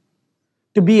church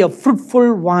to be a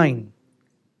fruitful vine,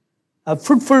 a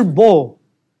fruitful bough,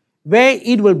 where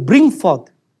it will bring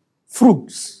forth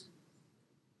fruits.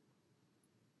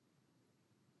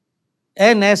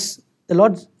 And as the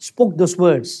Lord spoke those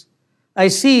words, I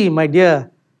see, my dear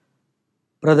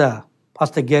brother,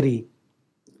 Pastor Gary,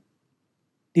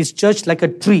 this church like a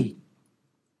tree.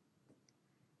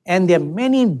 And there are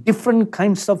many different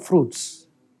kinds of fruits,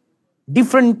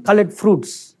 different colored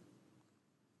fruits.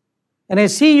 And I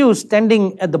see you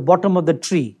standing at the bottom of the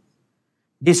tree.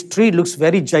 This tree looks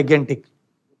very gigantic.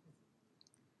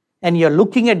 and you're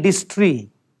looking at this tree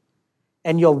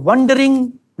and you're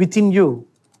wondering within you,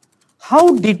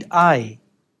 how did I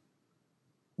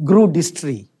grow this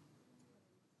tree?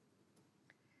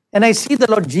 And I see the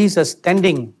Lord Jesus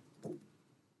standing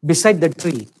beside the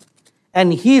tree,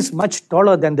 and He is much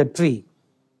taller than the tree.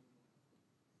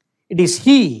 It is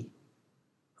He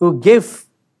who gave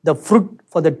the fruit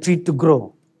for the tree to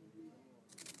grow.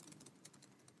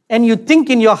 And you think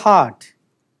in your heart,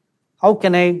 how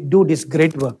can I do this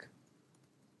great work?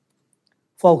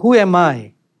 For who am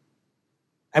I?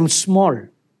 I'm small.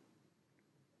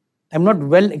 I'm not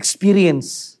well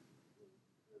experienced.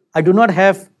 I do not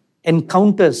have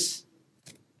encounters.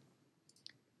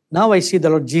 Now I see the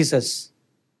Lord Jesus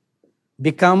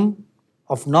become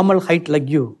of normal height like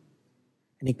you.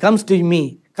 And He comes to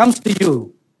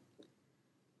you,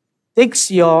 takes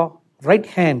your right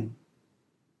hand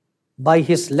by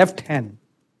His left hand,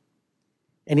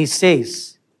 and He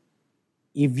says,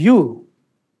 if you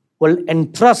will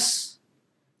entrust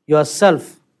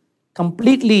yourself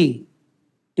completely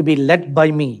to be led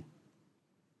by me,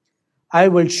 I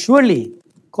will surely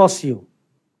cause you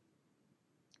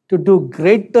to do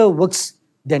greater works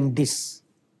than this.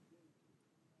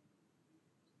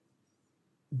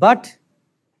 But,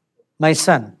 my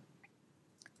son,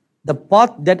 the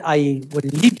path that I will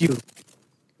lead you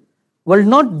will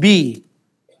not be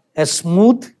as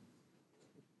smooth,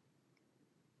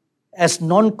 as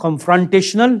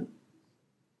non-confrontational,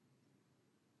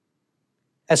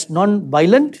 as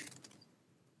non-violent,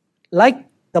 like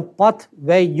the path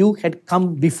where you had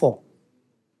come before.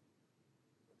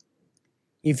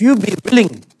 If you be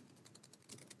willing,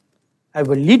 I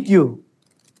will lead you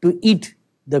to eat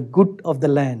the good of the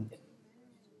land.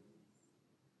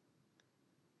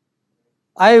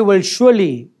 I will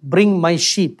surely bring my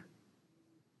sheep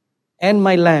and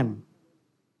my lamb,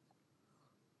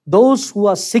 those who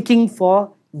are seeking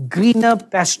for greener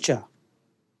pasture,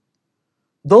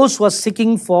 those who are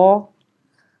seeking for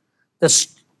the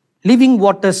living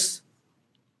waters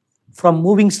from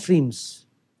moving streams.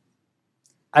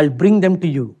 I'll bring them to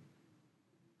you,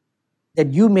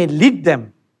 that you may lead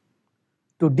them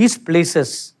to these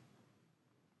places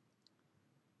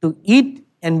to eat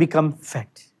and become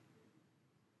fat.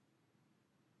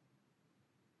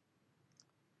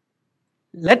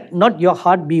 Let not your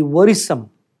heart be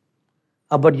worrisome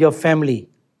about your family.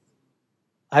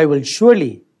 I will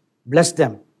surely bless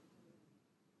them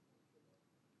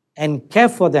and care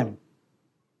for them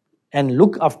and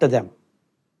look after them.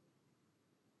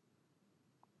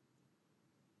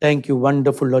 Thank you,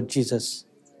 wonderful Lord Jesus.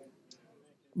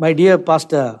 My dear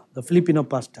pastor, the Filipino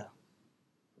pastor,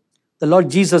 the Lord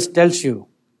Jesus tells you,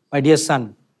 my dear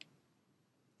son,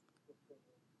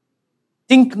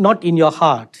 think not in your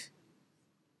heart,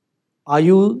 are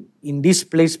you in this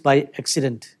place by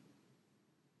accident,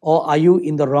 or are you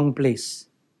in the wrong place?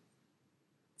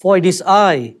 For it is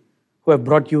I who have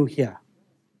brought you here,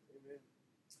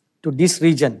 to this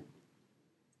region.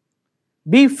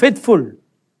 Be faithful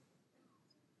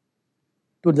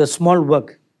to the small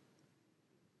work,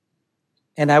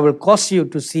 and I will cause you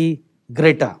to see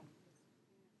greater.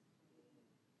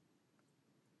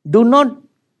 Do not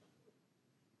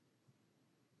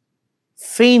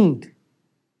faint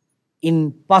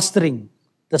in pastoring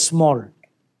the small.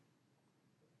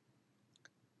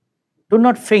 Do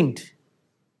not faint.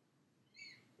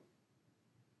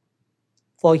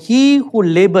 For he who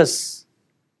labors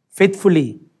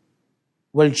faithfully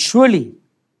will surely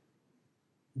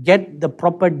get the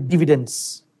proper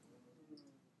dividends.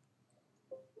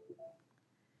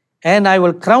 And I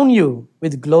will crown you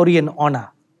with glory and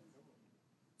honor.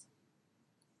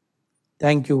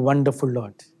 Thank you, wonderful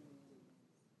Lord.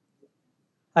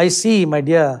 I see, my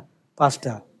dear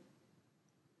pastor,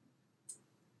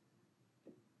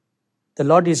 the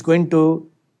Lord is going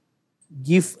to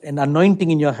give an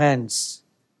anointing in your hands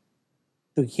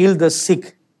to heal the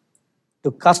sick,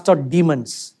 to cast out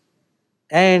demons,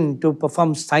 and to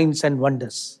perform signs and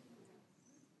wonders.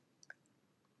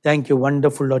 Thank you,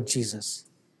 wonderful Lord Jesus.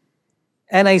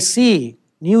 And I see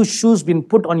new shoes being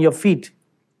put on your feet.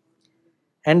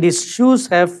 And these shoes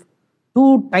have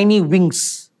two tiny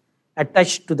wings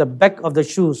attached to the back of the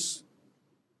shoes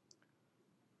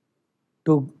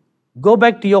to go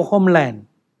back to your homeland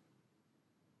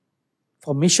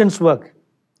for missions work,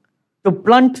 to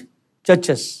plant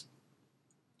churches.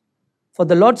 For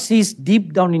the Lord sees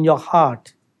deep down in your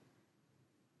heart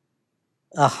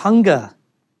a hunger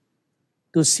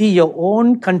to see your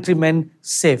own countrymen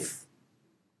safe.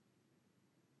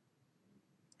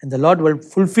 And the Lord will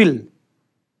fulfill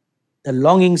the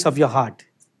longings of your heart.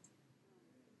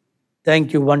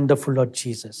 Thank you, wonderful Lord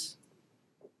Jesus.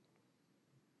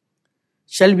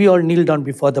 Shall we all kneel down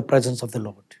before the presence of the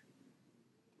Lord?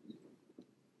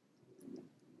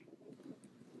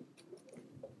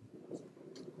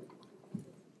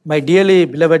 My dearly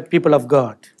beloved people of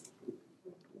God,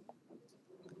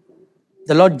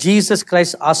 the Lord Jesus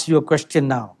Christ asks you a question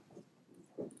now.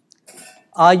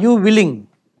 Are you willing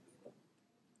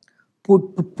to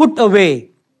put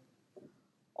away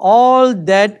all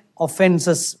that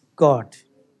offenses God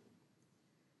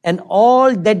and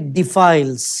all that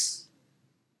defiles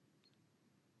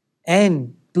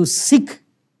and to seek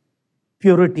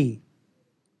purity,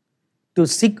 to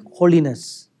seek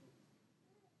holiness?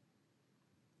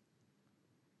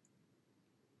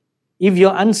 If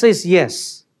your answer is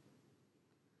yes,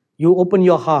 you open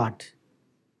your heart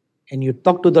and you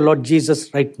talk to the Lord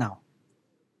Jesus right now.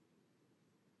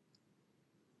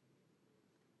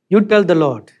 You tell the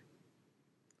Lord,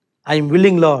 I am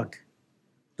willing, Lord,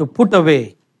 to put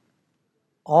away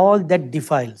all that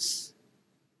defiles.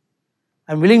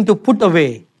 I'm willing to put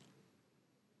away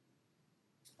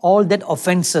all that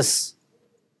offenses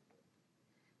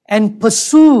and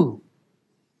pursue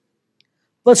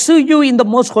you in the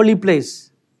most holy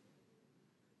place.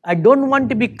 I don't want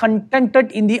to be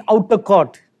contented in the outer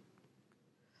court.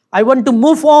 I want to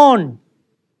move on.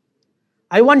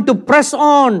 I want to press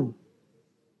on.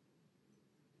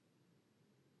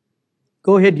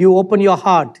 Go ahead, you open your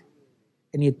heart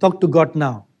and you talk to God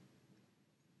now.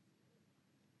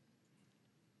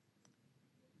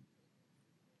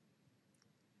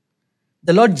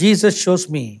 The Lord Jesus shows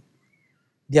me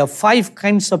there are 5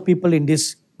 kinds of people in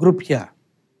this group here.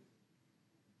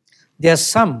 There are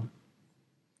some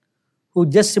who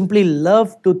just simply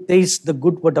love to taste the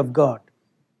good word of God,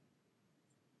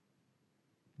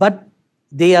 but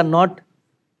they are not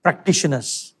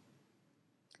practitioners.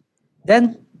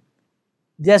 Then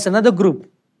there's another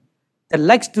group that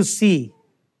likes to see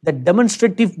the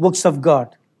demonstrative works of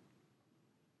God,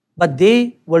 but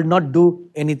they will not do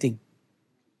anything.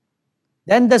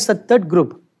 Then there's a third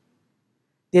group.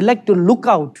 They like to look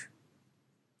out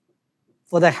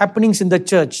for the happenings in the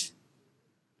church,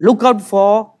 look out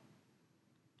for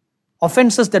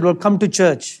offenses that will come to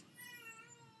church,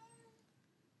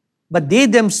 but they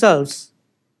themselves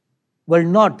will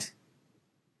not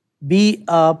be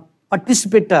a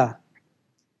participator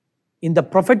in the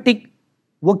prophetic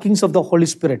workings of the Holy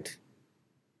Spirit.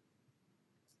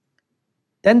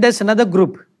 Then there's another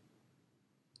group.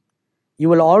 You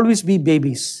will always be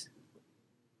babies.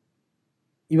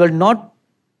 You will not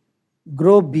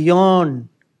grow beyond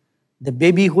the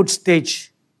babyhood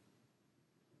stage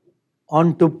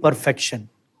onto perfection.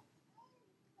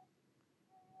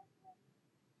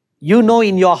 You know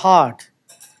in your heart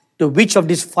to which of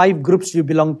these 5 groups you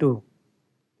belong to.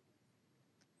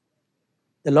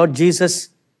 The Lord Jesus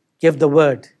gave the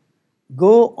word,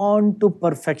 go on to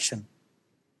perfection.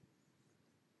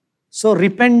 So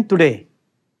repent today.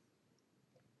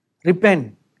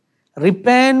 Repent.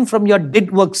 Repent from your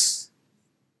dead works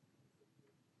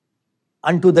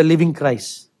unto the living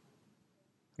Christ.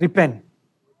 Repent.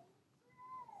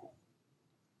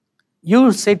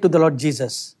 You say to the Lord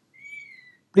Jesus,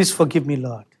 please forgive me,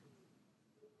 Lord,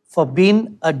 for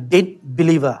being a dead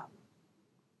believer.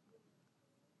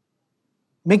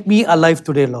 Make me alive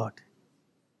today, Lord.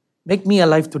 Make me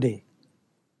alive today.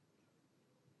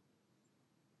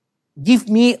 Give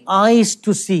me eyes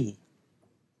to see.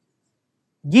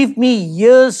 Give me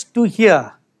ears to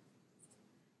hear.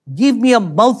 Give me a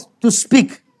mouth to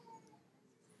speak.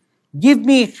 Give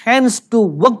me hands to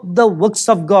work the works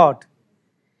of God.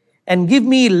 And give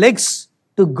me legs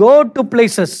to go to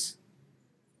places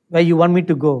where you want me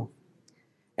to go.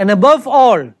 And above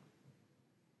all,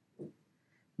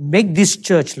 make this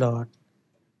church, Lord,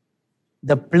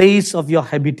 the place of your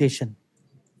habitation,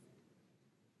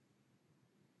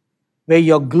 where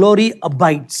your glory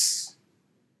abides.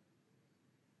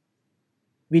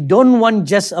 We don't want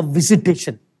just a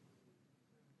visitation.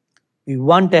 We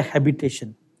want a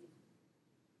habitation.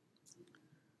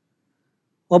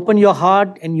 Open your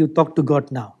heart and you talk to God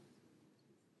now.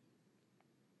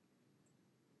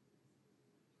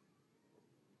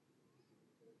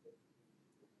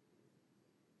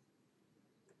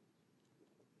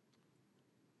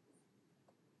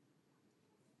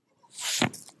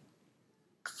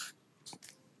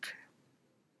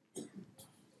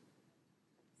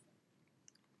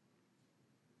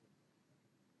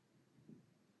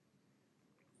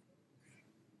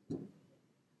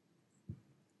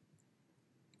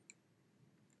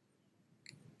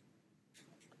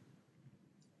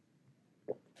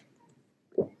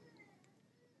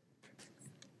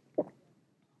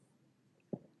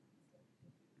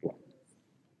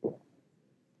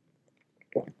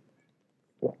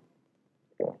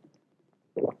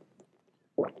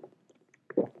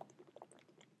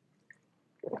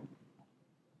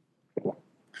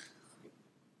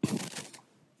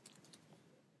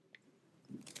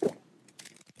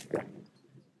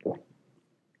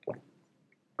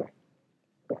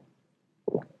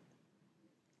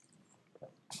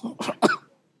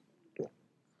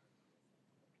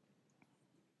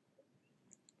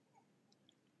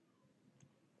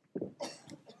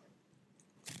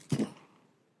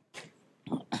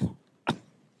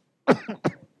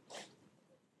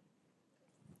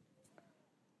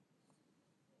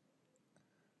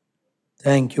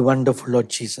 Thank you, wonderful Lord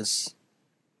Jesus.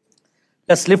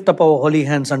 Let's lift up our holy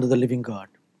hands unto the living God.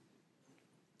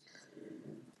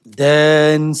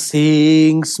 Then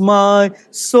sings my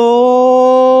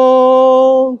soul,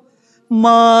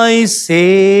 my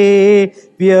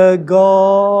Savior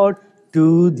God,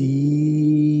 to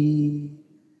thee.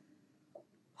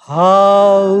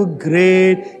 How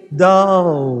great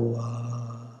thou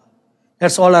art.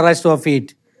 Let's all arise to our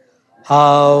feet.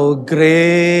 How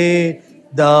great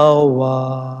thou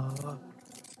art.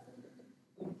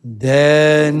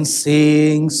 Then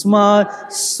sings my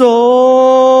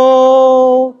soul,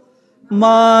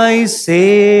 my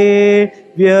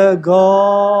Savior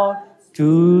God,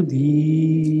 to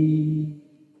thee.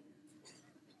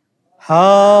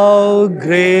 How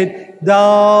great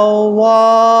thou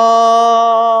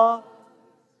art.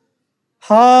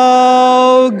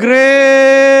 How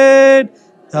great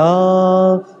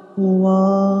thou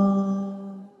art.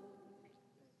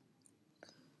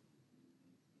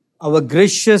 Our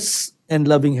gracious and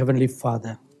loving Heavenly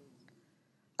Father,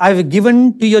 I have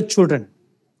given to your children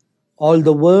all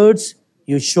the words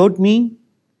you showed me,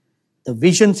 the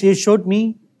visions you showed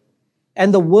me,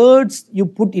 and the words you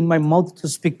put in my mouth to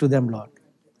speak to them, Lord.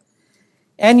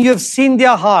 And you have seen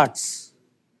their hearts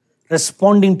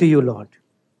responding to you, Lord.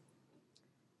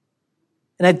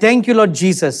 And I thank you, Lord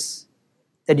Jesus,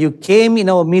 that you came in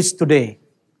our midst today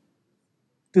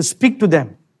to speak to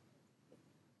them,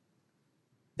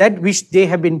 that which they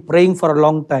have been praying for a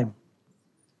long time,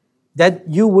 that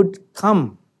you would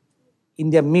come in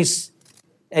their midst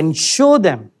and show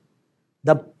them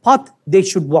the path they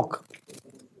should walk.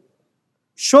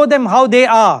 Show them how they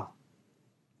are,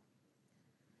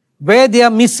 where they are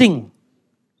missing,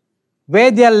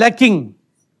 where they are lacking,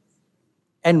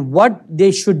 and what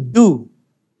they should do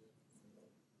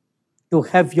to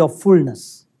have your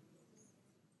fullness.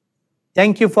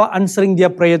 Thank you for answering their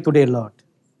prayer today, Lord.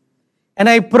 And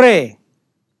I pray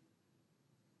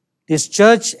this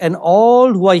church and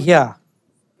all who are here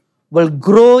will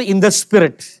grow in the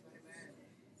Spirit.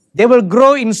 They will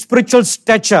grow in spiritual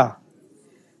stature.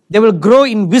 They will grow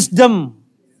in wisdom,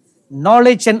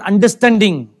 knowledge, and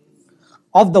understanding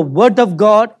of the Word of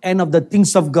God and of the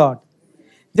things of God.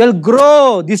 They'll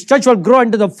grow, this church will grow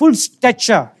into the full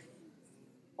stature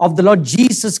of the Lord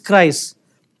Jesus Christ,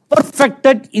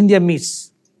 perfected in their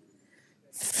midst.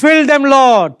 Fill them,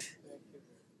 Lord,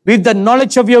 with the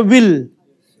knowledge of your will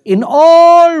in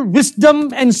all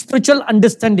wisdom and spiritual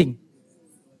understanding.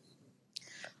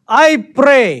 I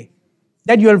pray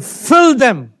that you will fill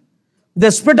them with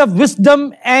the spirit of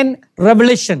wisdom and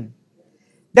revelation,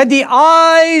 that the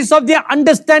eyes of their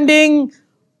understanding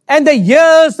and the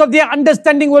ears of their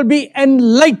understanding will be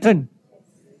enlightened,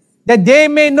 that they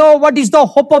may know what is the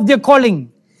hope of their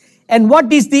calling and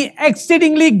what is the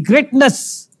exceedingly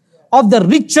greatness of the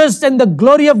riches and the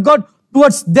glory of God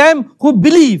towards them who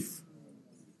believe.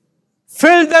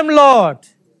 Fill them, Lord,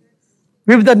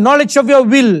 with the knowledge of your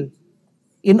will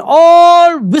in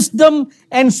all wisdom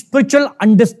and spiritual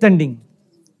understanding,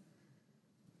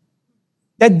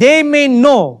 that they may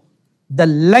know the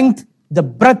length, the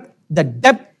breadth, the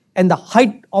depth, and the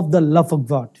height of the love of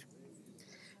God,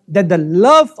 that the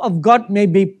love of God may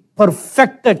be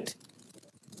perfected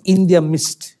in their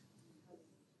midst.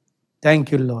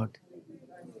 Thank you, Lord.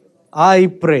 I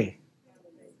pray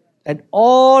that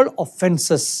all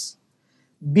offenses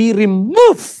be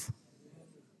removed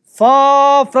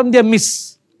far from their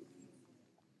midst,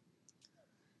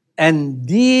 and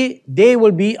they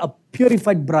will be a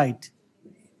purified bride,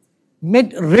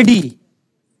 made ready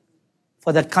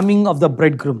for the coming of the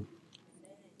bridegroom.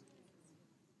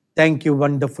 Thank you,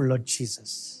 wonderful Lord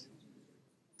Jesus.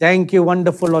 Thank you,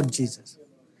 wonderful Lord Jesus.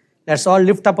 Let's all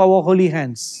lift up our holy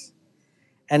hands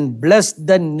and bless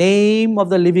the name of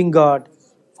the living God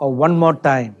for one more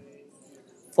time.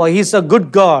 For He is a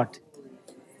good God.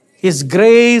 His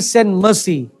grace and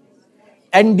mercy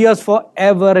endures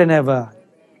forever and ever.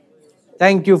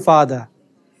 Thank you, Father.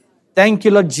 Thank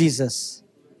you, Lord Jesus.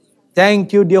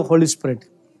 Thank you, dear Holy Spirit.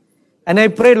 And I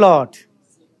pray, Lord,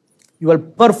 you will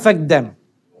perfect them,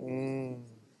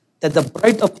 that the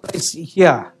bride of Christ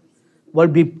here will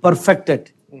be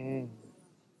perfected,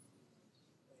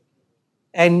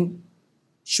 and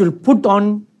she'll put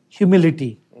on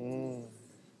humility.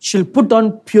 She'll put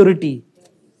on purity.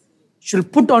 She'll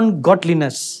put on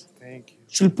godliness.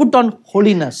 She'll put on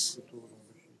holiness.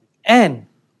 And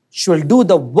she will do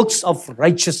the works of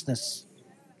righteousness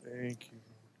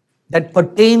that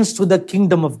pertains to the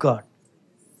kingdom of God.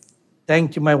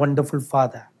 Thank you, my wonderful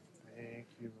Father.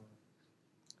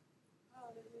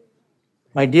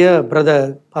 My dear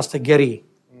brother, Pastor Gary,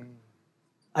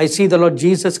 I see the Lord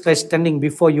Jesus Christ standing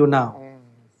before you now.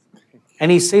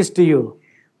 And He says to you,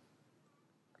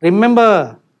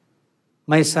 remember,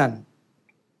 my son,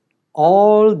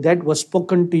 all that was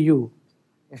spoken to you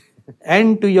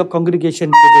and to your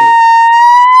congregation today.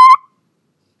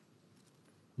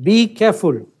 Be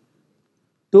careful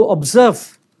to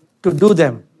observe, to do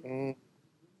them.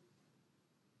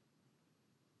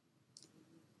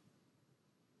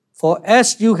 For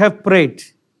as you have prayed,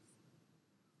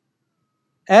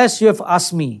 as you have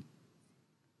asked me,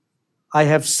 I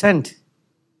have sent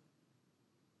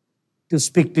to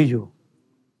speak to you.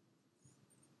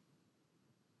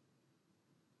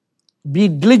 Be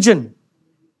diligent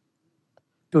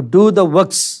to do the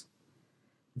works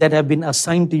that have been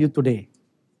assigned to you today.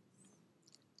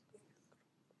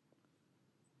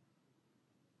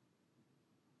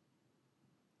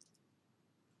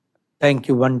 Thank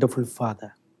you, wonderful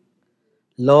Father.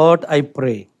 Lord, I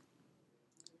pray,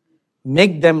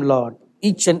 make them, Lord,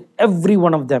 each and every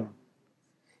one of them,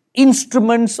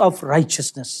 instruments of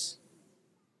righteousness,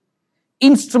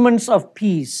 instruments of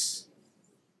peace.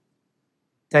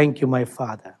 Thank you, my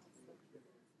Father.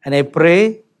 And I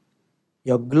pray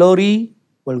your glory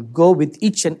will go with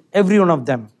each and every one of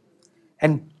them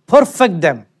and perfect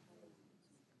them.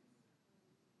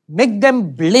 Make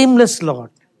them blameless,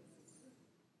 Lord,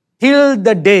 till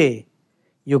the day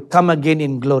you come again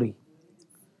in glory.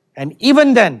 And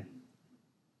even then,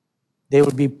 they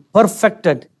will be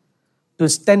perfected to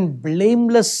stand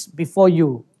blameless before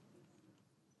you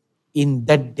in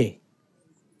that day.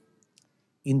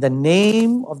 In the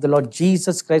name of the Lord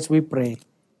Jesus Christ, we pray.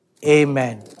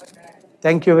 Amen.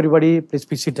 Thank you, everybody. Please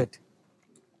be seated.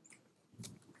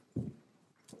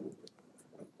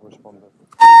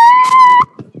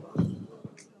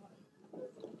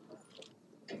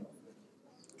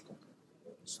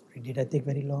 Sorry, did I take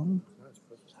very long?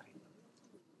 Sorry.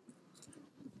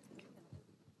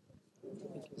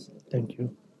 Thank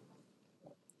you.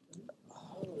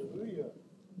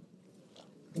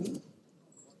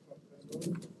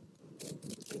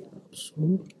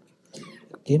 So,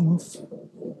 game off.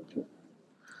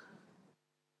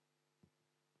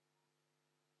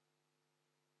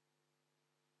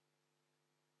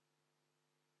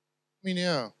 Me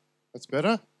now. That's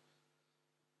better.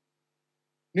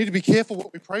 We need to be careful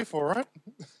what we pray for, right?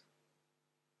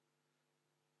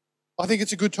 I think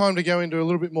it's a good time to go into a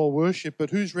little bit more worship, but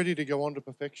who's ready to go on to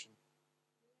perfection?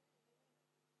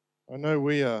 I know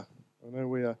we are.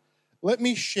 Let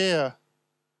me share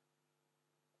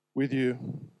with you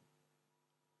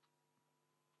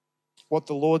what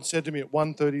the Lord said to me at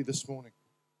 1:30 this morning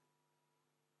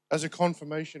as a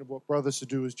confirmation of what Brother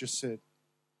Sadhu has just said.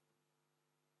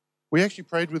 We actually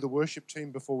prayed with the worship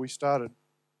team before we started,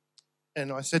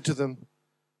 and I said to them,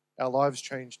 our lives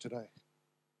change today.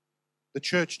 The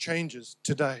church changes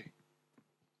today.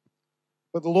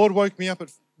 But the Lord woke me up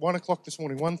at 1 o'clock this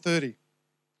morning, 1:30.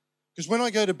 Because when I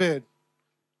go to bed,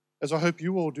 as I hope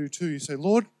you all do too, you say,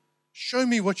 Lord, show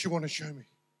me what you want to show me.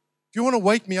 If you want to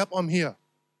wake me up, I'm here.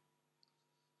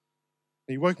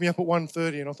 He woke me up at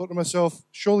 1:30, and I thought to myself,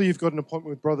 surely you've got an appointment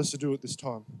with Brother Sadhu at this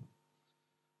time.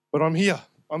 But I'm here.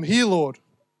 I'm here, Lord.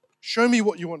 Show me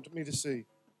what you want me to see.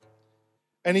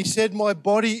 And he said, my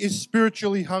body is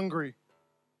spiritually hungry.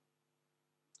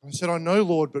 I said, I know,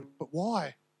 Lord, but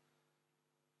why?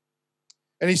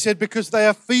 And he said, because they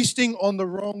are feasting on the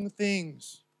wrong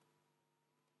things.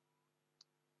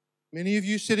 Many of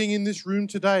you sitting in this room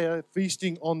today are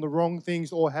feasting on the wrong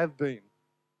things or have been.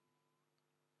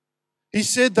 He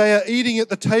said they are eating at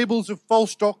the tables of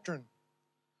false doctrine,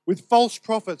 with false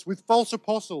prophets, with false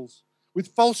apostles, with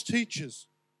false teachers,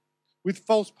 with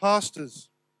false pastors,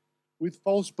 with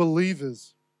false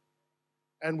believers,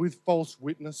 and with false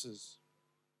witnesses.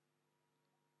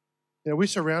 Now, we're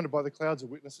surrounded by the clouds of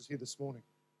witnesses here this morning.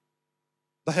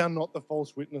 They are not the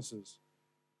false witnesses.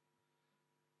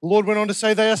 The Lord went on to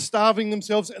say they are starving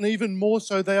themselves, and even more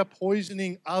so, they are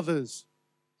poisoning others.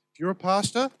 If you're a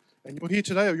pastor and you're here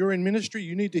today or you're in ministry,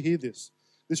 you need to hear this.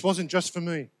 This wasn't just for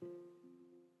me.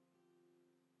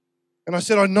 And I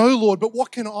said, I know, Lord, but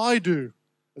what can I do?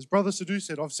 As Brother Sadhu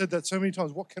said, I've said that so many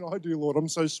times, what can I do, Lord? I'm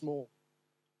so small.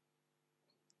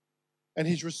 And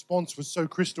his response was so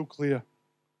crystal clear.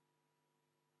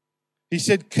 He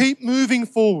said, keep moving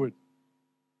forward,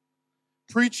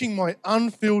 preaching my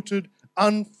unfiltered,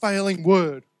 unfailing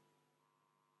word.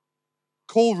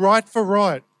 Call right for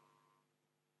right.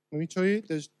 Let me tell you,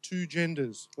 there's two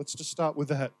genders. Let's just start with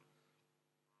that.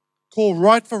 Call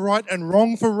right for right and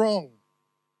wrong for wrong.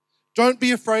 Don't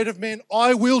be afraid of men.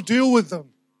 I will deal with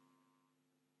them.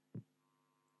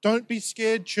 Don't be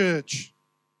scared, church.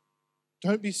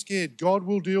 Don't be scared. God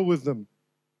will deal with them.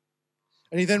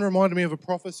 And he then reminded me of a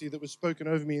prophecy that was spoken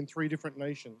over me in 3 different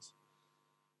nations.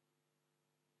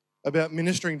 about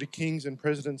ministering to kings and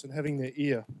presidents and having their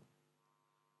ear.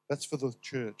 That's for the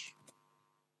church.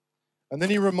 And then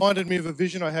he reminded me of a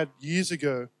vision I had years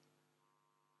ago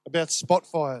about spot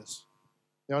fires.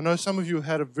 Now, I know some of you have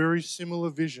had a very similar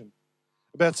vision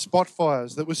about spot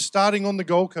fires that was starting on the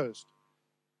Gold Coast.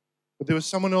 But there was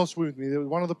someone else with me.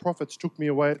 One of the prophets took me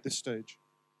away at this stage.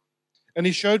 And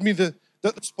he showed me that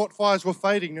the spot fires were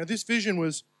fading. Now, this vision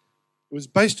was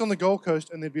based on the Gold Coast,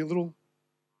 and there'd be a little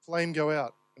flame go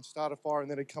out and start a fire,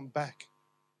 and then it'd come back.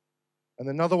 And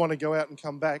another one would go out and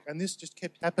come back. And this just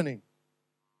kept happening.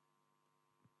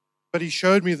 But he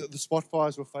showed me that the spot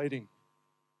fires were fading.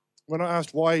 When I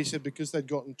asked why, he said because they'd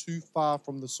gotten too far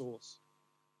from the source.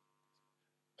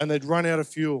 And they'd run out of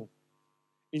fuel.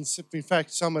 In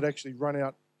fact, some had actually run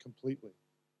out completely.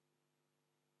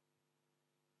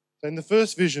 So in the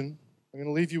first vision, I'm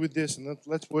going to leave you with this, and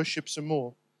let's worship some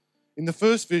more. In the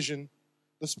first vision,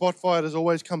 the spot fire has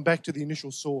always come back to the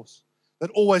initial source. They'd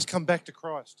always come back to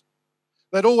Christ.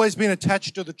 They'd always been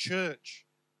attached to the church.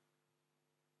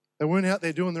 They weren't out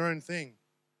there doing their own thing.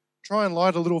 Try and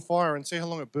light a little fire and see how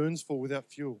long it burns for without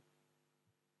fuel.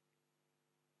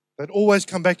 They'd always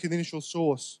come back to the initial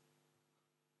source.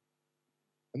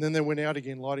 And then they went out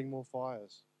again lighting more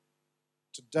fires.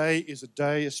 Today is a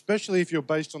day, especially if you're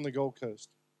based on the Gold Coast,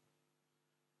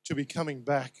 to be coming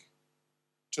back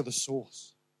to the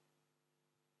source.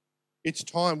 It's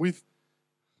time. We've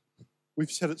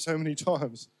said it so many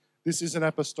times. This is an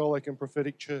apostolic and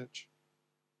prophetic church.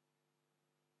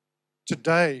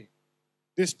 Today,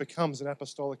 this becomes an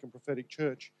apostolic and prophetic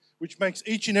church, which makes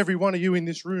each and every one of you in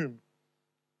this room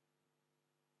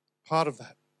part of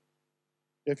that.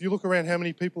 If you look around how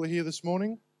many people are here this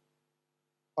morning,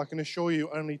 I can assure you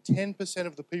only 10%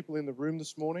 of the people in the room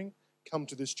this morning come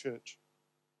to this church.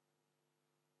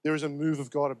 There is a move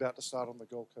of God about to start on the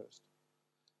Gold Coast.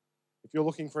 If you're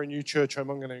looking for a new church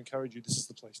home, I'm going to encourage you, this is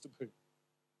the place to be.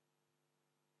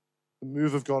 The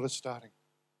move of God is starting.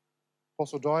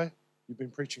 Apostle Dai, you've been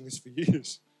preaching this for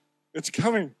years. It's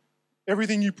coming.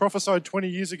 Everything you prophesied 20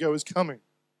 years ago is coming.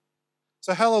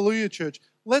 So hallelujah, church.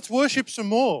 Let's worship some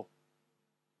more.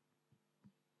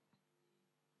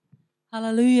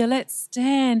 Hallelujah. Let's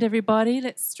stand, everybody.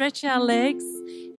 Let's stretch our legs.